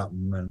him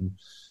something and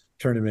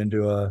turned him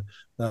into a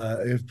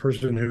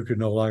person who could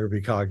no longer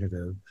be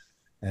cognitive.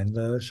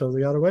 And so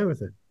they got away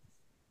with it.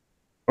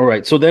 All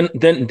right. So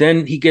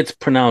then he gets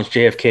pronounced,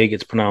 JFK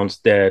gets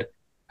pronounced dead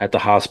at the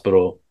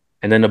hospital.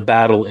 And then a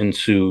battle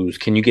ensues.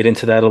 Can you get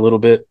into that a little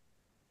bit?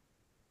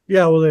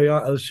 Yeah, well,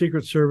 the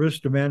Secret Service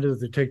demanded that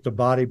they take the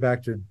body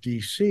back to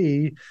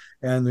D.C.,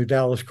 and the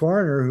Dallas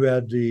coroner, who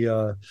had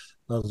the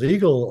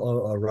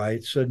legal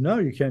rights, said, no,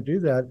 you can't do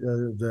that.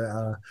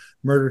 The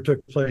murder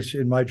took place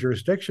in my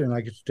jurisdiction.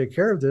 I get to take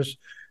care of this.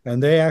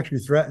 And they actually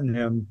threatened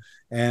him,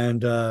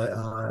 and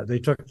they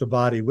took the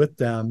body with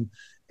them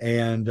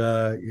and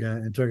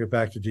took it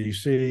back to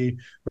D.C.,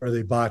 where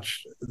they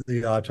botched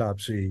the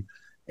autopsy,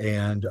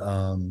 and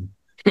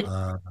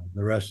the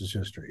rest is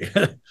history.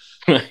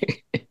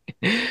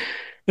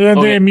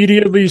 And they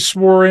immediately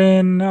swore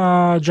in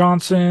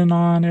Johnson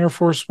on Air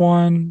Force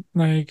One,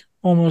 like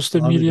almost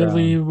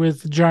immediately,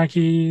 with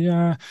Jackie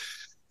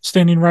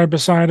standing right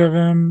beside of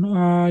him.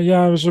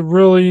 It was a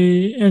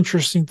really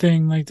interesting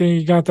thing. Like,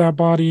 they got that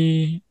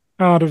body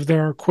out of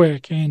there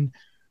quick, and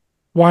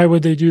why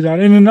would they do that?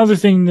 And another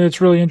thing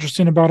that's really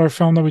interesting about our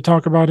film that we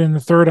talk about in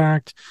the third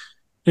act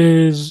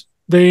is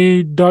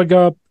they dug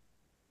up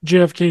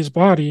JFK's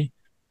body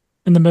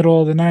in the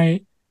middle of the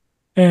night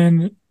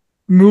and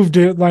moved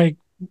it like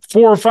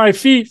 4 or 5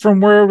 feet from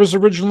where it was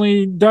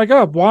originally dug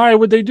up. Why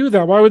would they do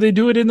that? Why would they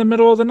do it in the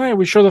middle of the night?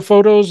 We show the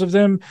photos of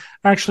them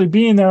actually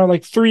being there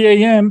like 3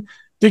 a.m.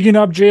 digging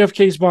up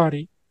JFK's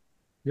body.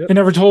 Yep. They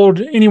never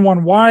told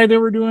anyone why they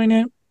were doing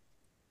it,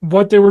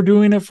 what they were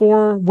doing it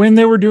for, when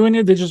they were doing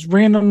it. They just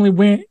randomly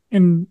went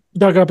and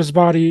dug up his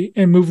body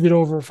and moved it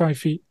over 5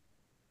 feet.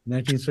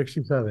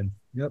 1967.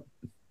 Yep.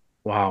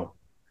 Wow.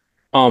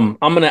 I'm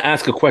gonna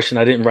ask a question.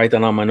 I didn't write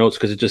that on my notes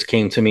because it just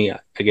came to me.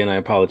 Again, I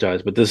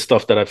apologize, but this is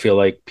stuff that I feel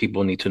like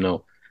people need to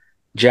know.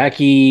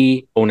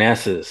 Jackie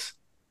Onassis,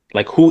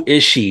 like, who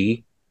is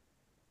she,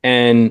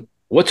 and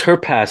what's her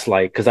past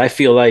like? Because I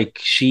feel like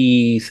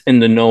she's in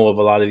the know of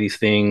a lot of these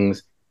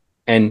things,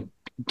 and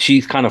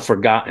she's kind of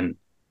forgotten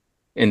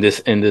in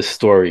this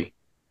story.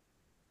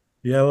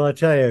 Yeah, well, I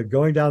tell you,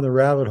 going down the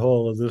rabbit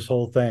hole of this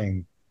whole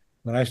thing,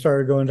 when I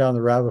started going down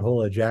the rabbit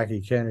hole of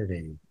Jackie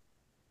Kennedy,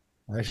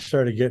 I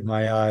started getting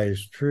my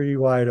eyes pretty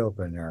wide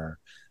open there.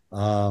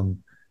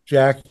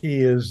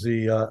 Jackie is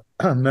the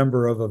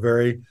member of a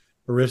very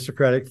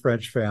aristocratic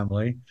French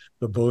family,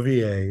 the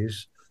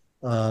Bouviers.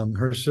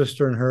 Her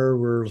sister and her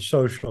were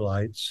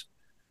socialites.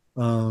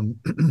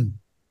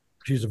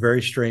 She's a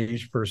very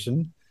strange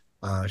person.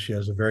 She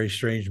has a very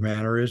strange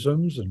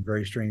mannerisms and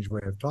very strange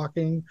way of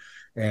talking,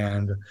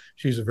 and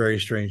she's a very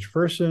strange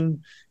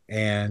person.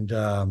 And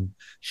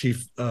she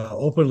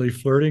openly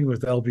flirting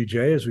with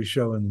LBJ, as we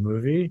show in the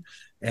movie,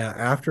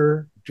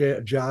 after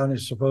John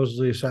is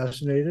supposedly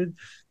assassinated.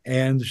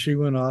 And she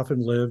went off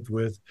and lived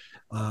with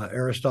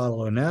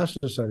Aristotle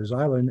Onassis at his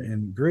island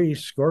in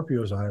Greece,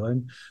 Scorpio's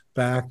island,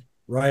 back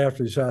right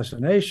after the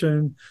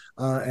assassination.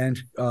 And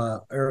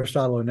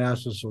Aristotle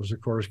Onassis was,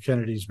 of course,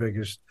 Kennedy's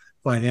biggest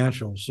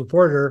financial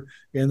supporter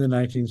in the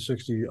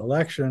 1960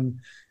 election.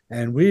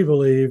 And we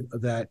believe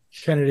that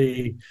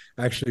Kennedy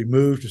actually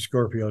moved to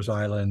Scorpio's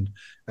Island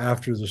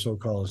after the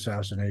so-called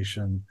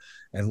assassination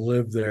and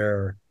lived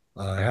there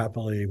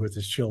happily with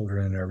his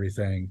children and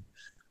everything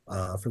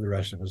for the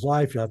rest of his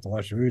life. You have to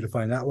watch the movie to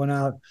find that one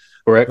out.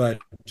 Correct. But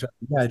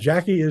yeah,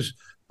 Jackie is.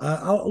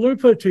 Let me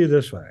put it to you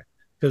this way,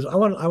 because I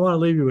want to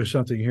leave you with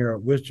something here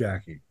with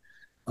Jackie.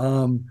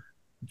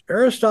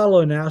 Aristotle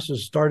Onassis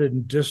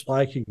started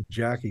disliking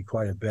Jackie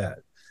quite a bit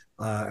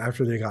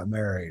after they got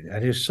married,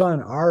 and his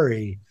son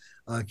Ari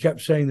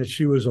kept saying that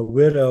she was a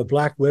widow,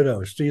 black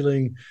widow,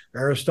 stealing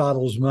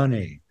Aristotle's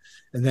money.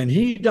 And then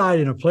he died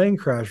in a plane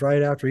crash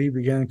right after he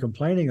began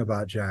complaining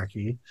about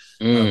Jackie,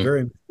 a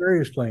very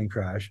mysterious plane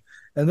crash.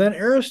 And then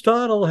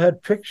Aristotle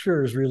had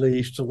pictures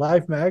released to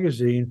Life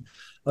magazine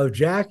of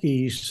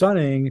Jackie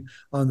sunning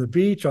on the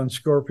beach on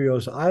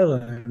Scorpio's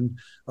Island,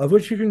 of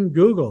which you can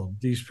Google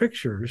these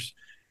pictures.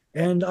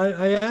 And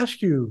I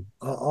ask you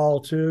all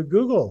to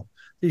Google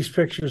these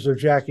pictures of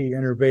Jackie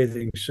in her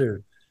bathing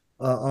suit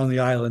on the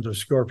island of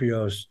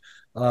Scorpios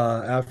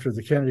after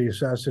the Kennedy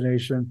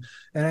assassination,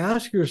 and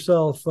ask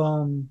yourself,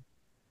 does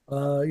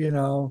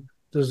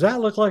that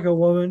look like a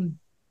woman?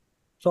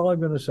 That's all I'm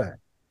going to say.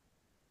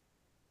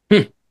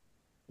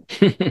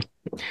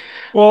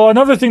 Well,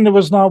 another thing that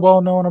was not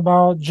well known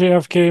about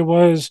JFK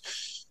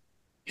was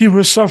he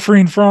was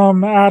suffering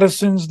from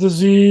Addison's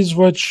disease,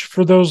 which,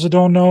 for those that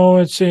don't know,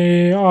 it's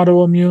a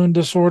autoimmune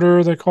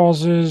disorder that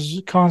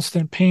causes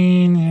constant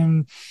pain.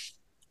 And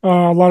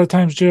a lot of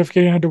times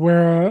JFK had to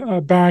wear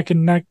a back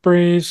and neck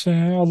brace,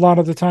 and a lot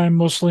of the time,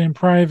 mostly in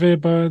private,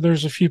 but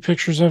there's a few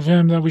pictures of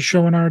him that we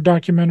show in our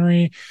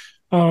documentary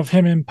of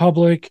him in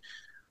public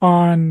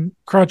on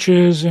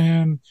crutches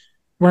and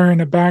wearing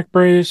a back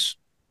brace.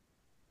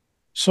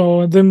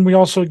 So then we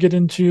also get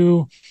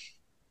into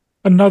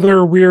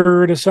another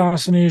weird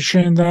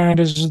assassination that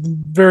is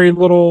very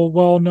little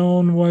well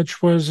known,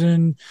 which was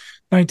in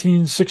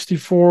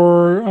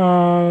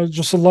 1964,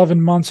 just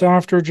 11 months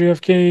after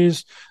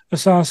JFK's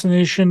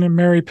assassination, and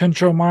Mary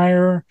Pinchot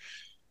Meyer.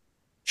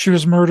 She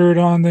was murdered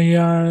on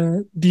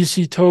the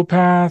DC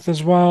towpath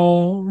as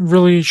well.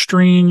 Really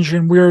strange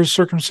and weird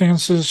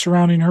circumstances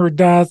surrounding her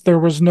death. There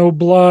was no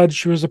blood.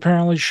 She was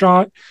apparently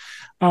shot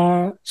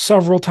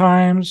several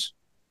times.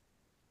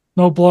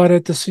 No blood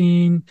at the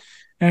scene.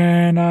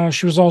 And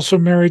she was also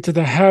married to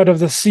the head of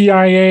the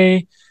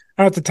CIA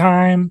at the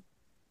time.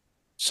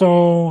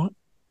 So.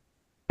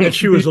 And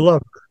she was a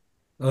lover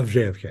of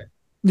JFK.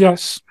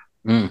 Yes.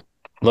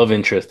 Love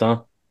interest,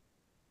 huh?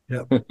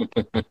 Yep.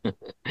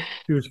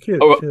 She was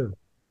cute too.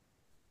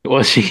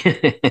 Was she?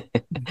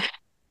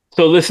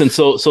 So listen,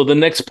 so the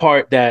next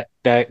part that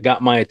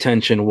got my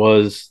attention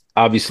was,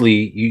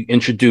 obviously, you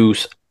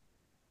introduce,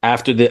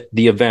 after the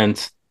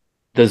events,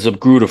 the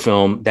Zapruder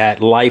film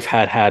that Life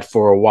had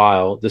for a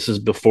while. This is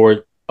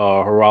before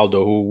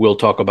Geraldo, who we'll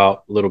talk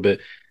about a little bit,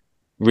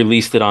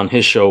 released it on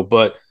his show.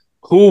 But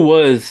who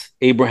was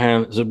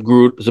Abraham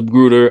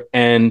Zapruder,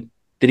 and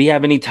did he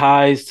have any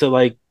ties to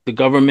like the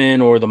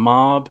government or the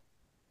mob?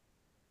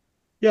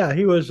 Yeah,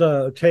 he was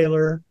a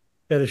tailor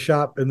at a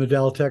shop in the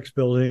Deltex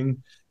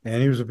building,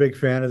 and he was a big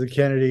fan of the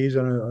Kennedys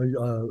and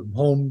a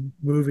home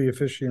movie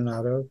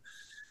aficionado.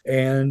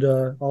 and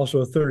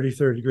also a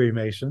 33rd degree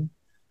Mason,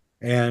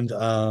 and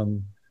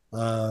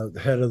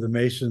head of the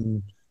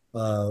Mason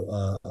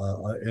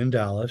in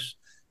Dallas.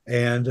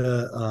 And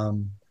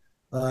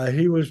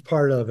he was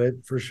part of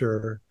it for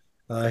sure.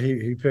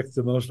 He picked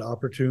the most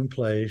opportune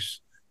place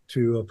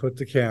to put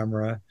the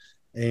camera,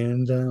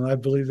 and I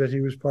believe that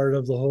he was part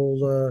of the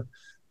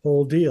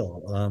whole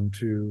deal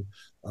to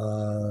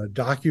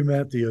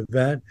document the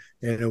event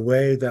in a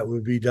way that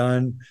would be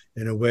done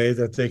in a way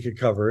that they could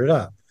cover it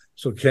up.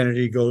 So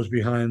Kennedy goes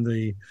behind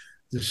the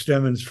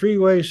Stemmons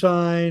freeway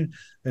sign,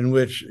 in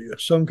which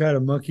some kind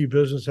of monkey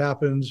business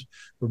happens.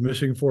 We're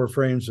missing 4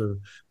 frames of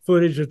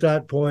footage at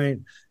that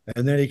point.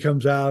 And then he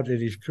comes out and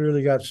he's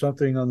clearly got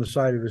something on the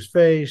side of his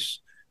face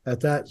at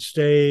that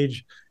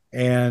stage.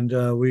 And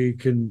we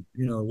can,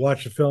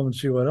 watch the film and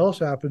see what else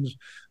happens.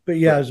 But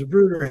yeah,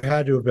 Zapruder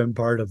had to have been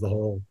part of the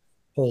whole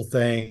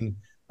thing.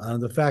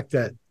 The fact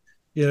that,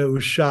 he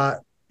was shot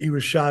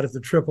at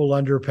the triple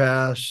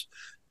underpass.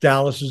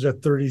 Dallas is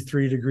at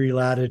 33 degree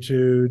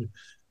latitude.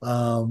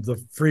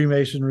 The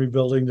Freemasonry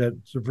building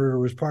that Zapruder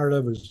was part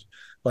of is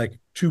like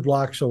 2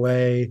 blocks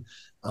away.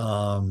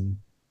 The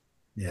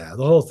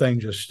whole thing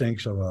just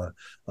stinks of a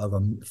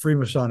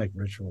Freemasonic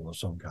ritual of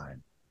some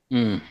kind.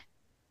 Mm.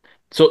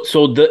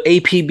 So the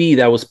APB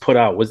that was put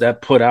out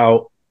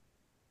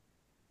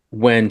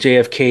when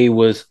JFK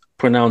was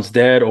pronounced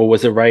dead, or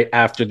was it right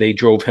after they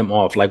drove him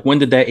off? Like, when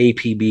did that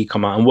APB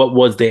come out, and what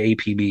was the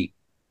APB?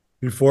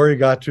 Before he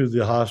got to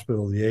the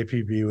hospital, the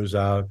APB was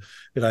out.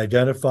 It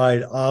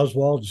identified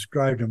Oswald,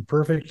 described him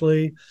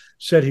perfectly,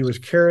 said he was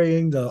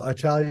carrying the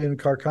Italian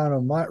Carcano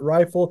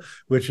rifle,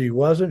 which he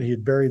wasn't. He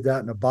had buried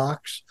that in a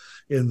box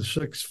in the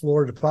 6th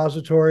floor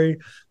depository,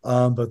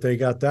 but they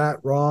got that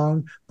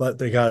wrong, but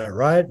they got it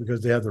right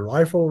because they had the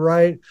rifle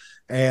right.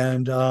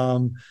 And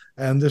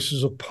this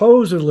is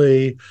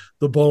supposedly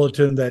the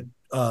bulletin that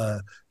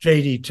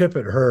J.D.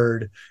 Tippit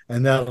heard,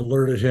 and that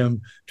alerted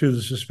him to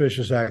the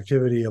suspicious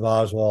activity of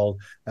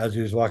Oswald as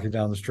he was walking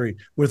down the street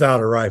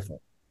without a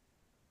rifle.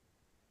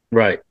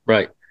 Right.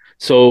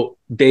 So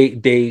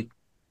they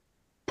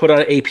put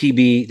out an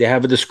APB. They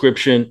have a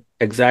description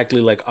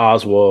exactly like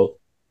Oswald.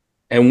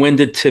 And when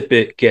did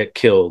Tippit get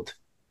killed?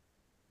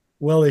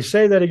 Well, they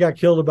say that he got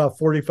killed about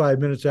 45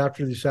 minutes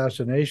after the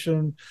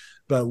assassination,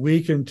 but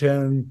we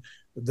contend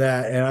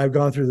that, and I've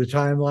gone through the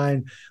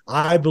timeline,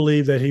 I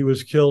believe that he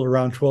was killed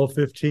around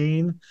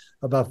 12:15,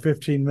 about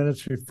 15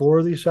 minutes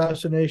before the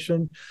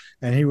assassination,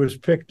 and he was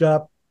picked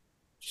up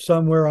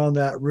somewhere on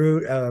that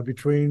route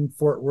between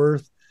Fort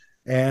Worth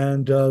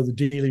and the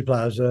Dealey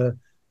Plaza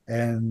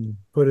and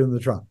put in the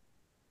trunk.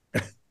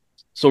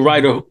 So,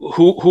 Ryder,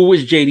 who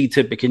was J.D.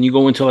 Tippit? Can you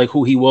go into like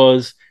who he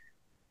was?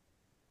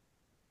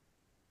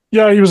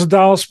 Yeah, he was a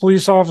Dallas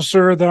police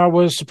officer that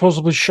was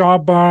supposedly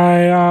shot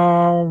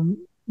by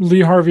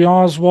Lee Harvey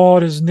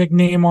Oswald. His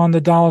nickname on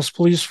the Dallas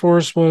police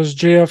force was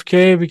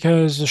JFK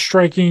because the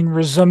striking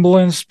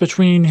resemblance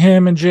between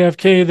him and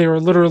JFK, they were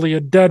literally a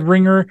dead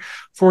ringer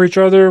for each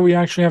other. We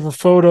actually have a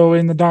photo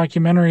in the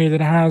documentary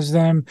that has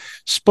them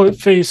split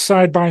face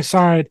side by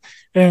side,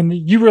 and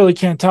you really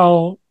can't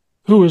tell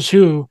who is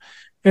who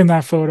in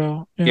that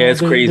photo. It's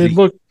crazy.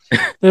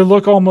 They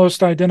look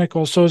almost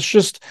identical. So it's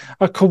just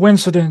a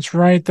coincidence,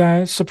 right?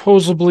 That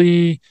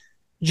supposedly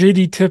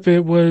J.D.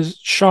 Tippit was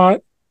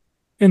shot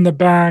in the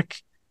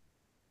back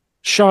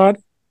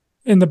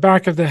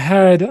of the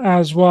head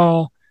as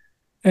well.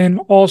 And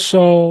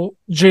also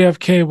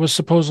JFK was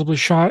supposedly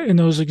shot in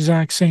those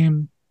exact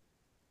same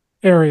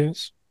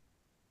areas.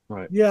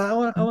 Right. Yeah, I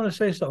want to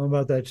say something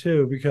about that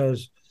too,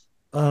 because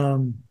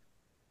the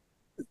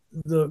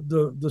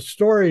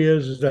story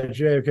is that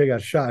JFK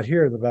got shot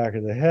here in the back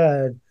of the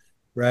head,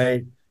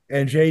 right?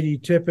 And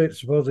J.D. Tippit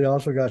supposedly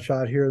also got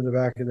shot here in the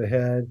back of the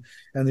head.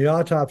 And the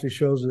autopsy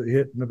shows it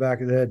hit in the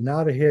back of the head,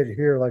 not a hit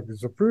here like the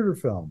Zapruder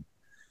film.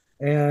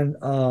 And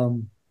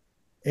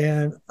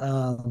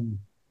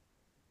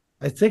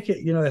I think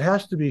it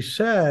has to be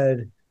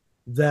said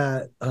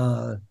that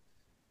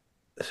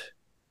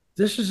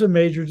this is a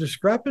major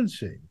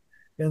discrepancy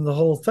in the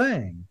whole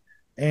thing,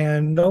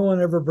 and no one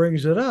ever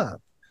brings it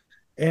up.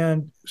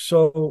 And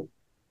so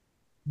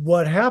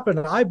what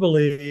happened, I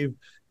believe,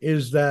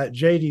 is that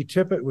J.D.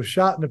 Tippit was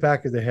shot in the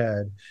back of the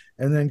head,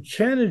 and then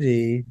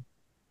Kennedy,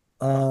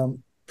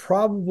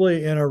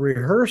 probably in a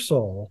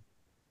rehearsal,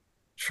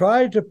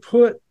 tried to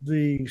put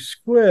the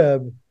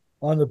squib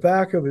on the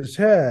back of his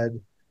head,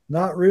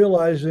 not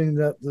realizing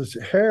that the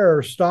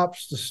hair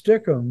stops the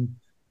stickum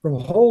from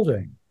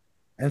holding.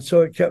 And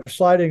so it kept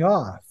sliding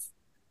off.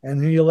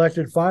 And he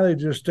elected finally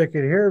to just stick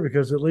it here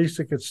because at least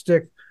it could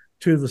stick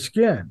to the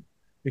skin,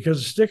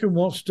 because the stickum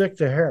won't stick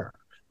to hair.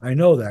 I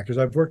know that because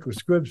I've worked with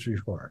squibs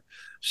before.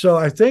 So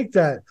I think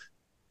that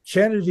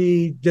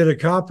Kennedy did a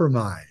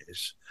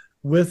compromise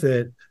with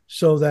it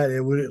so that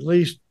it would at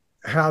least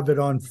have it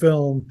on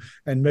film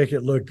and make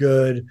it look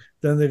good.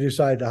 Then they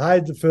decided to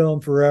hide the film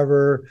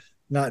forever,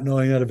 not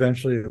knowing that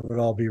eventually it would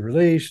all be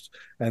released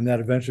and that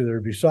eventually there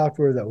would be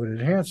software that would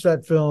enhance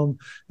that film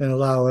and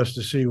allow us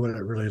to see what it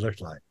really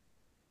looked like.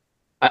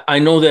 I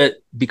know that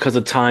because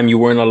of time, you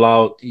weren't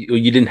allowed,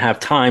 you didn't have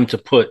time to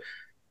put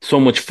so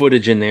much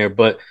footage in there,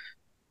 but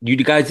you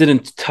guys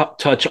didn't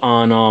touch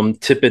on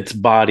Tippett's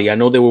body. I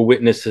know there were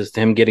witnesses to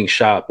him getting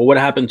shot, but what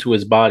happened to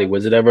his body?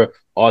 Was it ever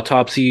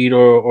autopsied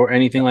or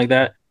anything like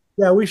that?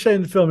 Yeah, we say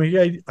in the film,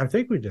 yeah, I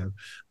think we did,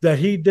 that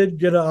he did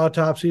get an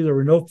autopsy. There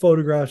were no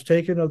photographs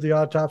taken of the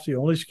autopsy,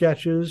 only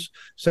sketches.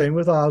 Same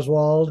with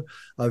Oswald.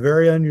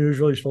 Very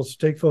unusual. He's supposed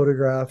to take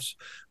photographs,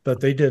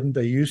 but they didn't.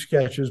 They used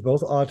sketches.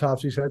 Both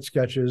autopsies had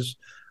sketches.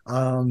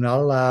 Not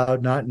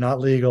allowed, not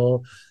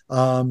legal.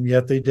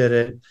 Yet they did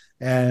it.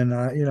 And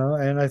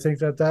and I think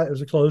that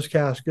is a closed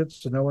casket,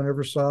 so no one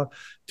ever saw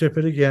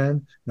Tippett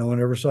again. No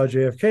one ever saw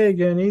JFK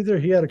again either.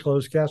 He had a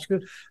closed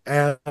casket,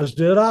 as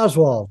did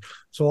Oswald.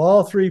 So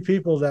all three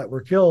people that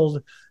were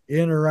killed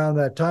in around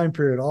that time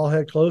period all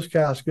had closed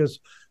caskets.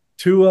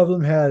 Two of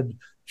them had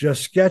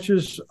just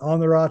sketches on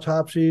their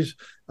autopsies.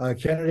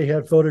 Kennedy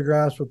had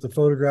photographs, but the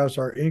photographs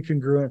are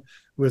incongruent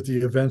with the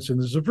events in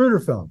the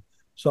Zapruder film.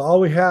 So all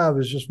we have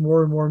is just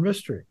more and more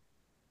mystery.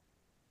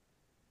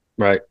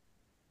 Right.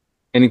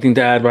 Anything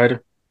to add,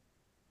 Ryder?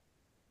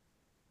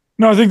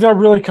 No, I think that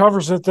really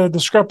covers it. The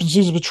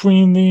discrepancies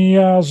between the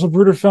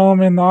Zapruder film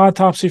and the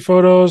autopsy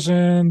photos,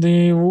 and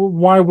the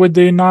why would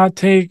they not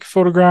take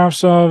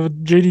photographs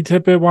of J.D.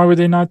 Tippett? Why would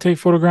they not take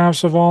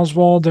photographs of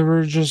Oswald? They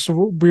were just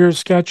weird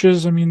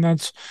sketches. I mean,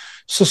 that's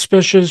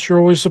suspicious. You're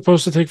always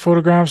supposed to take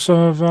photographs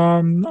of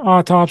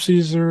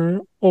autopsies.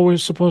 They're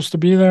always supposed to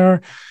be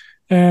there,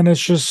 and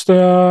it's just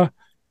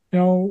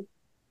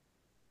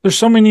there's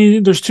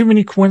too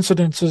many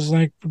coincidences,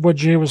 like what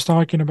Jay was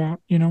talking about.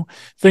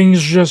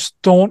 Things just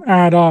don't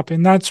add up.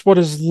 And that's what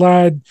has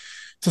led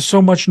to so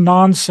much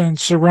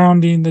nonsense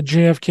surrounding the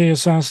JFK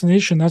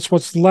assassination. That's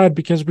what's led,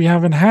 because we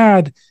haven't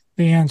had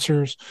the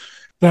answers,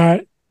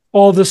 that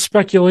all this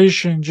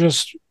speculation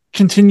just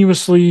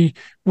continuously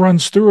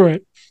runs through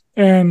it.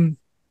 And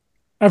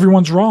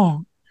everyone's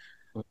wrong.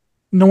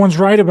 No one's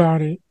right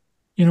about it.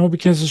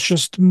 Because it's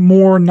just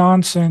more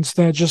nonsense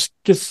that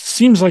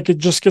seems like it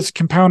just gets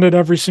compounded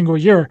every single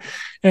year.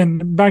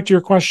 And back to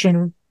your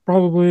question,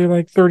 probably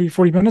like 30,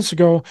 40 minutes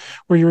ago,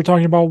 where you were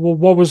talking about, well,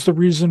 what was the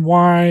reason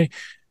why,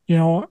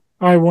 me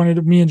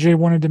and Jay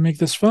wanted to make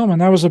this film. And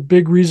that was a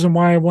big reason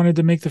why I wanted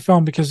to make the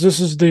film, because this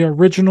is the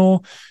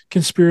original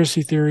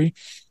conspiracy theory.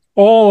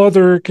 All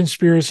other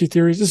conspiracy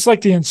theories, it's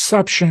like the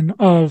inception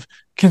of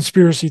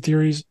conspiracy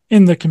theories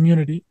in the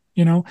community.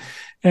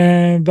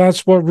 And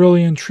that's what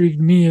really intrigued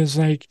me, is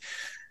like,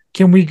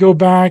 can we go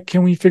back?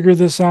 Can we figure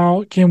this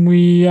out? Can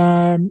we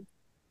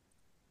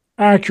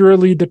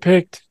accurately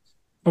depict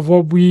of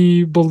what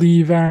we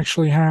believe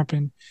actually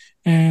happened?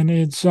 And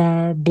it's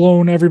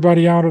blown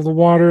everybody out of the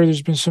water.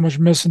 There's been so much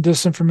mis and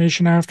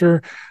disinformation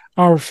after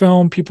our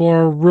film. People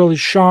are really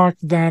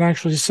shocked that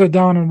actually sit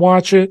down and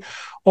watch it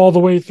all the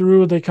way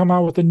through. They come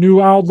out with a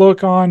new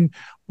outlook on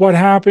what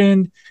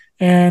happened,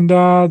 and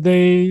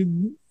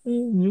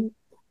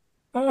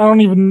a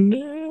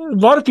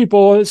lot of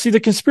people see the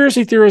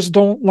conspiracy theorists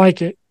don't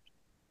like it.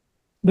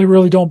 They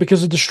really don't,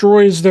 because it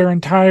destroys their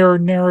entire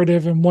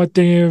narrative and what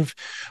they have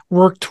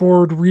worked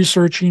toward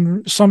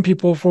researching, some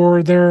people,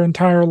 for their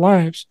entire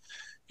lives.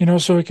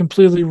 So it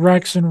completely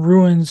wrecks and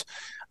ruins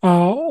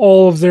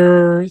all of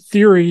their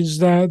theories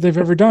that they've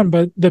ever done.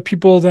 But the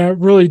people that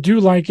really do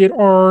like it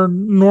are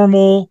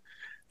normal,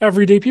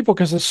 everyday people,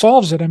 because it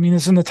solves it. I mean,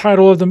 it's in the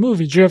title of the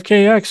movie,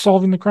 JFKX,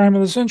 solving the crime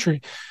of the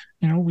century.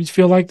 We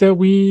feel like that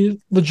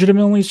we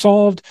legitimately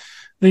solved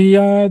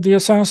the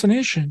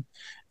assassination,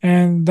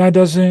 and that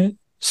doesn't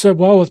sit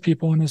well with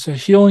people. And it's a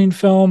healing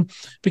film,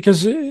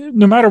 because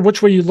no matter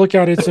which way you look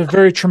at it, it's a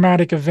very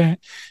traumatic event.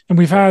 And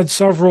we've had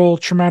several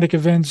traumatic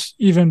events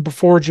even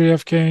before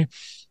JFK,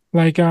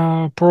 like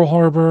Pearl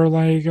Harbor,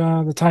 like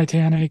the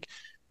Titanic,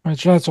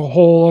 which that's a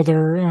whole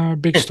other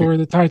big story,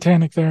 the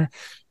Titanic there.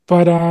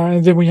 But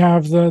then we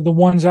have the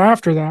ones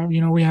after that.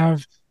 We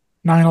have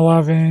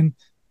 9/11.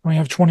 We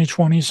have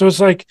 2020. So it's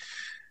like,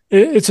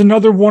 it's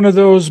another one of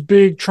those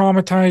big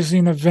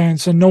traumatizing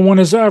events, and no one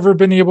has ever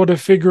been able to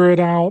figure it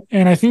out.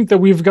 And I think that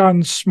we've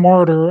gotten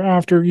smarter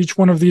after each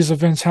one of these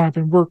events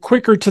happened. We're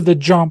quicker to the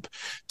jump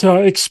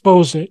to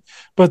expose it.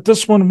 But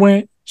this one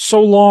went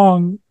so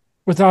long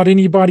without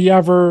anybody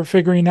ever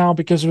figuring out,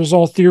 because it was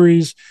all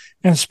theories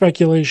and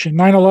speculation.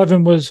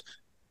 9/11 was,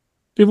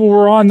 people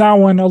were on that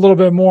one a little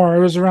bit more.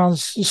 It was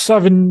around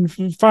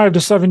 5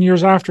 to 7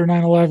 years after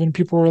 9/11.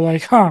 People were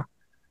like,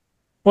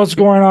 what's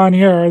going on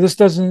here? This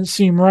doesn't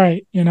seem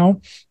right,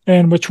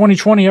 And with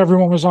 2020,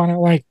 everyone was on it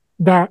like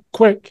that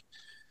quick,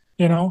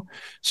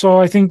 So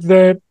I think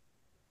that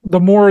the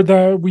more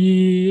that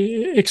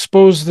we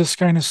expose this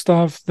kind of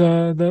stuff,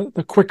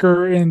 the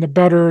quicker and the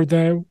better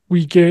that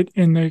we get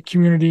in the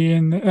community,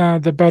 and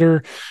the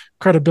better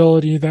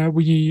credibility that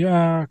we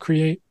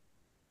create.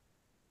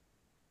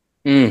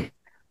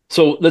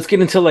 So let's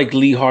get into like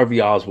Lee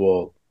Harvey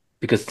Oswald,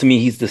 because to me,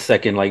 he's the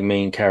second like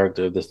main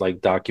character of this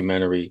like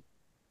documentary,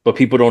 but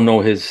people don't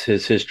know his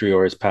history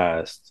or his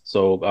past.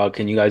 So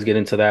can you guys get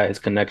into that? His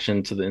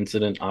connection to the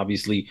incident,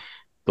 obviously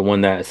the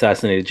one that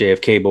assassinated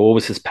JFK, but what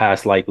was his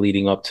past like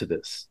leading up to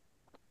this?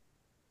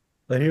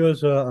 But he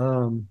was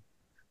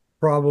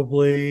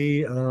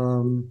probably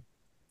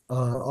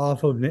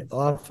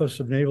Office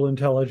of Naval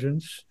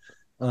Intelligence.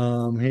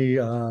 He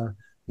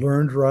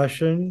learned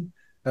Russian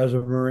as a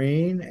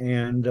Marine,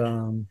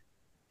 and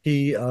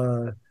he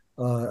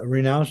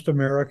renounced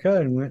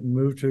America and went and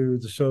moved to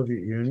the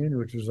Soviet Union,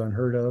 which was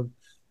unheard of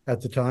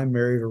at the time,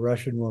 married a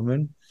Russian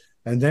woman,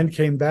 and then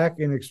came back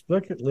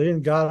inexplicably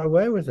and got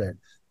away with it.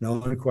 No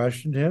one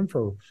questioned him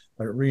for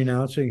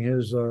renouncing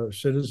his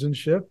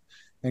citizenship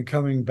and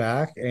coming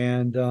back.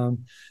 And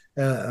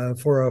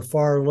for a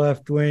far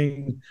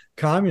left-wing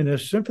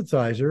communist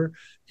sympathizer,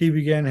 he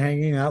began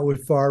hanging out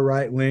with far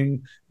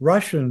right-wing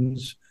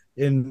Russians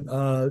in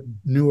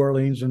New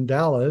Orleans and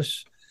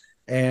Dallas.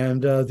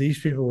 And these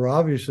people were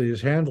obviously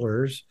his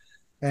handlers.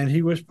 And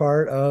he was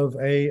part of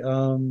a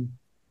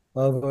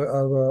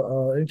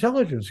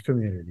intelligence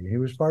community. He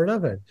was part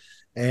of it.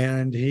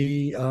 And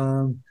he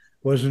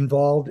was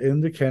involved in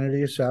the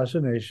Kennedy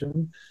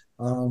assassination.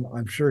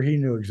 I'm sure he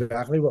knew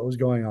exactly what was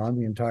going on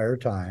the entire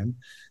time.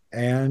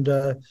 And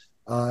the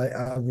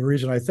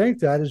reason I think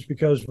that is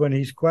because when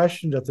he's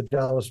questioned at the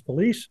Dallas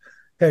police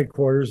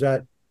headquarters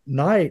that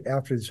night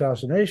after the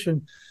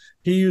assassination,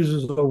 he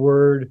uses a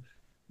word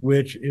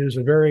which is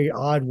a very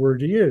odd word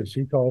to use.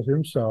 He calls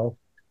himself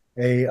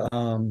a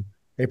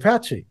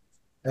patsy.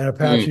 And a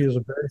patsy is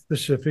a very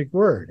specific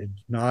word.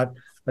 It's not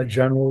a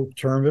general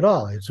term at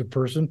all. It's a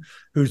person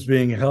who's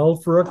being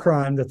held for a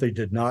crime that they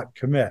did not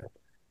commit.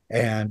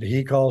 And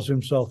he calls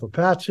himself a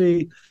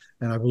patsy,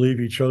 and I believe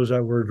he chose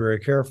that word very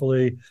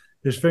carefully.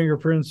 His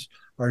fingerprints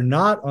are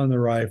not on the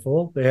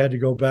rifle. They had to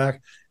go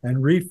back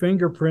and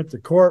re-fingerprint the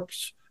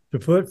corpse to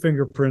put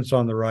fingerprints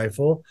on the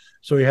rifle.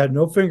 So he had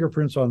no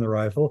fingerprints on the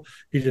rifle.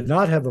 He did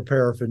not have a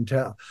paraffin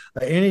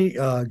any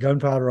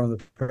gunpowder on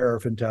the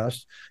paraffin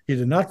test. He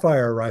did not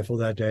fire a rifle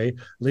that day.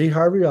 Lee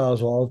Harvey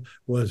Oswald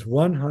was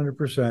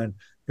 100%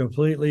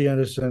 completely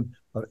innocent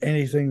of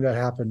anything that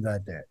happened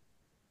that day.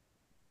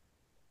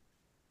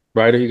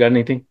 Ryder, you got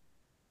anything?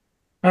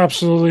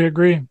 Absolutely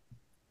agree.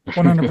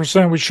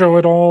 100%. We show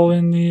it all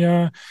in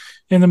the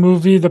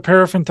movie. The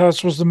paraffin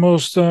test was the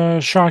most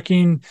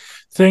shocking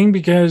thing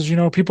because, you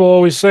know, people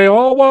always say,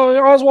 oh, well,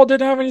 Oswald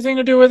didn't have anything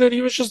to do with it.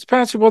 He was just a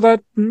patsy. Well,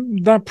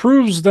 that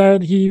proves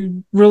that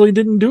he really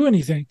didn't do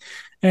anything.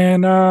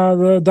 And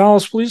the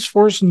Dallas police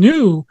force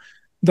knew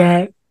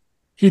that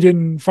he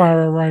didn't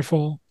fire a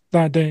rifle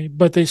that day,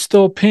 but they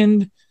still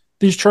pinned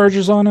these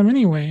charges on him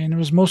anyway. And it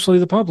was mostly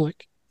the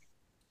public.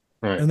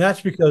 Right. And that's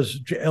because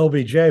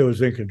LBJ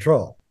was in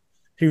control.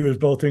 He was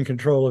both in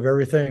control of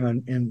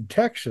everything in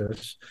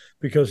Texas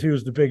because he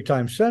was the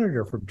big-time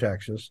senator from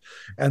Texas.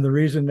 And the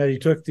reason that he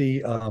took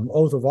the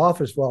oath of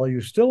office while he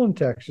was still in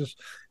Texas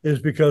is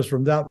because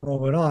from that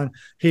moment on,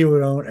 he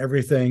would own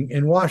everything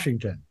in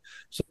Washington.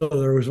 So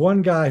there was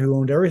one guy who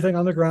owned everything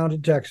on the ground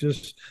in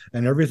Texas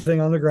and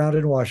everything on the ground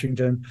in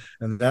Washington,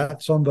 and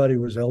that somebody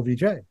was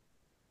LBJ.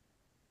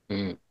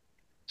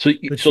 So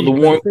the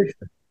Warren...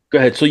 Go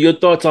ahead. So your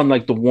thoughts on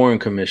like the Warren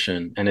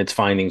Commission and its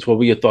findings? What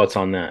were your thoughts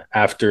on that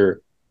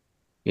after,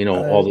 you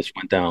know, all this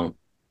went down?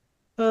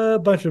 A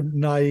bunch of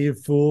naive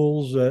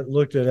fools that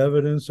looked at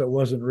evidence that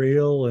wasn't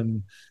real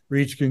and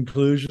reached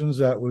conclusions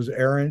that was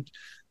errant.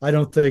 I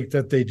don't think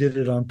that they did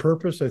it on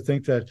purpose. I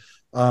think that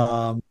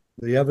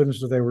the evidence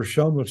that they were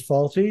shown was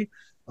faulty.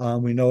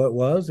 We know it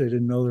was. They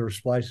didn't know there were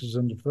splices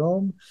in the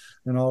film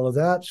and all of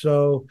that.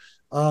 So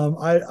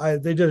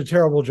they did a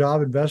terrible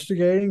job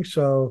investigating.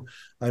 So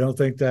I don't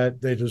think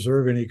that they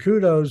deserve any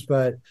kudos,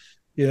 but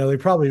you know, they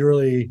probably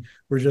really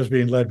were just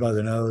being led by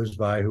the nose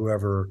by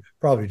whoever,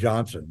 probably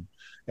Johnson.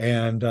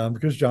 And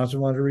because Johnson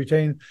wanted to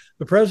retain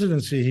the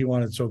presidency he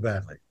wanted so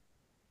badly.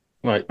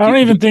 Right. I don't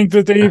even think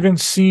that they even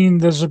seen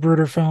the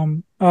Zapruder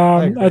film.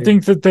 I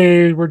think that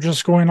they were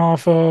just going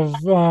off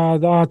of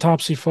the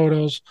autopsy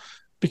photos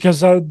because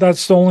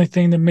that's the only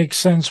thing that makes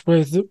sense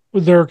with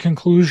their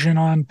conclusion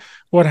on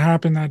what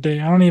happened that day.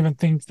 I don't even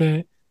think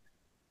that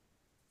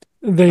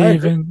they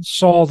even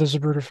saw the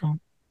Zapruder film.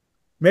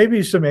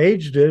 Maybe some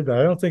aides did, but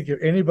I don't think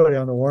anybody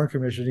on the Warren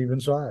Commission even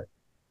saw it.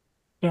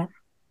 Yeah.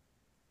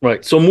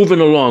 Right. So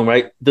moving along,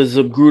 right? The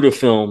Zapruder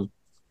film,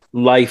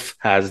 Life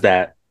has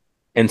that,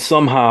 and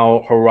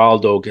somehow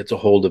Geraldo gets a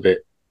hold of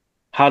it.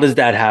 How does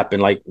that happen?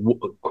 Like,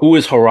 who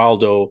is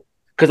Geraldo?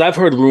 Because I've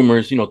heard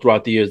rumors, you know,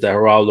 throughout the years that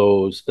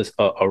Geraldo's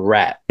a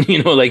rat.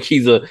 You know, like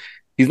he's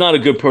not a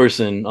good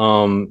person.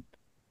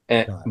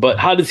 But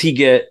how does he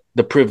get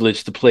the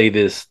privilege to play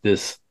this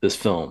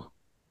film?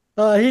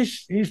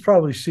 He's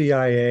probably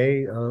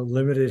CIA.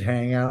 Limited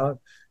hangout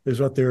is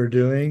what they were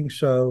doing.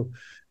 So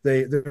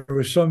there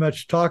was so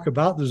much talk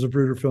about the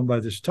Zapruder film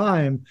by this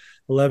time,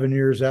 11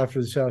 years after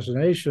the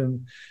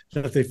assassination,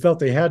 that they felt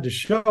they had to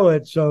show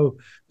it. So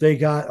they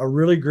got a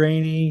really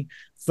grainy,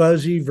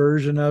 fuzzy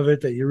version of it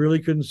that you really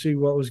couldn't see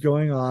what was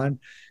going on.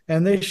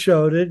 And they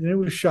showed it, and it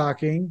was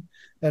shocking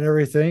and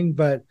everything.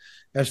 But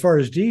as far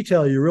as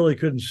detail, you really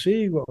couldn't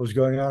see what was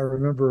going on. I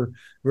remember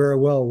very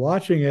well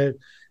watching it.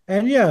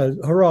 And yeah,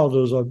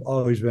 Geraldo's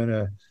always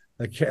been a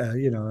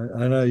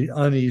an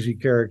uneasy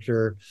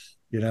character.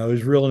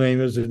 His real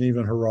name isn't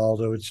even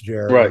Geraldo; it's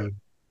Jerry. Right.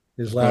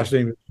 His last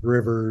name is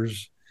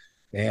Rivers,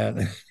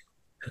 and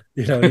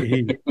he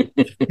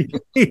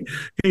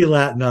he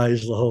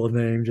Latinized the whole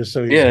name just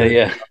so he's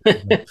yeah.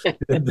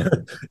 in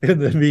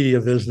the media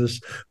business.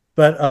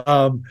 But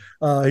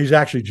he's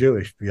actually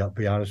Jewish, to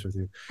be honest with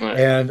you. Right.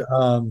 And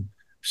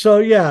so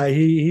yeah,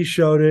 he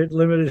showed it,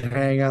 limited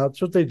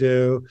hangouts, what they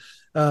do.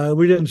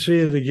 We didn't see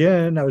it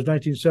again. That was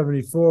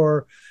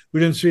 1974. We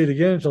didn't see it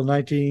again until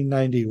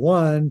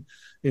 1991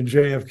 in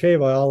JFK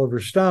by Oliver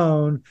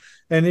Stone.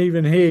 And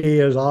even he,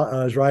 as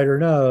Ryder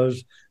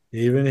knows,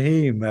 even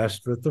he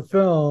messed with the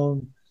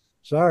film.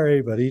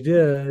 Sorry, but he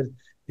did.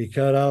 He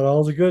cut out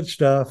all the good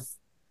stuff.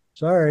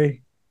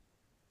 Sorry.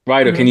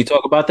 Ryder, can you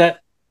talk about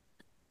that?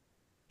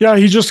 Yeah,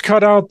 he just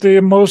cut out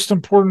the most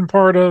important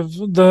part of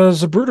the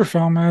Zapruder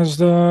film as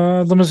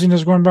the limousine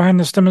is going behind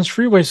the Stemmons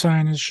freeway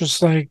sign. It's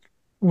just like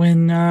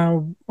when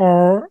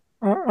our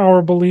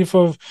belief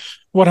of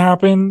what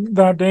happened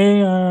that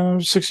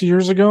day 60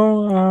 years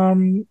ago,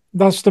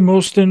 that's the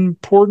most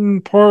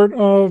important part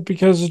of,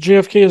 because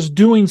JFK is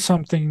doing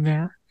something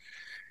there.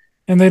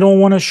 And they don't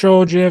want to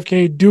show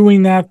JFK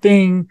doing that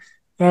thing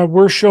that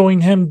we're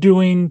showing him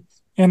doing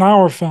in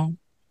our film.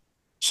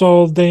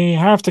 So they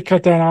have to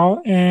cut that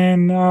out.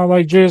 And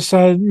like Jay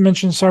said,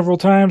 mentioned several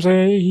times,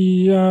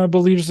 he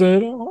believes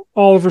that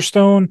Oliver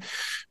Stone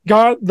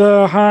got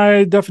the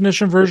high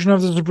definition version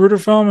of the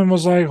Zapruder film and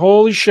was like,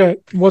 holy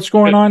shit, what's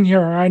going on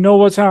here? I know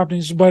what's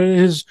happening. But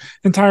his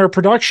entire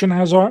production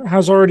has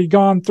already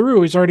gone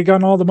through. He's already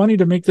gotten all the money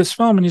to make this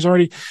film, and he's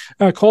already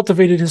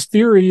cultivated his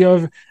theory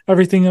of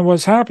everything that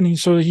was happening.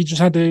 So he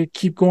just had to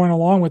keep going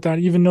along with that,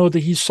 even though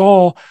that he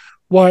saw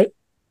what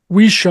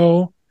we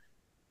show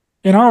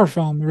in our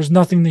film. There was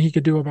nothing that he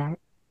could do about it.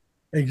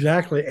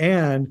 Exactly.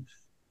 And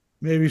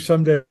maybe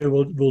someday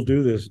we'll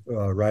do this,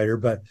 Ryder,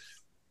 but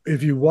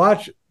if you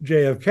watch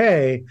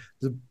JFK,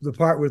 the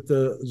part with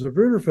the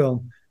Zapruder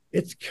film,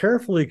 it's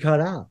carefully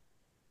cut out.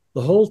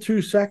 The whole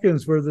 2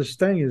 seconds where this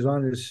thing is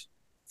on his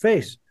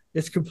face,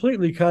 it's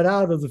completely cut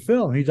out of the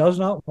film. He does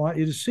not want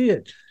you to see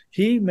it.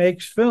 He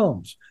makes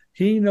films.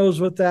 He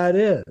knows what that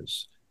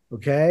is.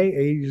 Okay.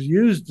 He's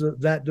used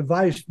that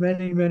device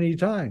many, many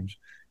times.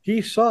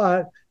 He saw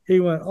it. He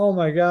went, oh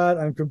my God,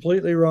 I'm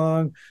completely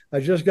wrong.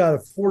 I just got a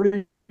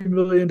 $40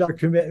 million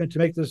commitment to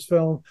make this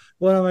film.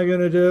 What am I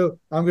going to do?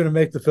 I'm going to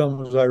make the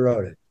film as I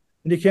wrote it.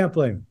 And you can't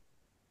blame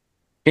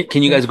him.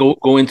 Can you guys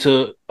go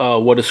into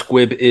what a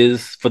squib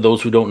is for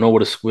those who don't know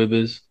what a squib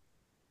is?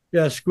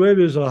 Yeah, squib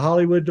is a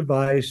Hollywood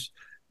device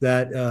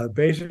that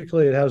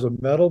basically it has a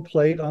metal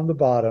plate on the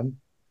bottom,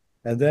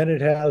 and then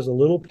it has a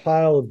little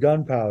pile of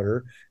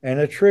gunpowder and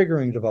a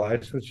triggering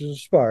device, which is a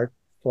spark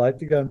to light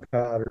the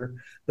gunpowder.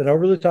 Then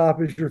over the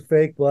top is your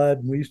fake blood.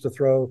 And we used to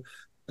throw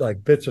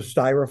like bits of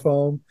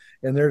styrofoam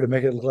in there to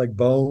make it look like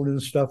bone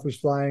and stuff was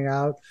flying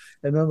out.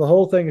 And then the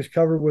whole thing is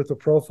covered with a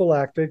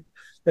prophylactic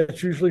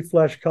that's usually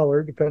flesh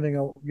colored, depending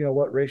on,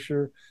 what race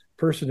your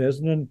person is.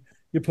 And then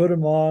you put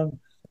them on,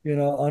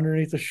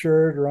 underneath the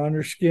shirt or on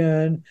your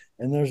skin.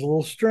 And there's a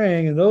little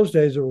string. In those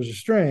days, there was a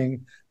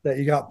string that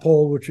you got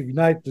pulled, which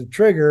ignite the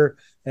trigger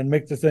and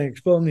make the thing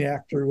explode. And the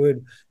actor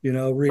would,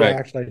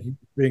 react like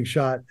being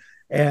shot.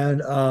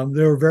 And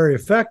they were very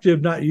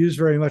effective, not used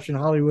very much in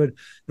Hollywood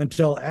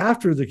until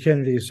after the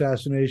Kennedy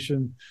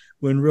assassination,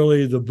 when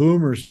really the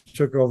boomers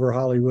took over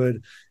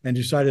Hollywood and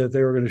decided that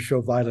they were going to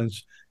show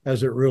violence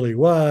as it really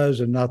was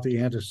and not the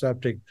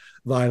antiseptic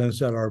violence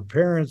that our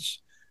parents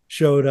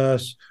showed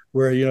us,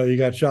 where, you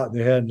got shot in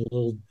the head and a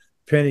little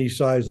penny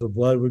size of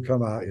blood would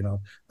come out.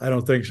 I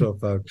don't think so,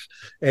 folks.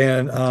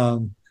 And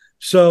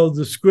so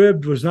the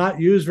squib was not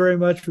used very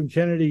much when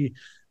Kennedy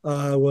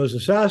was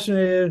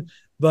assassinated.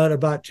 But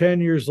about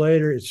 10 years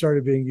later, it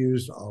started being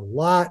used a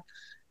lot.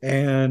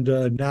 And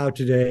now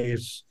today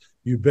it's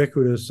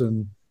ubiquitous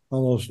in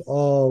almost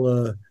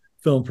all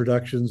film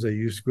productions. They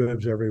use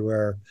squibs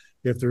everywhere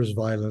if there's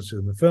violence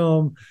in the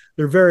film.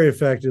 They're very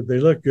effective.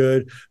 They look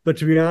good. But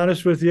to be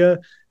honest with you,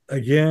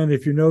 again,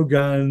 if you know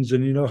guns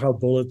and you know how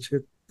bullets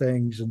hit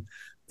things, and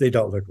they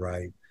don't look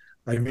right.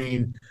 I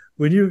mean,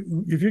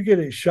 if you get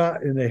a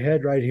shot in the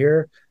head right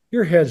here,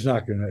 your head's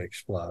not going to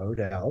explode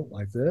out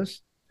like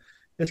this.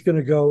 It's going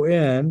to go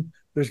in.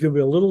 There's going to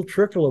be a little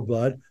trickle of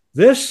blood.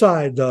 This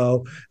side,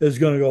 though, is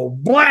going to go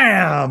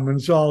blam, and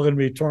it's all going to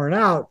be torn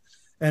out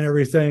and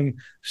everything.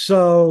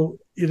 So,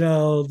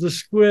 the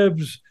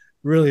squibs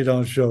really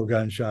don't show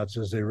gunshots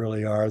as they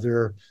really are.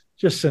 They're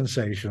just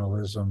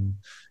sensationalism.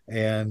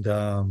 And,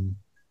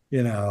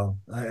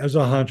 as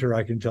a hunter,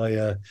 I can tell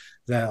you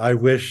that I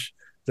wish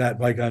that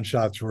my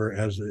gunshots were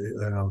as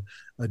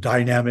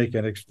dynamic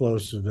and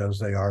explosive as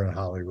they are in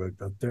Hollywood,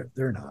 but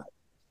they're not.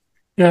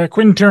 Yeah,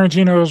 Quentin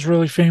Tarantino is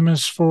really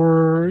famous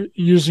for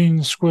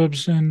using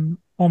squibs in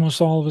almost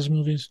all of his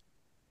movies.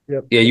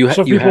 Yep. Yeah,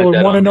 so if people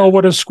want to know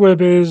what a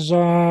squib is,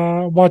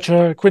 watch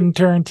a Quentin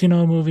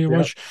Tarantino movie. Yep.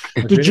 Watch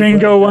the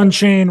Django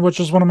Unchained, which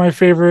is one of my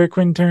favorite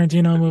Quentin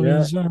Tarantino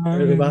movies.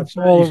 There's about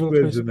 30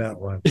 squibs in that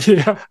one.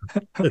 Yeah.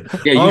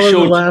 Yeah, all in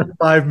the last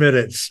 5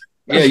 minutes.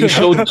 Yeah, you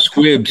showed the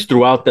squibs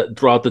throughout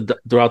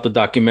the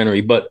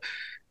documentary, but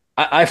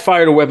I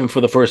fired a weapon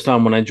for the first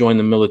time when I joined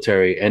the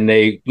military, and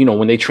they,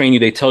 when they train you,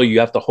 they tell you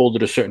have to hold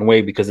it a certain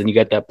way because then you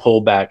get that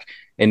pullback,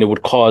 and it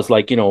would cause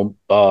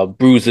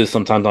bruises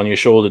sometimes on your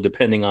shoulder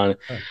depending on.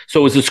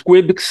 So is the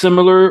squib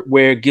similar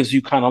where it gives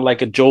you kind of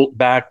like a jolt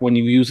back when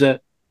you use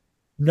it?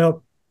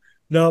 Nope.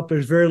 Nope,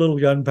 there's very little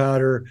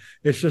gunpowder.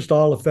 It's just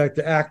all effect.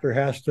 The actor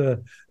has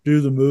to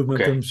do the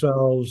movement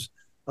themselves.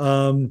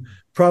 I'm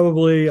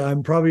probably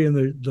in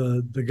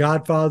the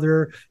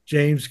Godfather,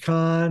 James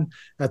Caan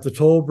at the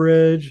toll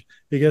bridge.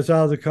 He gets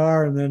out of the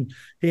car and then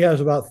he has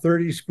about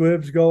 30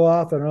 squibs go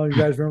off. I don't know if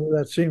you guys remember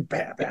that scene.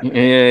 Bam, bam, bam.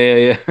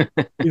 Yeah.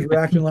 He's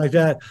reacting like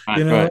that,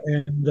 Right.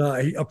 and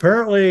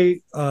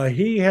apparently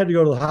he had to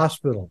go to the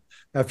hospital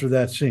after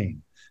that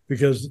scene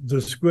because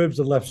the squibs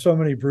had left so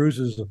many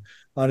bruises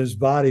on his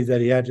body that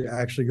he had to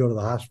actually go to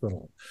the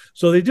hospital.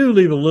 So they do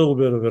leave a little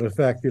bit of an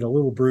effect, a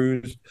little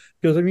bruise,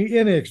 because in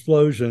an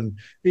explosion,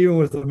 even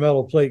with the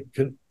metal plate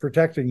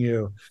protecting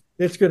you,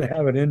 it's going to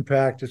have an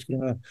impact. It's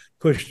going to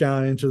push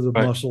down into the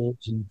muscles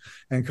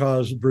and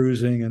cause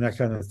bruising and that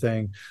kind of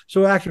thing.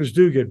 So actors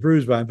do get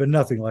bruised by it, but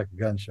nothing like a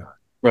gunshot.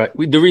 Right.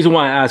 The reason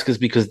why I ask is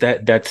because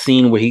that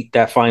scene where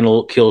that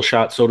final kill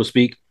shot, so to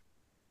speak,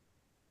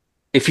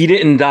 if he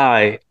didn't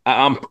die,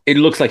 it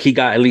looks like he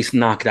got at least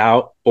knocked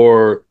out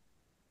or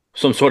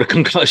some sort of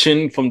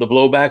concussion from the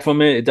blowback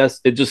from it.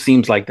 It just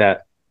seems like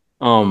that.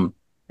 Well,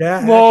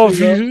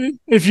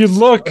 if you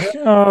look,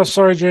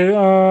 sorry,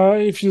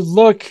 Jay, if you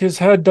look, his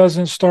head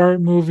doesn't start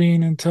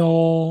moving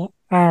until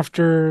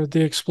after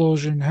the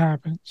explosion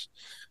happens,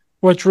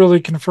 which really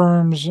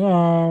confirms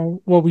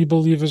what we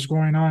believe is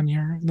going on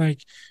here.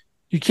 Like,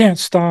 you can't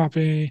stop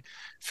a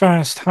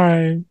fast,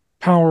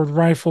 high-powered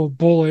rifle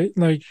bullet.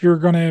 Like, you're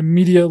going to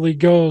immediately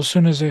go as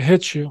soon as it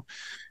hits you.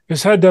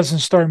 His head doesn't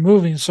start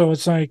moving, so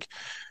it's like,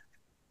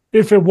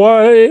 if it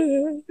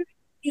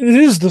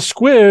is the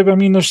squib. I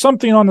mean, there's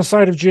something on the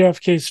side of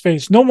JFK's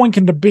face. No one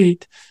can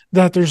debate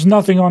that there's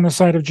nothing on the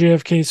side of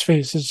JFK's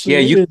face.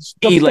 You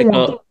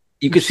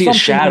could see a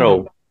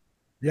shadow.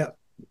 Yeah.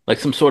 Like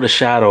some sort of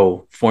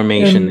shadow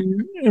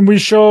formation. And we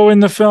show in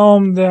the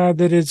film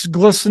that it's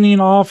glistening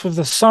off of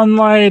the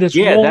sunlight. It's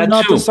rolling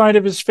off the side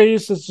of his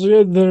face.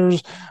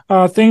 There's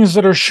things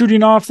that are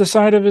shooting off the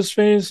side of his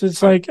face.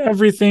 It's like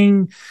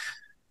everything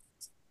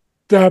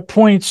that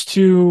points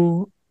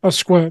to a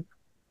squib.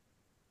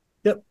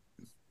 Yep.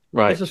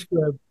 Right. It's a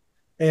squib.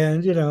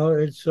 And,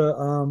 it's,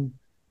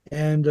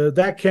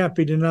 that can't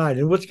be denied.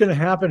 And what's going to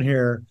happen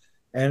here,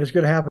 and it's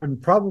going to happen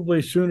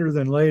probably sooner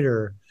than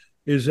later,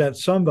 is that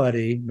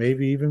somebody,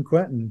 maybe even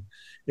Quentin,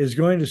 is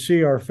going to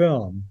see our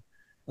film,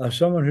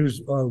 someone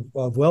who's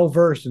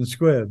well-versed in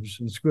squibs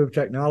and squib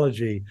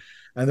technology,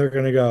 and they're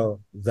going to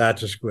go,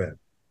 that's a squib.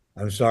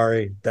 I'm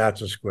sorry,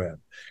 that's a squib.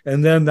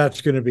 And then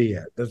that's going to be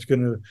it.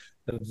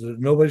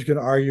 Nobody's going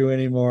to argue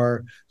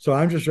anymore. So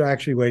I'm just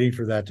actually waiting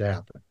for that to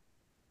happen.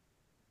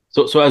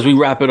 So as we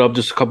wrap it up,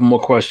 just a couple more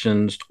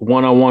questions.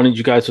 One, I wanted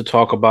you guys to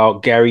talk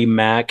about Gary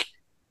Mack,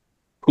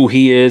 who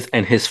he is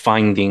and his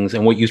findings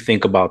and what you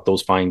think about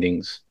those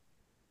findings.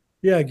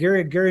 Yeah,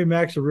 Gary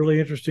Mack's a really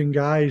interesting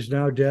guy. He's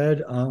now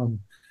dead.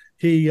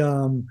 He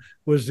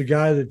was the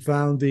guy that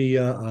found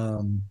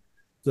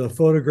the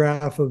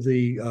photograph of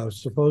the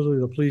supposedly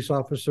the police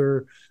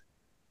officer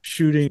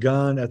shooting a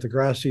gun at the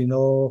grassy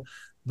knoll,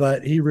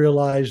 but he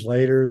realized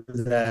later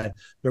that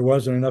there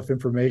wasn't enough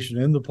information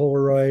in the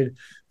Polaroid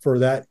for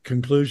that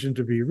conclusion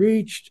to be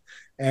reached.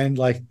 And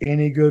like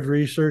any good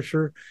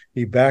researcher,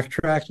 he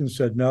backtracked and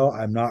said, no,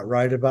 I'm not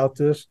right about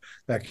this.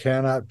 That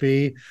cannot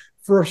be.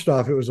 First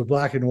off, it was a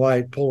black and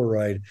white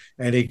Polaroid,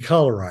 and he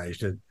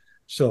colorized it.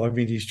 So, I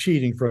mean, he's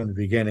cheating from the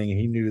beginning.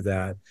 He knew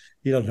that.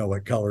 He doesn't know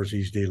what colors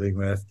he's dealing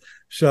with.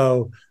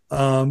 So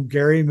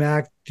Gary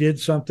Mack did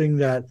something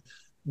that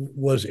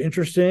was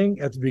interesting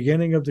at the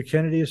beginning of the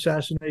Kennedy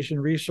assassination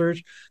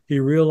research.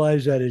 He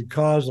realized that it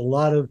caused a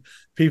lot of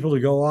people to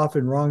go off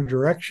in wrong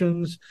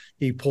directions.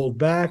 He pulled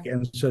back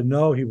and said,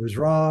 no, he was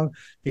wrong.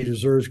 He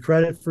deserves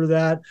credit for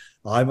that.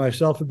 I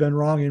myself have been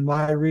wrong in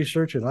my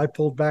research, and I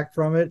pulled back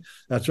from it.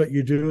 That's what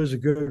you do as a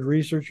good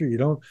researcher. You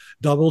don't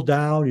double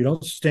down. You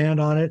don't stand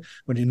on it.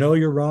 When you know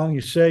you're wrong,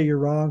 you say you're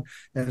wrong.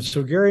 And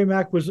so Gary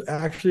Mack was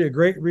actually a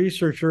great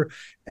researcher,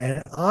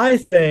 and I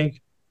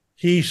think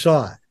he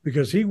saw it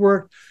because he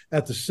worked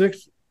at the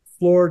 6th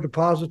floor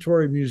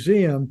depository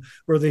museum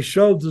where they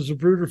showed the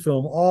Zapruder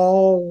film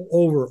all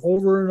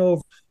over and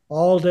over,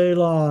 all day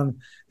long.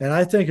 And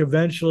I think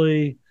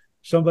eventually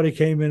somebody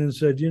came in and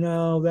said,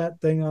 that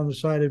thing on the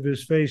side of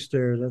his face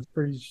there, that's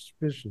pretty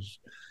suspicious.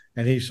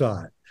 And he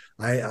saw it.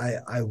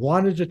 I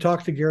wanted to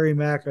talk to Gary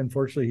Mack.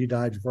 Unfortunately, he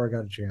died before I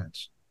got a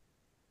chance.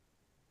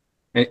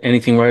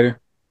 Anything, Ryder?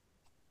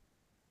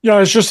 Yeah,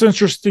 it's just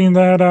interesting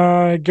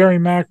that Gary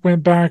Mack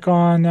went back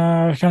on,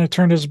 kind of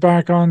turned his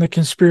back on the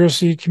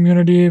conspiracy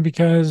community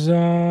because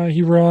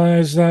he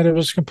realized that it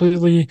was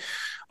completely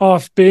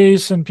off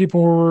base and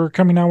people were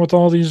coming out with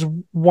all these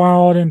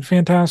wild and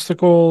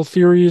fantastical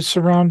theories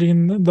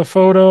surrounding the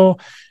photo,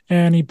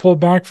 and he pulled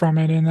back from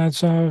it. And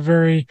that's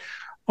very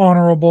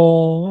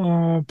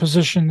honorable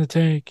position to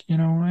take,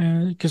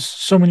 and because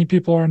so many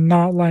people are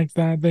not like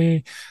that.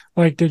 They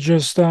like to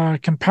just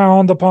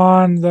compound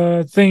upon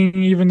the thing,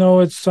 even though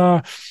it's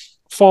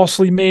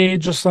falsely made,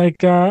 just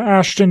like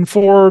Ashton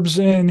Forbes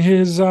in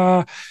his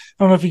I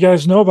don't know if you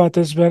guys know about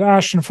this, but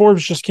Ashton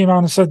Forbes just came out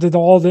and said that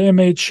all the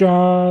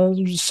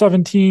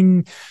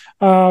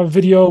MH17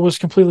 video was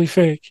completely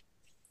fake.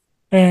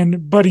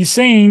 But he's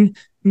saying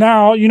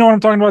now, you know what I'm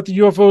talking about, the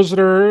UFOs that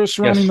are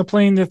surrounding the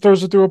plane that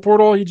throws it through a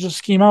portal. He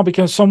just came out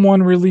because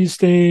someone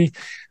released a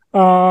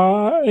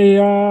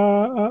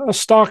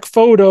stock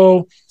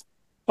photo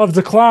of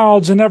the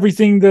clouds and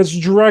everything that's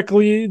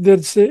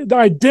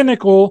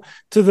identical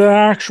to the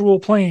actual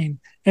plane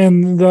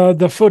and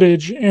the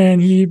footage.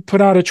 And he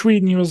put out a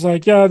tweet and he was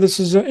like, yeah,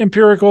 this is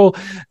empirical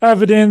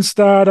evidence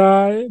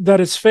that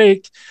it's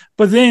faked.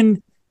 But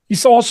then he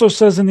also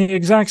says in the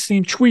exact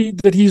same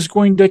tweet that he's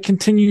going to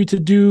continue to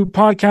do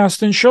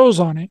podcasts and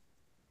shows on it.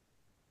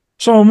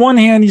 So on one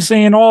hand, he's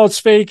saying, oh, it's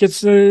fake.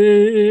 It's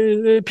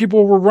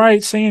people were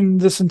right saying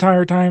this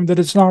entire time that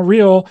it's not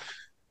real,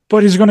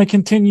 but he's going to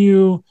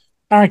continue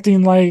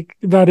acting like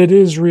that it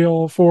is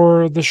real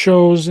for the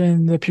shows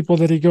and the people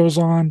that he goes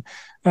on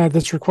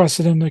that's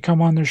requested him to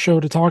come on their show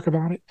to talk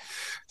about it.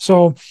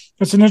 So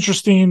it's an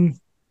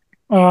interesting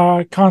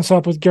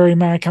concept with Gary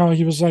Mack, how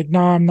he was like, no,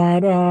 I'm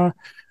not,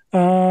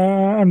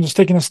 I'm just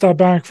taking a step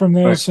back from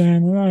this, right.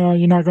 And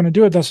you're not going to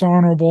do it. That's an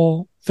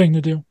honorable thing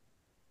to do.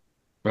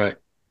 Right.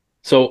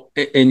 So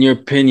in your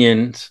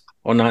opinions,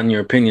 or not in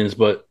your opinions,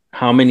 but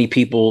how many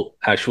people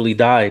actually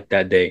died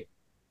that day?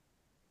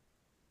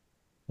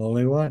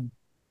 Only one.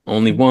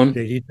 Only one?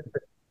 J.D.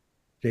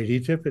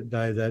 Tippett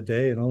died that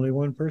day, and only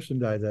one person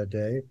died that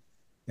day.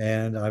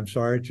 And I'm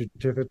sorry to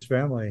Tippett's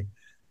family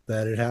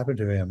that it happened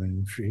to him.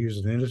 And he was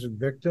an innocent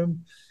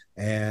victim.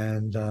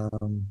 And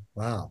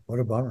wow, what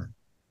a bummer.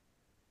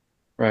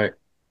 Right.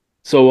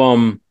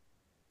 So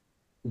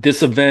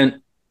this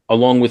event,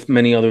 along with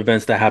many other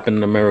events that happen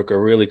in America,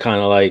 really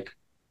kind of like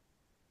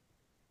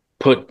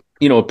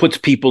puts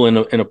people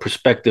in a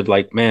perspective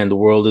like, man, the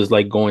world is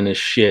like going to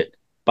shit.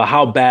 But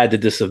how bad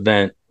did this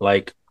event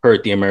like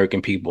hurt the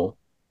American people?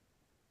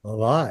 A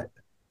lot.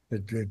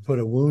 It put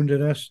a wound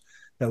in us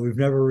that we've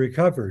never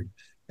recovered.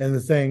 And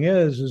the thing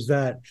is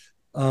that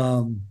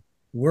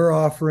we're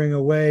offering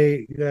a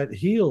way that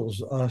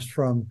heals us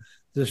from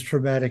this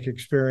traumatic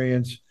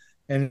experience.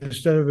 And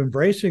instead of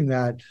embracing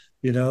that,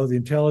 the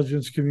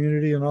intelligence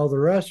community and all the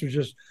rest are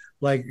just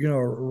like,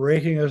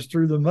 raking us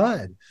through the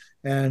mud.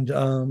 And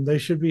they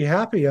should be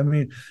happy. I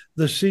mean,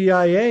 the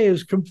CIA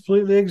is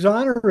completely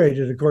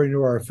exonerated according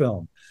to our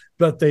film,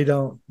 but they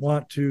don't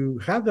want to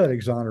have that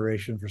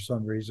exoneration for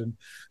some reason.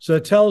 So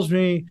it tells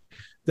me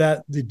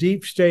that the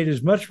deep state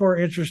is much more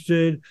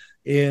interested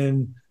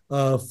in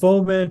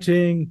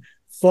fomenting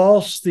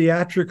false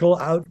theatrical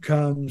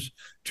outcomes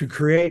to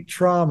create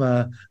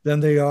trauma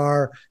than they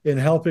are in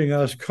helping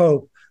us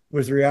cope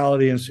with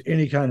reality in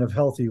any kind of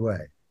healthy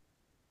way.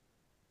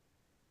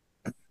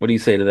 What do you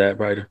say to that,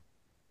 Ryder?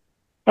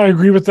 I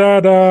agree with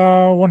that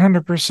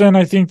 100%.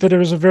 I think that it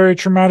was a very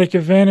traumatic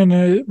event and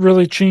it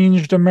really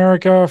changed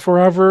America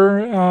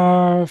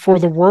forever for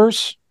the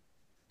worse.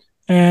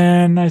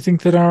 And I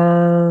think that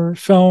our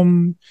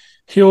film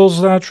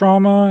heals that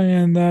trauma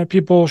and that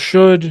people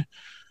should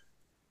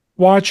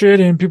watch it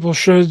and people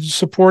should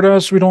support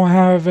us. We don't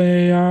have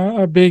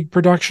a big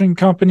production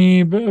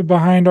company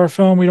behind our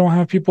film. We don't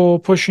have people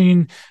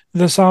pushing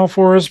this out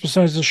for us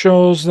besides the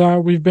shows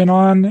that we've been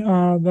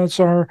on.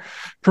 That's our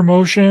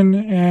promotion,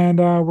 and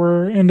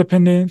we're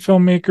independent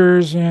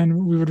filmmakers,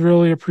 and we would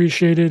really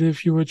appreciate it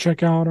if you would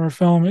check out our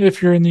film.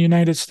 If you're in the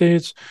United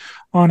States,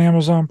 on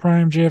Amazon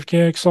Prime,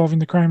 JFK, Solving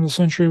the Crime of the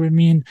Century would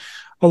mean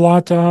a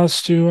lot to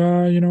us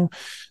to,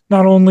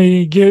 not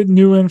only get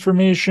new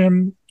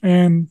information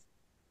and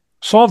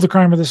solve the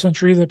crime of the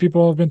century that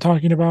people have been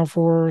talking about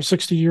for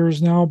 60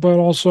 years now, but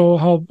also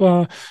help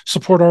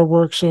support our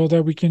work so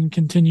that we can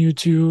continue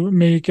to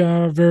make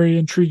very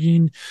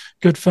intriguing,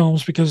 good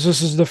films, because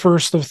this is the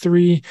first of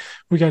 3.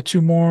 We got 2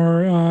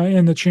 more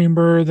in the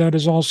chamber that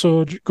is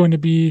also going to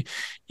be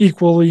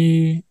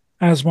equally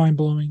as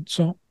mind-blowing.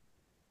 So.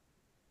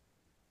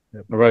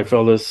 All right,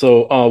 fellas.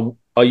 So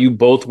are you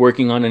both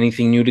working on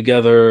anything new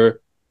together?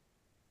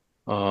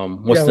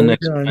 What's the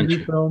next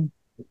adventure?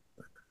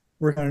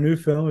 Working on a new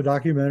film, a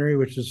documentary,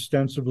 which is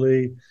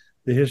ostensibly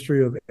the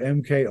history of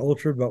MK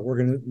Ultra, but we're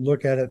going to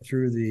look at it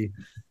through the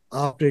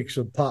optics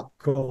of pop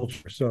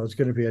culture. So it's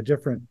going to be a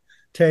different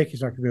take.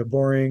 It's not going to be a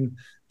boring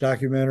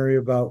documentary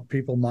about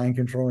people mind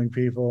controlling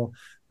people,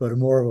 but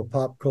more of a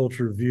pop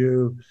culture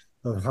view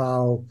of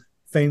how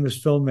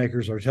famous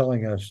filmmakers are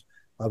telling us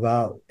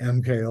about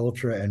MK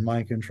Ultra and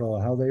mind control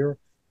and how they were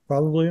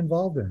probably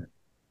involved in it.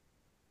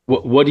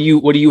 What do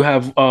you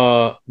have?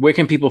 Where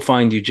can people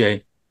find you,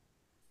 Jay?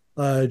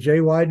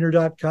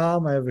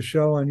 jweidner.com. I have a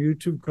show on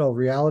YouTube called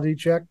Reality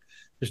Check.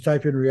 Just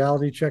type in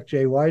Reality Check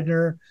Jay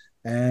Weidner,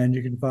 and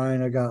you can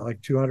find I got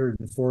like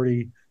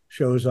 240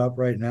 shows up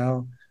right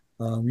now.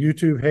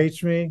 YouTube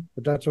hates me,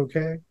 but that's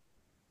okay.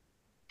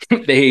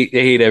 they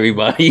hate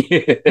everybody.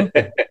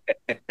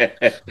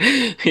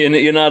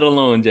 You're not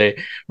alone,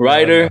 Jay.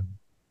 Ryder,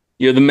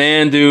 you're the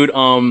man, dude.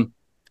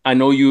 I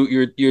know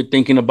you're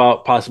thinking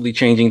about possibly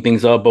changing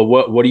things up, but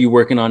what are you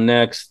working on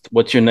next?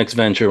 What's your next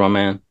venture, my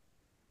man?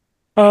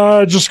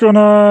 Just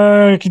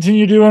gonna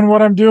continue doing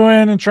what I'm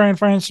doing and try and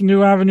find some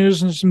new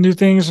avenues and some new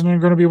things. And I'm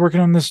going to be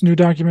working on this new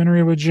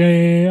documentary with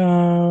Jay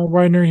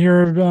Weidner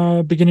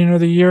here, beginning of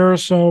the year.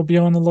 So be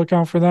on the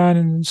lookout for that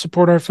and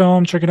support our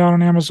film. Check it out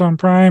on Amazon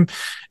Prime.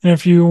 And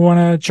if you want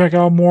to check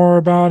out more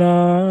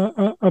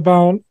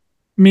about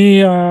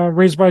me,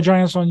 Raised by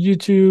Giants on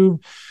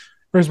YouTube,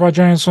 Raised by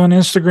Giants on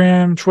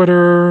Instagram,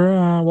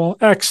 Twitter,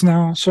 X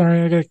now.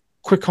 Sorry, I got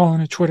quit calling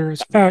it Twitter.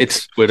 It's X.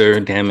 It's Twitter,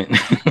 damn it.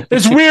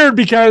 It's weird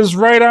because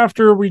right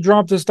after we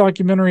dropped this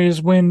documentary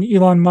is when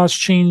Elon Musk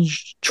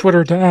changed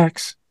Twitter to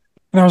X.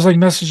 And I was like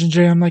messaging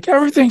Jay, I'm like,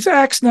 everything's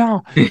X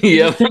now.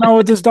 Yeah. Came out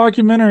with this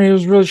documentary. It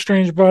was really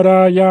strange. But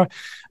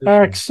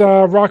X,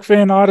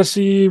 Rockfin,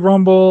 Odyssey,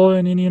 Rumble,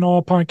 and any and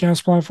all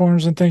podcast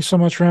platforms. And thanks so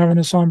much for having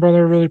us on, brother.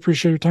 I really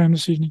appreciate your time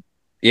this evening.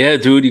 Yeah,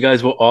 dude, you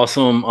guys were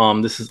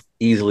awesome. This is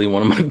easily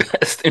one of my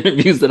best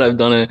interviews that I've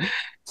done.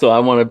 So I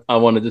want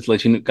to just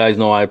let you guys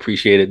know I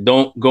appreciate it.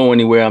 Don't go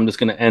anywhere. I'm just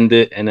going to end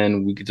it, and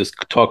then we could just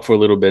talk for a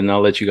little bit, and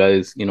I'll let you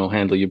guys,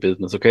 handle your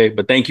business. Okay.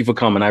 But thank you for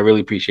coming. I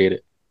really appreciate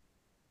it.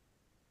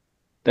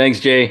 Thanks,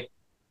 Jay.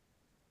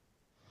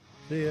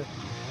 See ya.